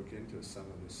started to look into some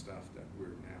of the stuff that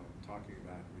we're now talking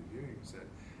about and reviewing said,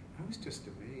 I was just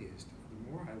amazed. The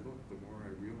more I looked, the more I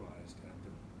realized at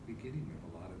the beginning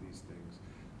of a lot of these things,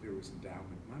 there was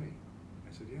endowment money.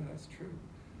 I said, yeah, that's true.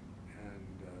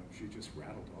 And she just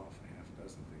rattled off a half a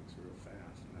dozen things real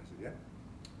fast. And I said, yeah,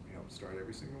 we helped start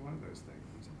every single one of those things.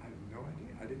 I said, I have no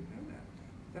idea. I didn't know that.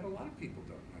 That a lot of people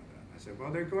don't know that. I said,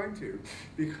 well, they're going to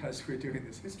because we're doing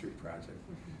this history project.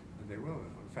 And they will.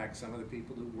 In fact, some of the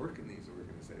people who work in these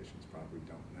organizations probably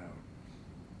don't know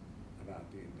about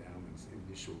the endowment's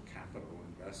initial capital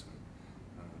investment.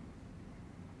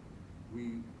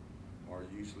 We are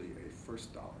usually a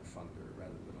first dollar funder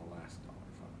rather than a last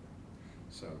dollar funder.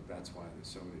 So that's why there's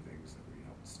so many things that we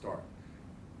help start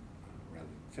rather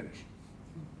than finish.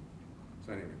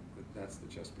 So anyway, that's the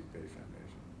Chesapeake Bay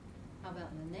Foundation. How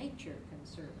about the Nature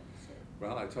Conservancy?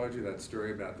 Well, I told you that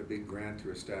story about the big grant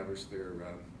to establish their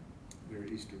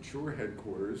Eastern Shore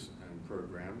headquarters and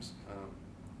programs.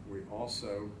 We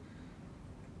also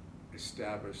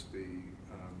established the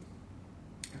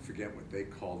I forget what they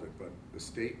called it, but the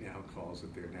state now calls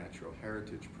it their Natural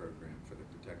Heritage Program for the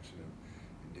protection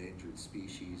of endangered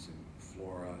species and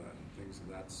flora and things of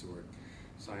that sort.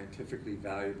 Scientifically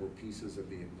valuable pieces of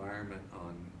the environment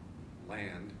on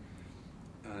land.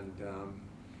 And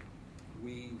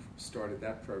we started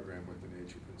that program with the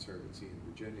Nature Conservancy in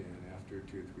Virginia, and after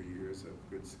 2 or 3 years of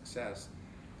good success,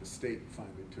 the state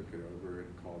finally took it over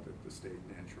and called it the State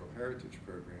Natural Heritage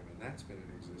Program, and that's been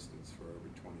in existence for over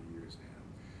 20 years now.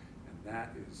 And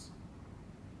that is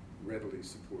readily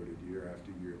supported year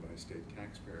after year by state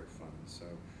taxpayer funds. So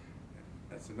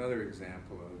that's another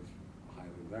example of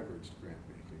highly leveraged grant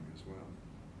making as well.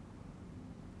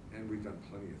 And we've done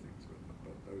plenty of things with them,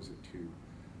 but those are two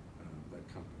that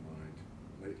come to mind.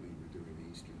 Lately we're doing the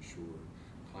Eastern Shore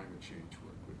climate change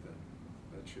work with them.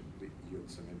 That should yield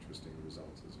some interesting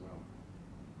results as well.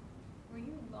 Were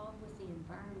you involved with the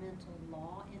Environmental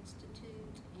Law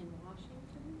Institute in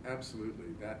Washington?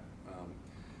 Absolutely.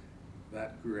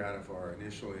 That grew out of our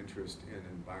initial interest in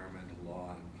environmental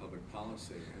law and public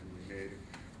policy, and we made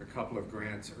a couple of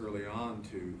grants early on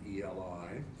to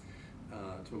ELI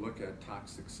to look at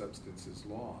toxic substances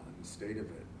law and the state of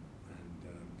it,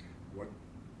 and what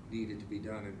needed to be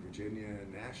done in Virginia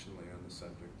and nationally on the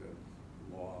subject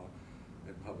of law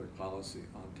and public policy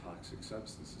on toxic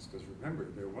substances. Because remember,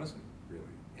 there wasn't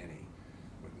really any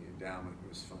when the endowment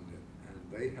was funded, and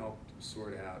they helped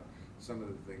sort out some of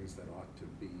the things that ought to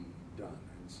be done.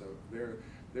 And so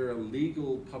they're a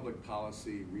legal public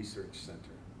policy research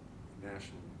center,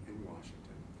 national, in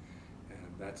Washington. And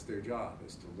that's their job,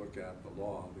 is to look at the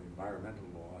law, the environmental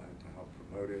law, and to help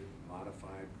promote it,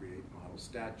 modify it, create model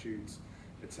statutes,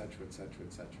 et cetera, et cetera,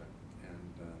 et cetera.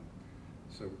 And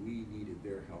so we needed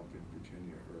their help in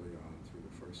Virginia early on through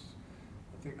the first,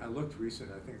 I looked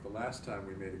recently, I think the last time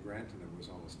we made a grant to them was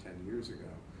almost 10 years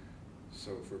ago.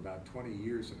 So for about 20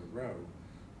 years in a row,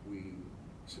 we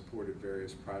supported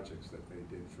various projects that they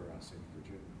did for us in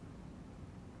Virginia.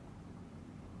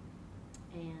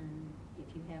 And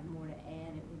if you have more to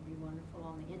add, it would be wonderful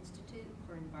on the Institute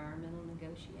for Environmental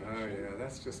Negotiation. Oh yeah,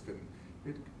 that's just been,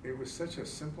 it was such a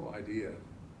simple idea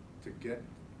to get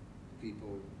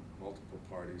people, multiple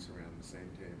parties around the same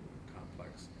table in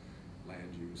complex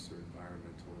land use or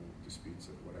environmental disputes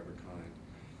of whatever kind,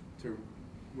 to,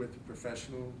 with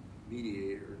professional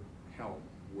mediator help,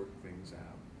 work things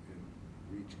out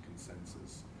and reach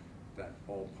consensus that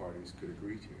all parties could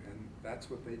agree to. And that's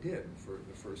what they did for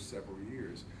the first several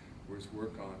years, was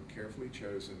work on carefully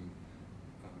chosen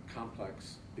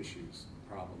complex issues,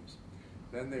 problems.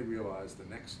 Then they realized the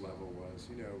next level was,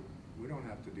 you know, we don't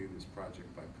have to do this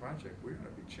project by project. We're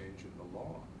going to be changing the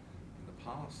law and the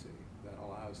policy that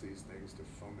allows these things to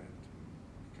foment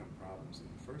and become problems in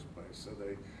the first place. So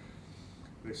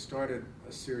they started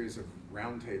a series of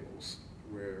roundtables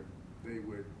where they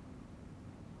would,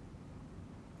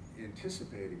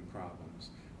 anticipating problems,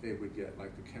 they would get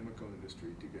like the chemical industry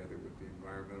together with the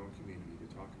environmental community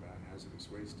to talk about hazardous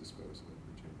waste disposal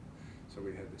in Virginia. So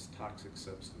we had this toxic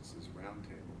substances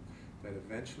roundtable that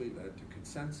eventually led to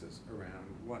consensus around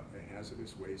what a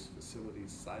hazardous waste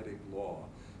facilities siting law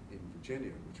in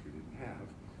Virginia, which we didn't have,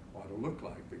 ought to look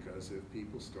like, because if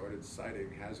people started citing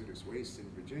hazardous waste in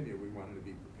Virginia, we wanted to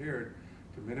be prepared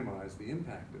to minimize the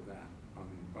impact of that on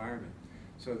the environment.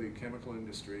 So the chemical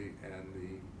industry and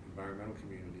the environmental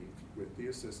community, with the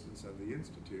assistance of the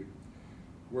Institute,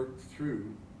 worked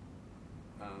through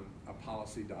a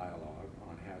policy dialogue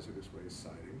on hazardous waste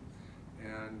siting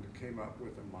and came up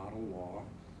with a model law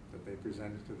that they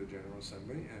presented to the General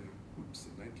Assembly, and oops,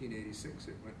 in 1986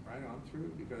 it went right on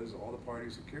through because all the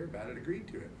parties who cared about it agreed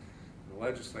to it. And the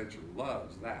legislature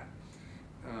loves that.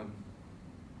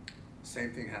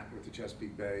 Same thing happened with the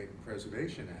Chesapeake Bay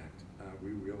Preservation Act.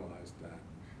 We realized that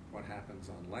what happens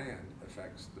on land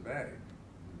affects the bay,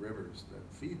 the rivers that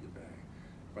feed the bay,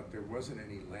 but there wasn't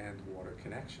any land-water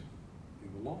connection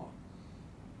in the law,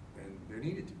 and there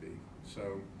needed to be.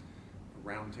 So a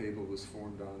roundtable was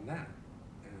formed on that,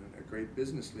 and a great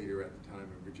business leader at the time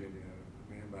in Virginia,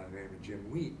 a man by the name of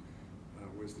Jim Wheat,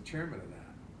 was the chairman of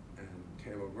that, and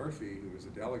Taylor Murphy, who was a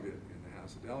delegate in the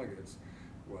House of Delegates,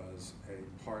 was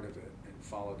a part of it and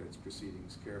followed its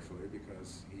proceedings carefully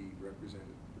because he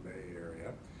represented the Bay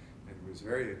Area and was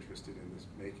very interested in this,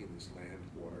 making this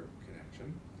land-water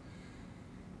connection.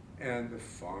 And the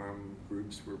farm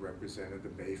groups were represented, the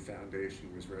Bay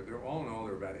Foundation was represented. All in all,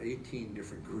 there were about 18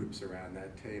 different groups around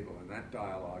that table, and that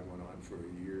dialogue went on for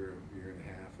a year and a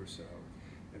half or so.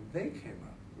 And they came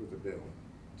up with a bill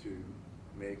to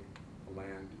make a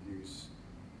land use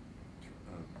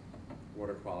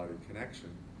water quality connection.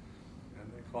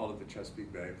 And they called it the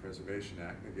Chesapeake Bay Preservation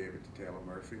Act, and they gave it to Taylor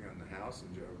Murphy in the House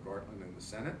and Joe Gartland in the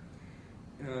Senate.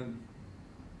 And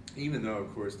even though,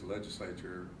 of course, the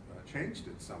legislature changed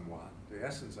it somewhat, the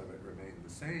essence of it remained the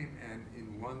same, and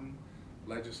in one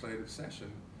legislative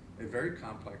session, a very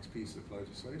complex piece of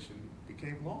legislation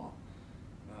became law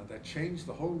that changed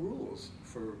the whole rules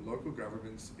for local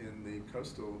governments in the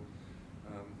coastal,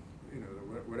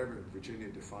 whatever Virginia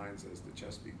defines as the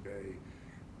Chesapeake Bay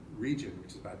region,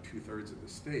 which is about 2/3 of the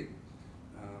state.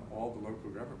 All the local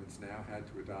governments now had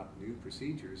to adopt new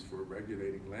procedures for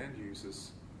regulating land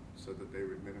uses so that they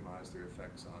would minimize their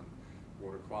effects on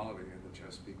water quality in the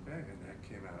Chesapeake Bay, and that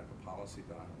came out of a policy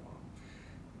dialogue.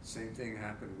 Same thing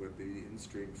happened with the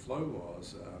in-stream flow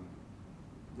laws.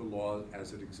 The law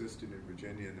as it existed in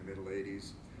Virginia in the middle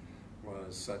 80s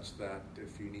was such that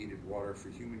if you needed water for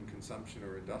human consumption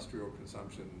or industrial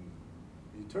consumption,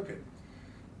 you took it.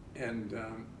 And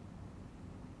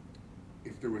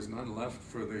if there was none left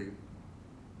for the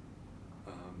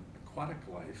aquatic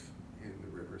life in the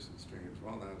rivers and streams,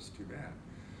 well, that was too bad.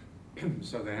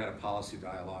 So they had a policy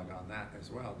dialogue on that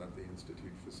as well that the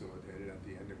Institute facilitated, at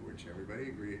the end of which everybody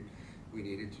agreed we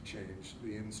needed to change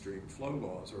the in-stream flow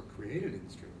laws, or create an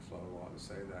in-stream flow law to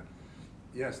say that,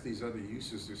 yes, these other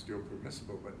uses are still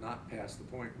permissible, but not past the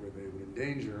point where they would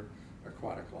endanger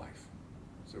aquatic life.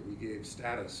 So we gave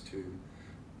status to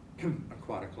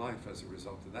aquatic life as a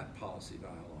result of that policy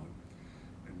dialogue,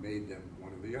 and made them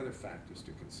one of the other factors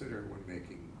to consider when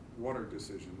making water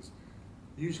decisions,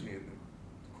 usually in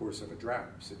the course of a drought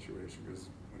situation, because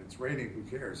when it's raining, who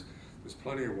cares? There's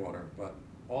plenty of water, but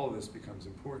all of this becomes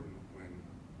important when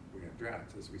we have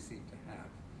droughts, as we seem to have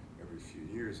every few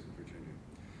years in Virginia.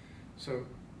 So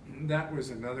that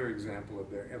was another example of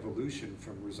their evolution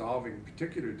from resolving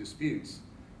particular disputes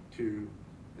to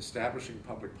establishing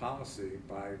public policy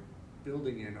by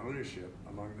building in ownership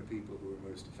among the people who are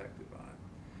most affected by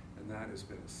it. And that has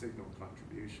been a signal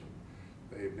contribution.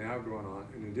 They've now gone on,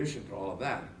 in addition to all of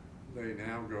that, they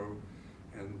now go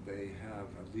and they have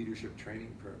a leadership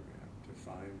training program to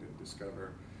find and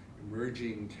discover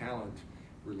emerging talent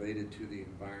related to the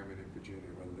environment in Virginia,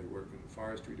 whether they work in the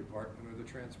forestry department or the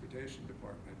transportation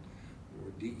department,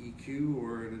 or DEQ,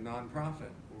 or in a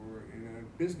nonprofit, or in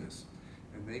a business.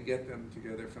 And they get them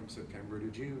together from September to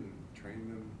June, train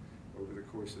them over the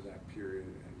course of that period,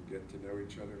 and get to know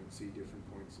each other and see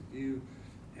different points of view,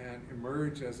 and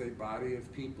emerge as a body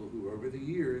of people who over the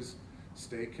years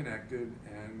stay connected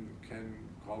and can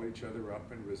call each other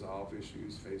up and resolve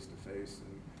issues face to face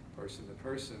and person to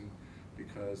person,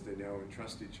 because they know and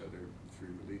trust each other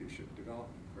through the leadership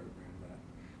development program that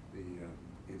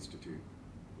the Institute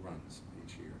runs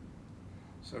each year.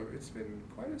 So it's been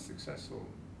quite a successful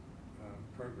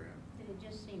program. Did it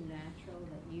just seem natural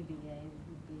that UVA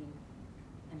would be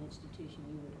an institution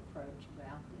you would approach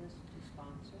about this to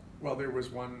sponsor? Well, there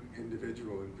was one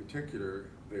individual in particular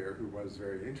there who was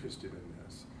very interested in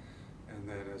this. And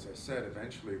then, as I said,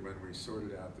 eventually when we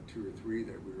sorted out the 2 or 3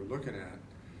 that we were looking at,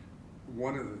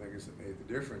 one of the things that made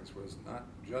the difference was not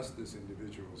just this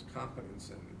individual's competence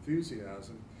and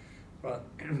enthusiasm, but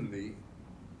the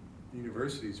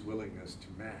university's willingness to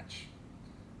match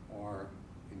our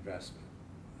investment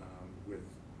with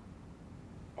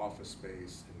office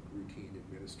space and routine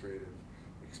administrative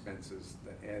expenses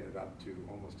that added up to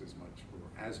almost as much or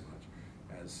as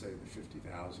much as, say, the $50,000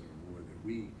 or more that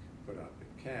we put up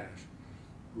in cash,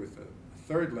 with a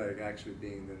third leg actually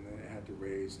being then they had to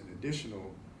raise an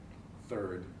additional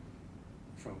third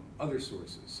from other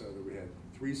sources, so that we had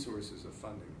 3 sources of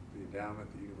funding: the endowment,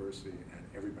 the university, and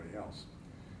everybody else.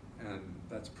 And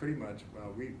that's pretty much,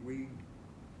 well, we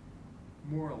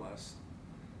more or less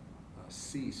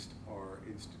ceased our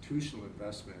institutional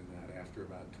investment in that after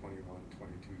about 21,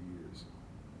 22 years.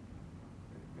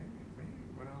 Maybe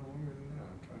it went on longer than that.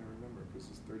 I'm trying to remember, because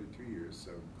it's 32 years,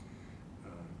 so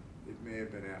it may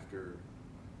have been after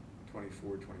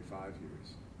 24, 25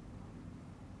 years.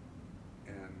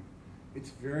 And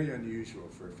it's very unusual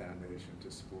for a foundation to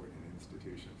support an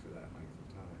institution for that length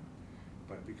of time.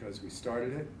 But because we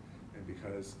started it, and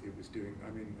because it was doing,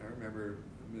 I mean, I remember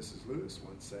Mrs. Lewis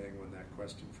once saying when that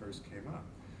question first came up,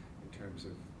 in terms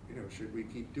of, should we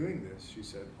keep doing this? She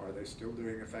said, are they still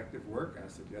doing effective work? I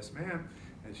said, yes, ma'am.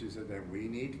 And she said, then we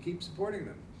need to keep supporting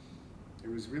them. It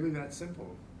was really that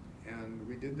simple. And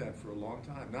we did that for a long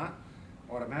time. Not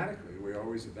automatically. We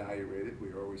always evaluated,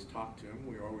 we always talked to them,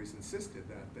 we always insisted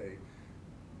that they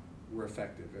were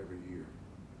effective every year.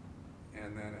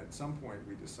 And then at some point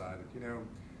we decided,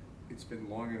 it's been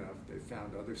long enough, they've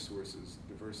found other sources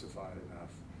diversified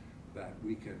enough that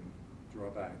we can draw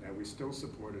back. Now, we still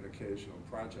support an occasional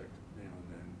project now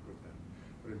and then with them,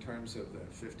 but in terms of the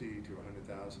 50 to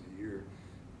 100,000 a year,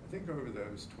 I think over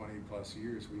those 20 plus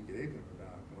years we gave them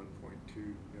about $1.2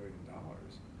 million,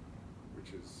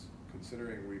 which is,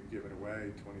 considering we've given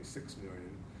away $26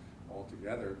 million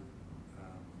altogether,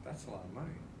 that's a lot of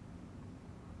money.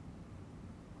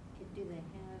 Do they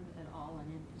have at all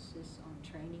an emphasis on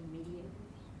training mediators?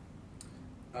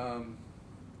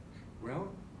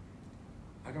 Well,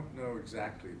 I don't know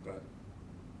exactly, but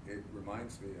it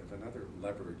reminds me of another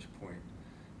leverage point.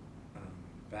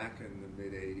 Back in the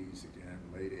mid-'80s, again,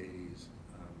 late '80s,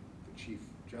 the Chief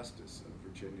Justice of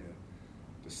Virginia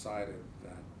decided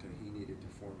that he needed to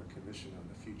form a commission on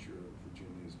the future of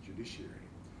Virginia's judiciary,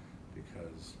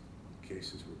 because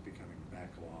cases were becoming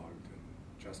backlogged and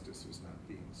justice was not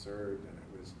being served, and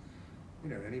it was,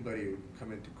 anybody who'd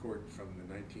come into court from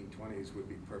the 1920s would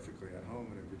be perfectly at home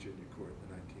in a Virginia court in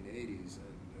the 1980s,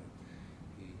 and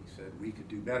he said we could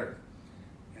do better.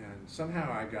 And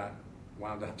somehow I got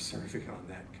wound up serving on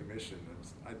that commission.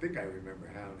 I think I remember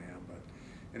how now, but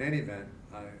in any event,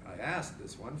 I asked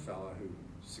this one fellow who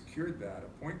secured that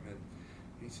appointment.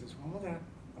 He says, well,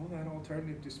 all that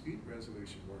alternative dispute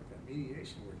resolution work, that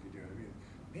mediation work you're doing,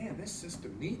 man, this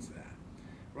system needs that.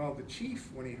 Well, the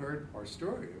chief, when he heard our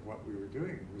story of what we were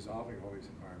doing in resolving all these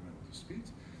environmental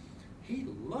disputes, he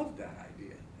loved that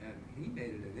idea, and he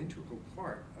made it an integral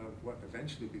part of what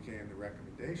eventually became the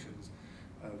recommendations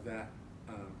of that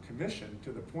commission,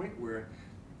 to the point where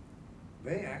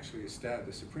they actually established,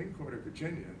 the Supreme Court of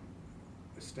Virginia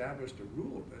established a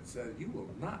rule that said you will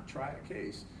not try a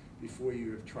case before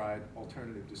you have tried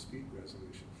alternative dispute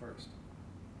resolution first.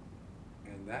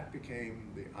 And that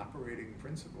became the operating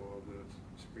principle of the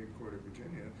Supreme Court of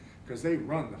Virginia, because they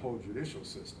run the whole judicial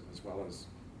system as well as,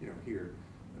 hear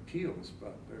appeals,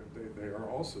 but they are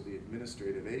also the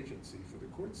administrative agency for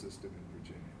the court system in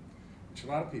Virginia, which a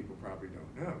lot of people probably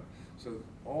don't know. So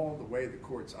all the way the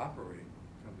courts operate,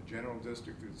 from the general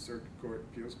district through the circuit court,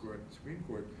 appeals court, Supreme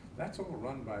Court, that's all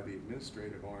run by the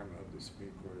administrative arm of the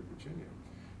Supreme Court of Virginia.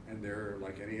 And they're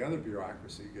like any other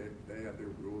bureaucracy, they have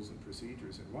their rules and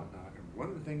procedures and whatnot, and one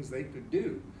of the things they could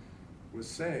do was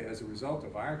say, as a result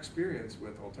of our experience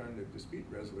with alternative dispute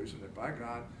resolution, that by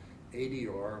God,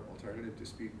 ADR, alternative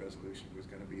dispute resolution, was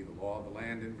going to be the law of the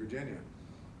land in Virginia.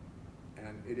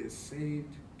 And it has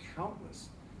saved countless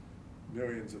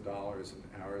millions of dollars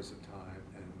and hours of time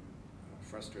and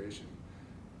frustration,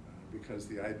 because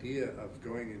the idea of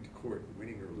going into court and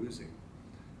winning or losing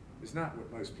is not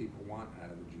what most people want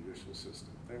out of the judicial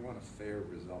system. They want a fair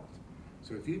result.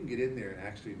 So if you can get in there and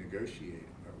actually negotiate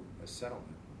a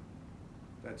settlement,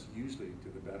 that's usually to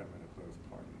the betterment of both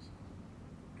parties.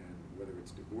 And whether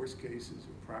it's divorce cases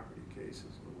or property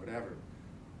cases or whatever,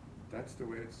 that's the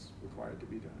way it's required to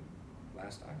be done,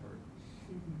 last I heard.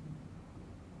 Mm-hmm.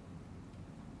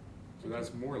 So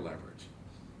that's more leverage.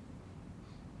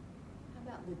 How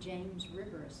about the James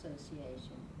River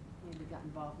Association? Maybe got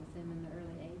involved with them in the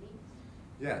early 80s?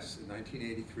 Yes, in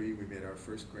 1983 we made our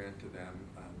first grant to them.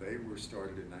 They were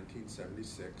started in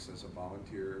 1976 as a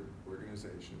volunteer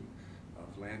organization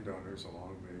of landowners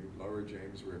along the lower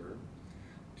James River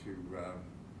to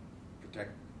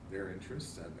protect their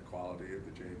interests and the quality of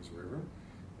the James River.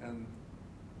 And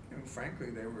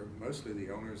frankly, they were mostly the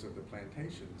owners of the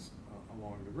plantations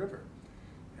along the river.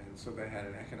 And so they had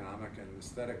an economic and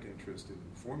aesthetic interest in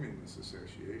forming this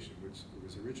association, which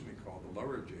was originally called the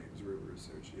Lower James River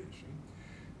Association.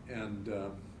 And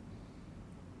in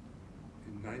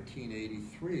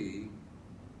 1983,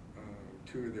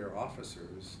 two of their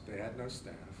officers, they had no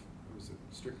staff, it was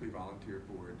a strictly volunteer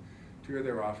board, two of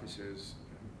their officers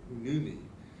who knew me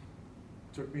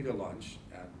took me to lunch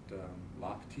at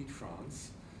La Petite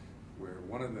France, where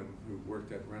one of them, who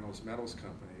worked at Reynolds Metals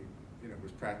Company,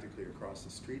 was practically across the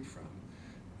street from.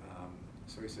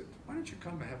 So he said, why don't you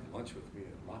come and have lunch with me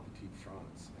at La Petite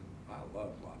France? And I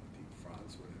loved La Petite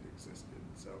France when it existed.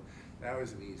 So that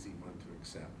was an easy one to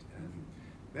accept. And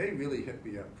they really hit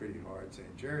me up pretty hard saying,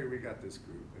 Jerry, we got this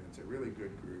group, and it's a really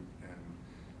good group.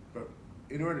 But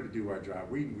in order to do our job,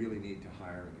 we really need to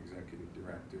hire an executive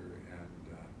director,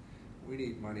 and we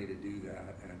need money to do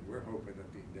that. And we're hoping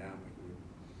that the endowment would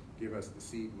give us the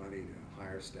seed money to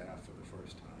hire staff for the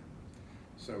first time.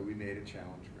 So we made a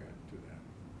challenge grant to them,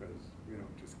 because we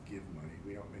don't just give money,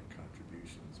 we don't make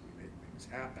contributions, we make things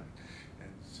happen. And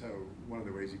so one of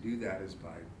the ways you do that is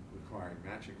by requiring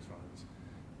matching funds,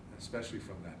 especially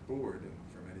from that board and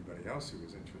from anybody else who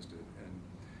was interested. And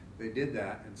they did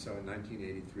that, and so in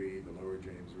 1983, the Lower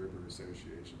James River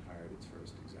Association hired its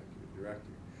first executive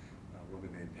director, a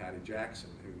woman named Patty Jackson,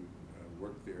 who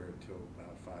worked there until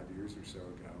about 5 years or so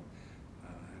ago,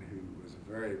 and who was a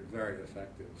very, very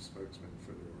effective spokesman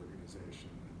for their organization,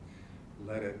 and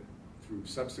led it through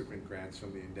subsequent grants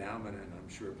from the endowment, and I'm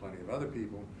sure plenty of other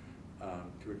people,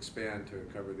 to expand to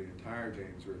cover the entire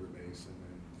James River Basin.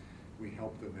 And we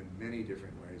helped them in many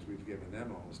different ways. We've given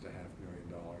them almost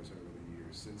 $500,000 over the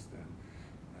years since then.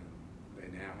 And they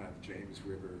now have James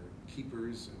River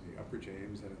keepers in the upper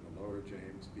James and in the lower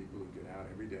James, people who get out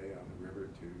every day on the river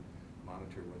to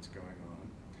monitor what's going on.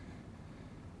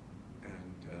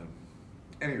 And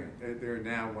anyway, they're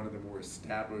now one of the more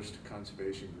established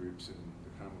conservation groups in the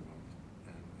Commonwealth.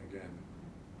 And again,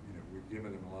 we've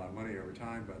given them a lot of money over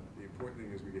time, but the important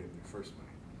thing is we gave them their first money.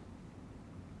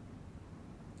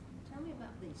 Tell me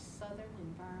about the Southern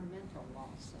Environmental Law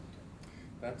Center.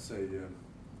 That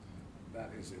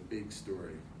is a big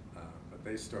story, but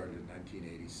they started in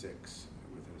 1986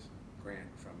 with a grant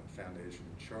from a foundation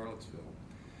in Charlottesville.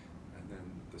 And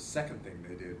then the second thing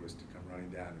they did was to come running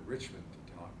down to Richmond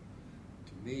to talk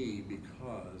to me,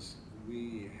 because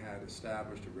we had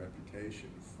established a reputation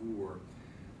for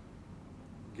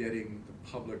getting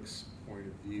the public's point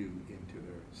of view into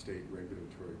the state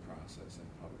regulatory process and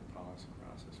public policy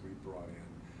process. We brought in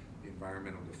the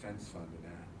Environmental Defense Fund,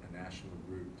 a national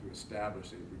group, to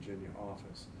establish a Virginia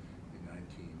office in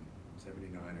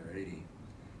 1979 or 80,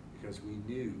 because we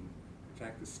knew, in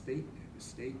fact, the state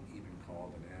even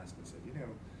called and asked and said,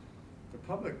 the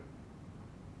public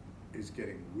is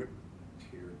getting whipped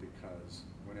here, because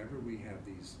whenever we have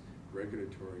these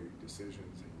regulatory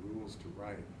decisions and rules to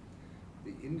write,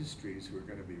 the industries who are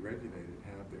going to be regulated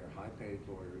have their high-paid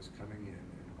lawyers coming in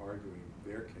and arguing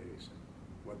their case and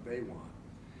what they want.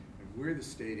 And we're the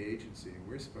state agency, and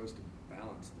we're supposed to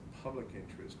balance the public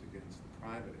interest against the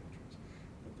private interest.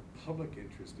 But the public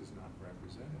interest is not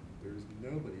represented. There's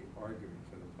nobody arguing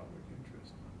for the public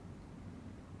interest.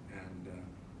 And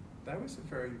that was a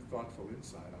very thoughtful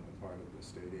insight on the part of the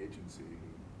state agency who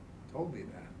told me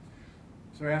that.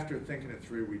 So after thinking it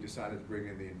through, we decided to bring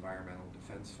in the Environmental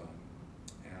Defense Fund.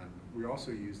 And we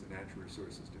also use the Natural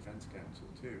Resources Defense Council,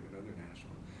 too, another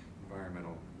national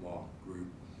environmental law group.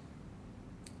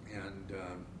 And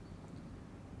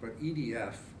But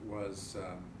EDF was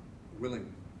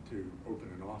willing to open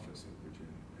an office in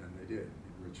Virginia, and they did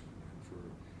in Richmond. And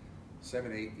for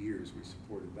 7-8 years, we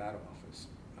supported that office.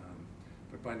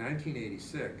 But by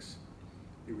 1986,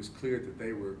 it was clear that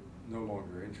they were no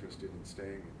longer interested in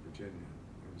staying in Virginia.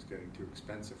 It was getting too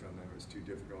expensive for them. It was too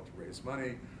difficult to raise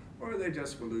money, or they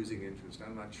just were losing interest.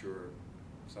 I'm not sure.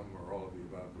 Some or all of the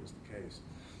above was the case.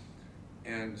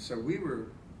 And so we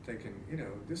were thinking, you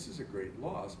know, this is a great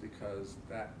loss because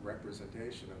that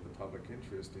representation of the public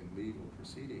interest in legal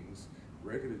proceedings,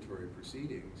 regulatory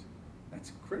proceedings,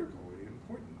 that's critically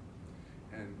important.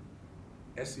 And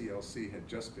SELC had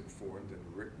just been formed,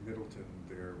 and Rick Middleton,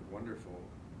 their wonderful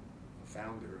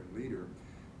founder and leader,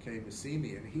 came to see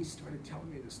me, and he started telling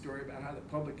me the story about how the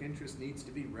public interest needs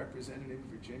to be represented in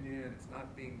Virginia, and it's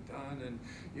not being done. And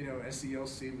you know,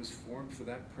 SELC was formed for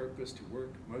that purpose, to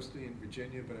work mostly in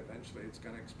Virginia, but eventually it's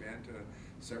going to expand to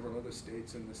several other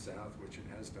states in the South, which it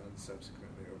has done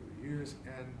subsequently over the years.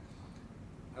 And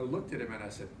I looked at him and I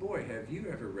said, boy, have you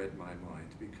ever read my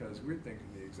mind? Because we're thinking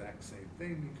the exact same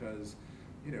thing, because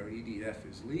you know, EDF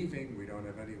is leaving, we don't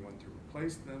have anyone to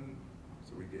replace them,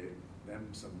 so we gave them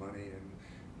some money. And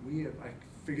I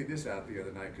figured this out the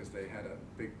other night because they had a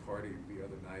big party the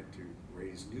other night to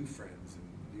raise new friends and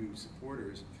new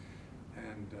supporters.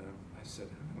 And I said,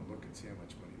 I'm going to look and see how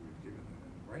much money we've given them.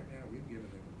 And right now, we've given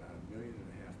them about $1.5 million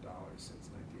since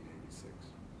 1986.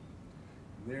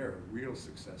 And they're a real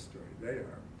success story. They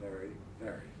are very,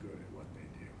 very good at what they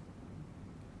do.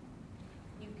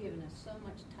 You've given us so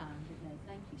much time today.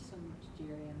 Thank you so much,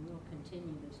 Jerry, and we'll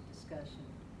continue this discussion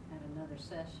at another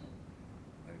session.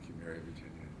 Thank you, Mary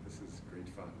Virginia. This is great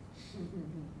fun.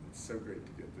 It's so great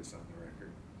to get this on the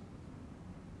record.